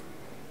 So we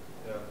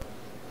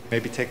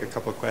maybe take a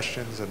couple of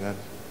questions and then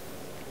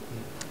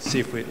see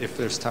if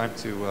there's time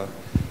to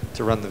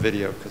run the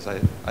video, because I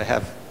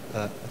have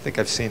I think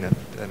I've seen it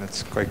and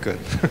it's quite good.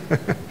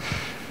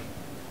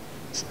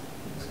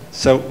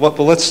 So well,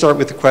 let's start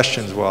with the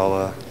questions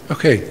while.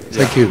 Okay,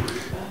 thank you.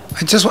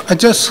 I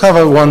just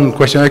have one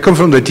question. I come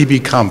from the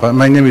TB camp.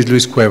 My name is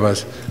Luis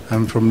Cuevas.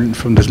 I'm from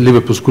the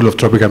Liverpool School of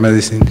Tropical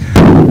Medicine.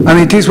 And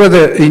it is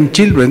whether in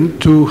children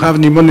to have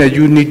pneumonia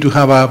you need to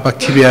have a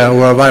bacteria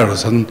or a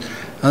virus. And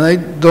I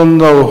don't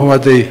know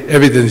what the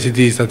evidence it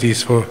is that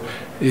is for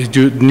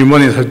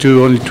pneumonia are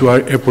due only to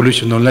air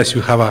pollution unless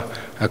you have a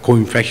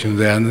co-infection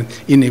there. And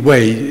in a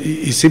way,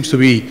 it seems to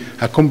be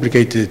a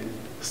complicated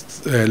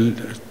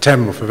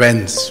term of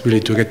events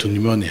really to get to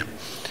pneumonia.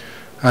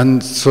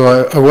 And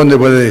so I wonder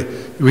whether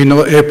we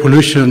know air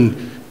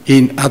pollution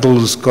in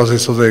adults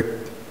causes other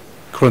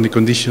chronic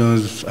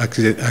conditions,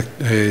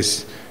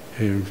 hypertension,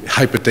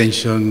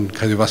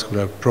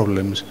 cardiovascular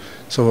problems.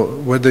 So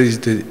whether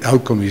the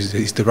outcome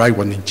is the right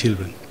one in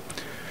children.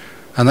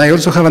 And I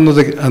also have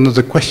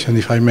another question,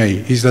 if I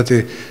may, is that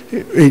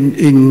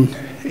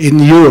in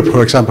Europe,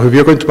 for example, if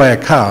you're going to buy a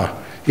car,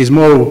 it's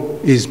more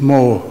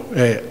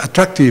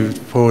attractive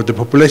for the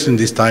population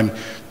this time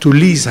to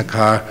lease a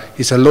car.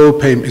 It's a low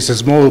payment, it's a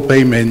small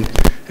payment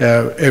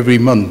every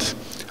month,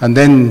 and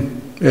then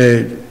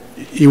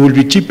it will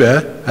be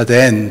cheaper at the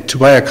end to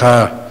buy a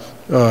car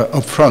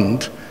up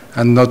front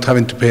and not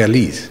having to pay a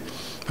lease.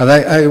 And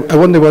I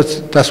wonder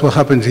that's what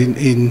happens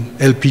in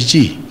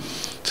LPG.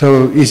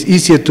 So it's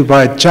easier to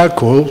buy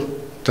charcoal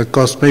that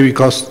maybe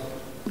costs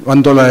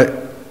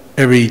 $1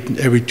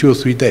 every 2 or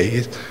 3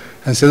 days,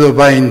 instead of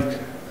buying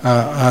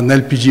an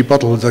LPG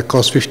bottle that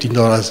costs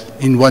 $15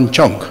 in one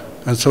chunk.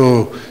 And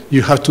so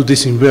you have to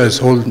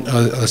disinvest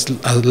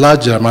a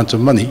larger amount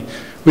of money,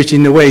 which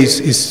in a way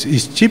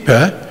is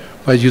cheaper,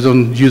 but you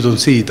don't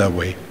see it that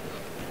way.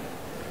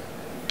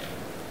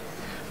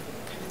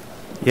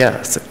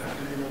 Yeah.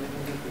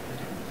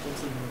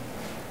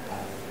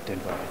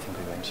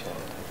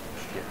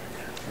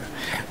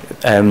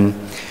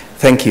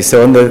 Thank you.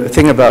 So on the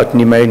thing about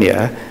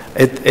pneumonia,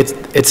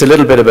 it's a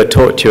little bit of a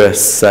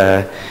tortuous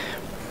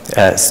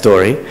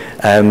story,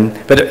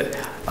 but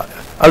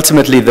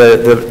ultimately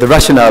the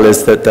rationale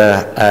is that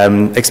the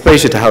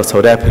exposure to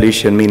household air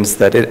pollution means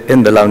that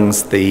in the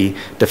lungs the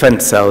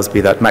defense cells, be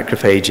that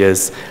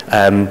macrophages,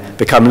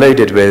 become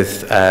loaded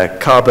with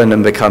carbon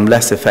and become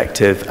less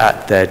effective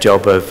at their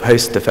job of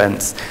host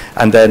defense,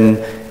 and then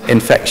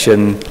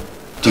infection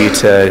due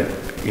to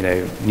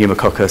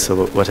pneumococcus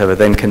or whatever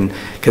then can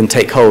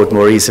take hold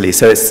more easily.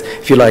 So it's,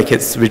 if you like,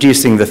 it's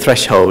reducing the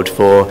threshold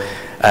for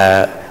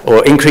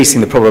or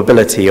increasing the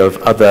probability of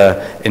other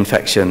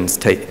infections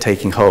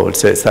taking hold.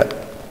 So it's that,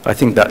 I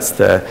think that's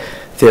the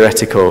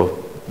theoretical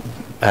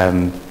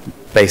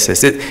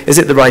basis. Is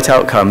it the right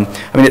outcome?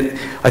 I mean,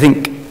 I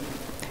think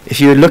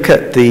if you look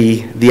at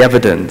the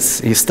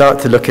evidence, you start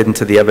to look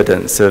into the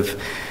evidence of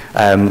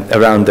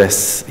around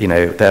this,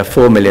 there are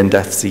 4 million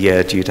deaths a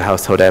year due to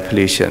household air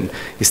pollution.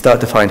 You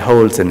start to find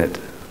holes in it.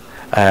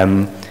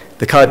 The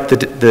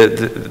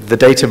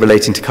data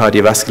relating to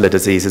cardiovascular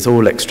disease is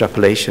all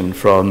extrapolation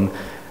from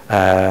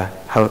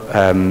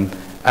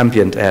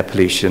ambient air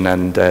pollution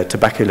and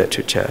tobacco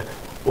literature.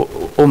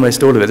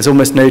 Almost all of it. There's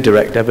almost no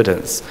direct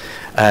evidence.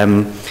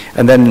 And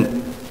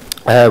then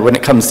when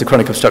it comes to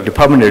chronic obstructive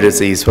pulmonary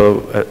disease,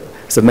 well,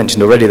 as I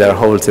mentioned already, there are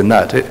holes in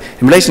that. In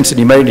relation to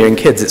pneumonia in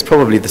kids, it's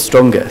probably the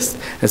strongest.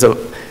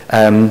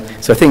 And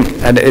so I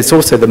think, and it's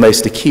also the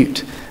most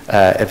acute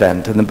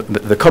event and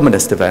the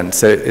commonest event.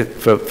 So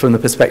from the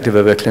perspective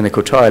of a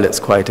clinical trial, it's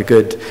quite a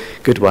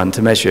good one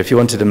to measure. If you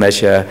wanted to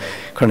measure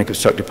chronic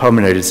obstructive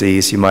pulmonary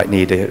disease, you might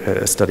need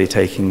a study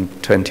taking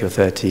 20 or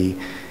 30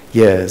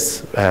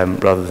 years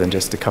rather than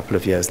just a couple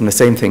of years. And the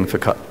same thing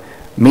for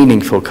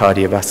meaningful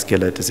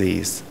cardiovascular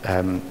disease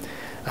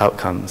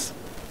outcomes.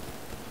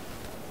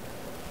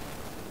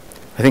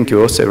 I think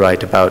you're also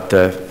right about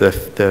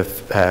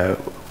the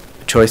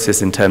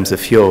choices in terms of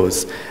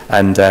fuels.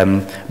 And I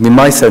mean,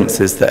 my sense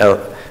is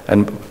that,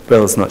 and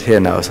Bill's not here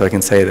now, so I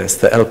can say this,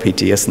 that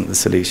LPG isn't the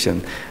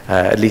solution,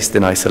 at least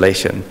in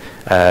isolation.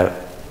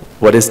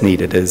 What is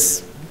needed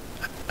is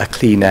a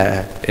clean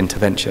air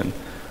intervention.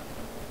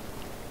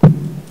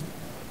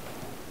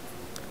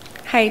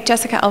 Hi,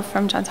 Jessica Elf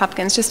from Johns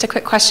Hopkins. Just a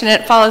quick question.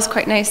 It follows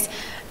quite nice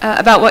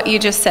about what you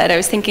just said. I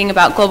was thinking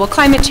about global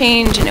climate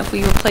change, and if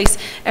we replace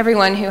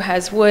everyone who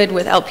has wood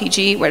with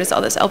LPG, where does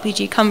all this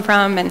LPG come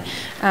from?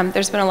 And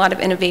there's been a lot of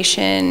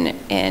innovation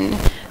in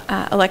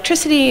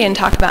electricity and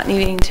talk about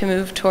needing to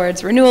move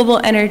towards renewable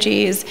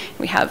energies.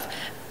 We have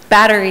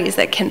batteries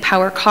that can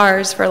power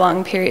cars for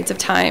long periods of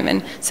time,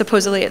 and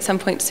supposedly at some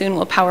point soon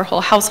will power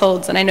whole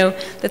households. And I know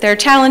that there are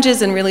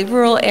challenges in really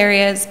rural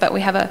areas, but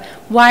we have a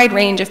wide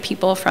range of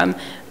people from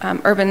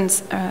urban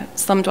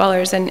slum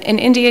dwellers in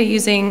India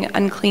using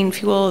unclean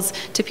fuels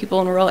to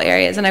people in rural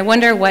areas. And I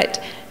wonder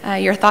what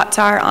your thoughts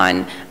are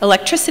on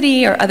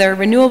electricity or other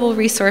renewable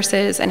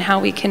resources and how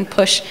we can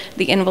push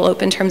the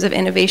envelope in terms of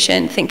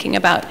innovation, thinking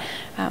about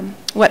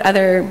what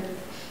other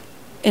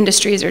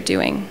industries are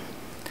doing.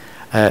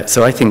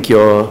 So I think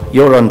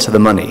you're onto the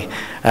money.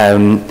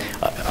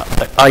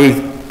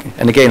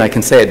 And again, I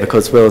can say it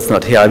because Will's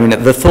not here. I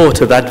mean, the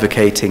thought of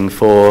advocating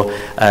for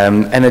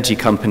energy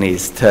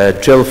companies to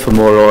drill for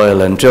more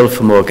oil and drill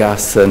for more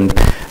gas and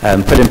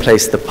put in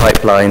place the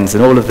pipelines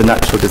and all of the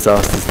natural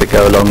disasters that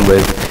go along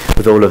with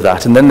all of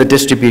that, and then the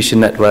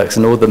distribution networks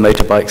and all the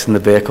motorbikes and the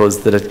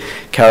vehicles that are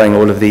carrying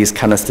all of these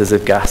canisters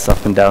of gas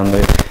up and down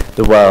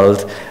the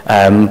world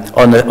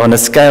on a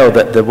scale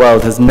that the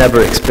world has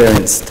never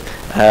experienced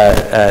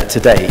to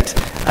date,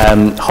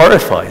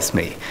 horrifies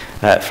me,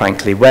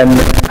 frankly, when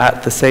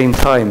at the same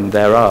time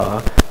there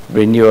are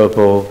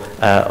renewable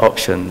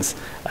options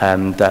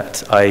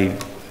that I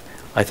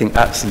think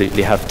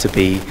absolutely have to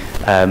be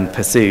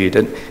pursued.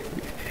 And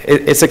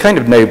it's a kind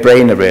of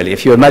no-brainer, really.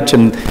 If you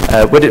imagine,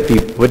 would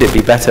it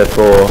be better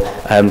for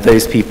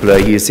those people who are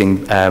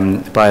using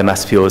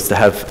biomass fuels to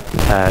have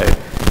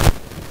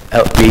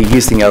be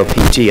using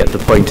LPG at the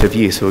point of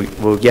use?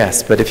 Well,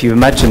 yes, but if you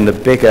imagine the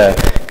bigger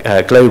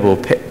global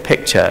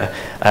picture,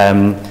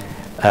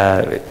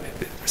 it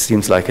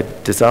seems like a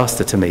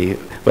disaster to me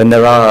when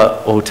there are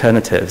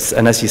alternatives.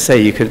 And as you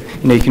say, you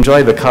can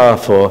drive a car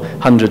for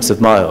hundreds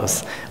of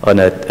miles on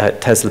a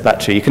Tesla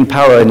battery. You can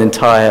power an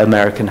entire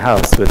American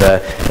house with a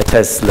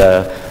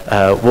Tesla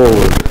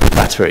wall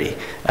battery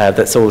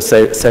that's all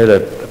solar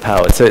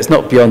powered. So it's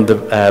not beyond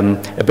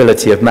the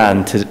ability of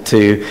man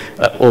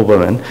or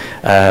woman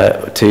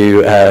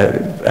to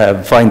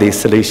find these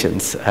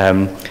solutions.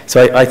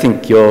 So I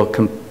think you're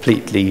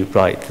completely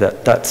right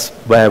that that's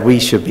where we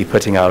should be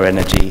putting our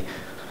energy,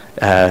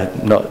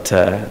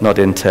 not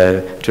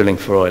into drilling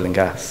for oil and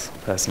gas,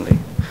 personally.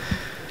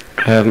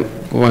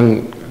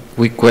 One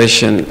quick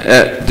question.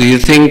 Do you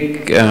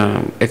think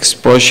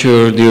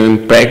exposure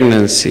during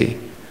pregnancy,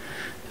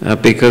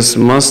 because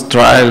most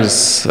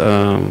trials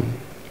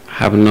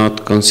have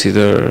not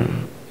considered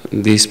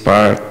this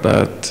part,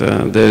 but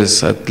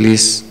there's at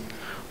least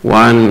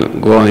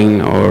one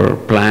going or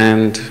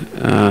planned.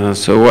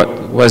 So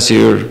what was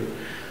your,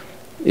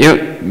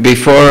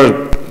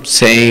 before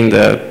saying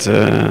that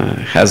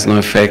has no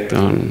effect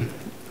on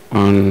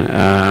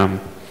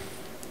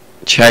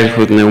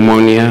childhood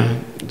pneumonia,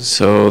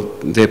 so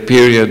the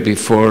period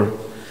before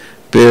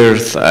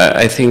birth,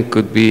 I think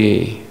could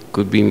be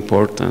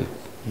important.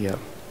 Yeah,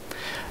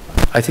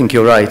 I think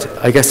you're right.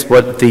 I guess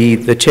what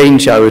the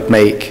change I would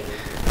make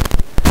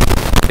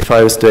if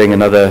I was doing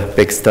another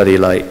big study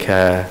like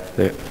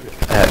the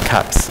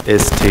CAPS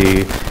is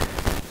to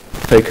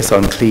focus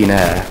on clean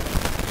air.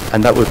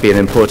 And that would be an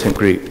important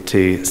group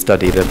to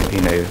study them,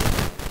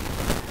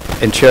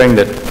 ensuring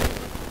that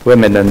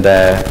women and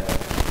the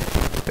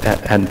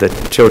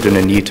children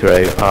in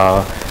utero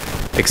are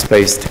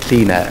exposed to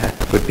clean air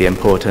would be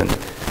important.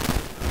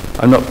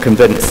 I'm not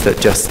convinced that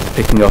just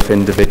picking off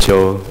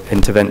individual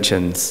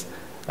interventions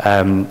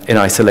in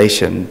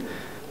isolation,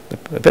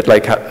 a bit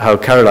like how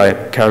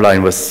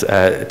Caroline was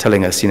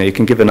telling us, you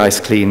can give a nice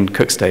clean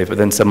cook stove, but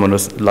then someone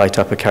will light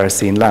up a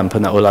kerosene lamp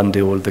and that will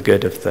undo all the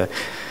good of the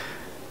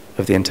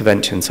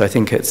intervention. So I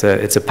think it's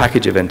a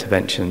package of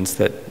interventions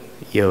that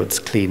yields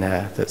clean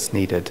air that's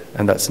needed,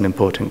 and that's an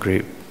important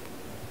group.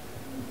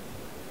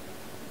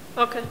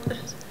 Okay,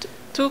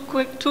 two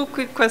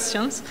quick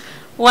questions.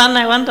 One,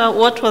 I wonder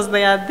what was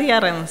the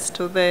adherence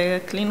to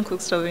the clean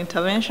cook stove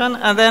intervention,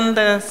 and then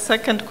the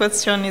second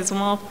question is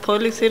more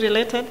policy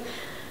related,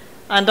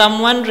 and I'm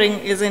wondering,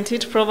 isn't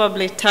it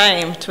probably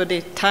time to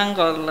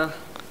detangle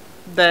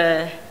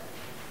the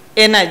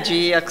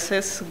energy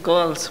access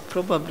goals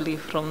probably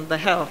from the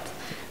health.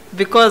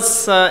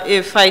 Because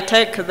if I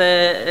take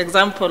the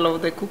example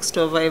of the cook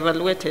stove I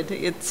evaluated,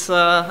 it's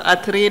a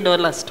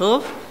 $3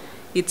 stove,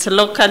 it's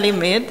locally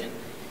made,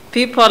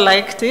 people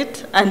liked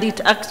it, and it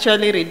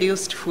actually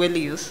reduced fuel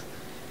use.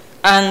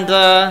 And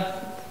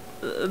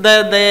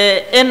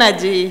the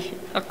energy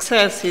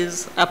access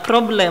is a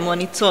problem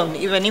on its own,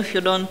 even if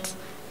you don't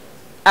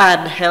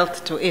add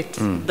health to it.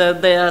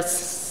 There are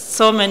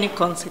so many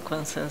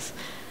consequences.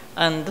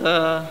 And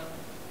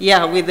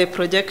yeah, with the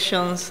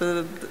projections,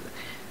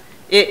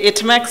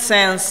 it makes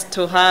sense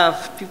to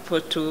have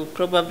people to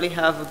probably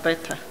have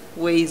better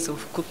ways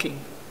of cooking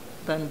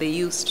than they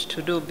used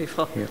to do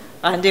before. Yeah.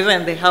 And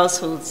even the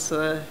households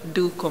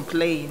do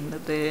complain.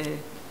 The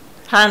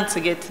hands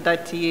get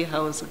dirty,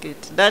 house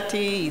get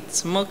dirty, it's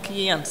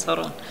smoky, and so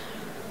on.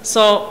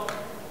 So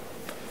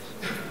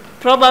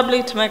probably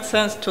it makes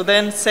sense to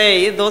then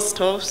say those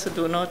stoves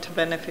do not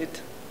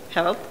benefit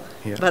health,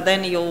 but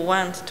then you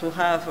want to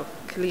have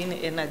clean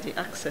energy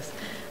access.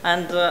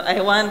 And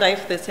I wonder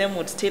if the same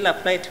would still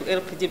apply to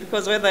LPG,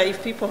 because whether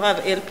if people have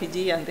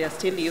LPG and they are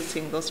still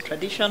using those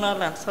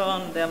traditional and so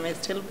on, there may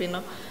still be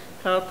no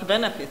health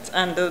benefits.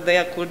 And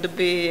there could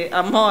be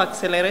a more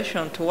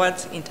acceleration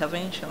towards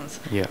interventions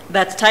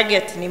that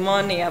target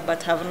pneumonia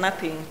but have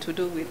nothing to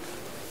do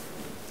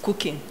with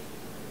cooking.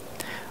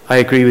 I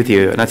agree with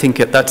you, and I think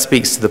that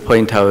speaks to the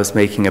point I was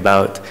making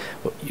about,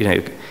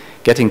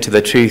 getting to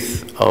the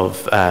truth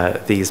of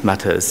these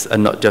matters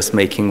and not just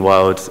making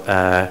wild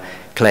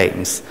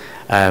claims.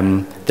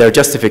 There are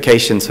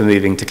justifications for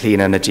moving to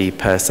clean energy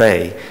per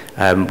se,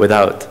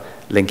 without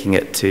linking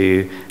it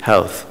to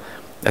health.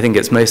 I think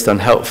it's most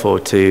unhelpful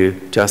to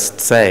just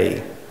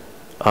say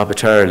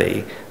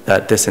arbitrarily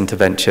that this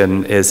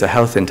intervention is a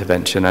health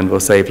intervention and will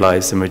save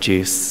lives and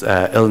reduce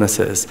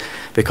illnesses,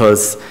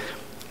 because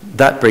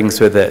that brings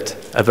with it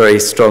a very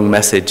strong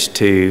message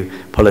to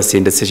policy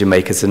and decision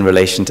makers in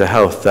relation to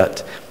health,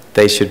 that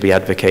they should be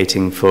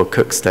advocating for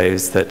cook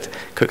stoves, that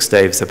cook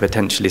stoves are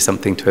potentially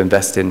something to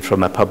invest in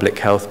from a public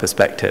health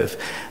perspective.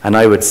 And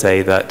I would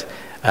say that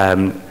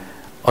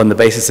on the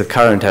basis of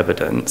current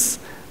evidence,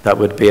 that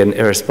would be an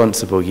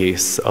irresponsible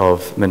use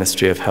of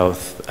Ministry of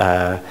Health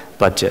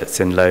budgets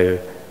in low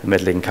and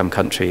middle income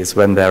countries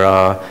when there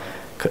are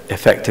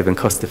effective and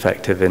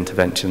cost-effective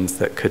interventions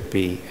that could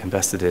be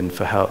invested in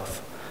for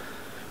health.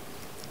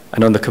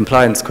 And on the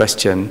compliance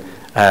question,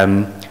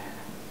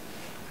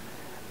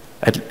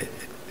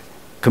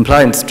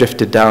 compliance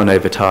drifted down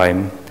over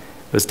time.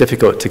 It was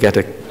difficult to get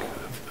a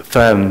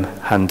firm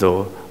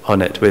handle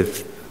on it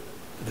with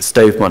the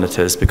stove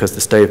monitors, because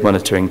the stove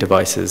monitoring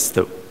devices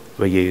that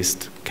were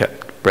used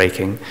kept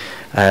breaking.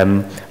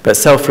 But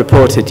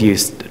self-reported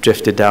use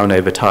drifted down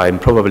over time,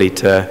 probably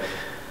to,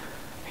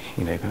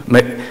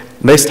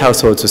 most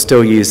households were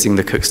still using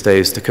the cook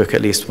stoves to cook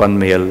at least one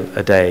meal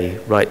a day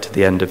right to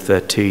the end of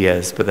the 2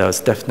 years, but there was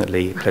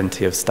definitely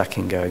plenty of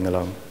stacking going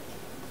along.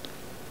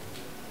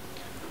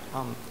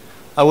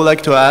 I would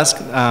like to ask,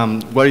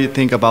 what do you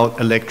think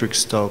about electric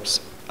stoves?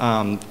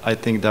 I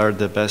think they're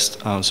the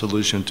best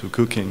solution to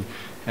cooking,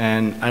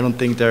 and I don't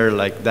think they're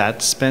like that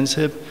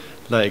expensive.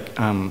 Like,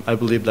 I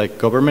believe like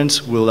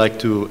governments will like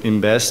to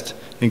invest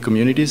in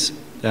communities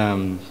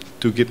to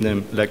give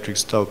them electric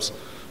stoves.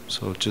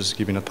 So just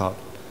giving a thought.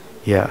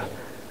 Yeah,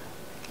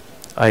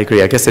 I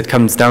agree. I guess it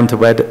comes down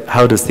to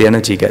how does the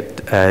energy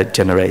get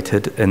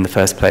generated in the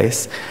first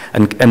place?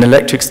 And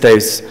electric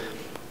stoves,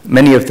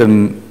 many of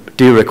them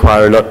do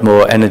require a lot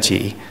more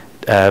energy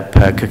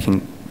per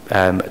cooking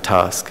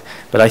task.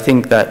 But I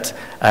think that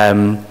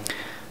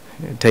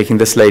taking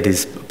this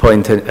lady's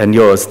point and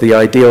yours, the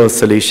ideal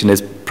solution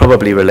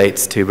probably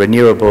relates to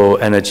renewable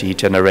energy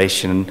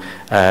generation,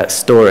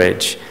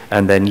 storage,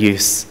 and then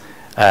use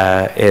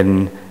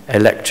in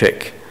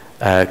electric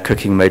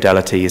cooking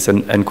modalities,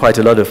 and quite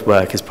a lot of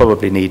work is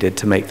probably needed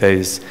to make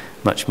those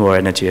much more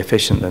energy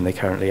efficient than they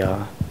currently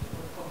are.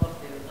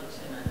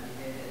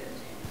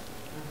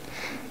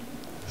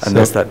 And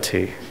there's that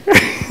too.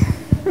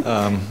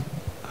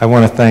 I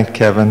want to thank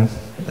Kevin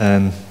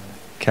and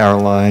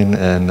Caroline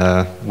and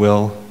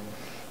Will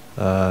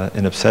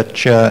in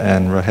Absetcha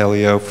and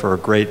Rogelio for a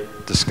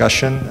great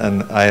discussion,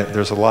 and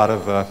there's a lot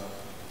of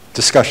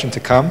discussion to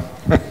come.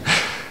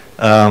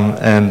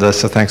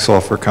 So thanks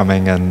all for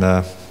coming,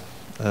 and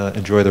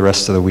enjoy the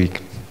rest of the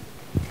week.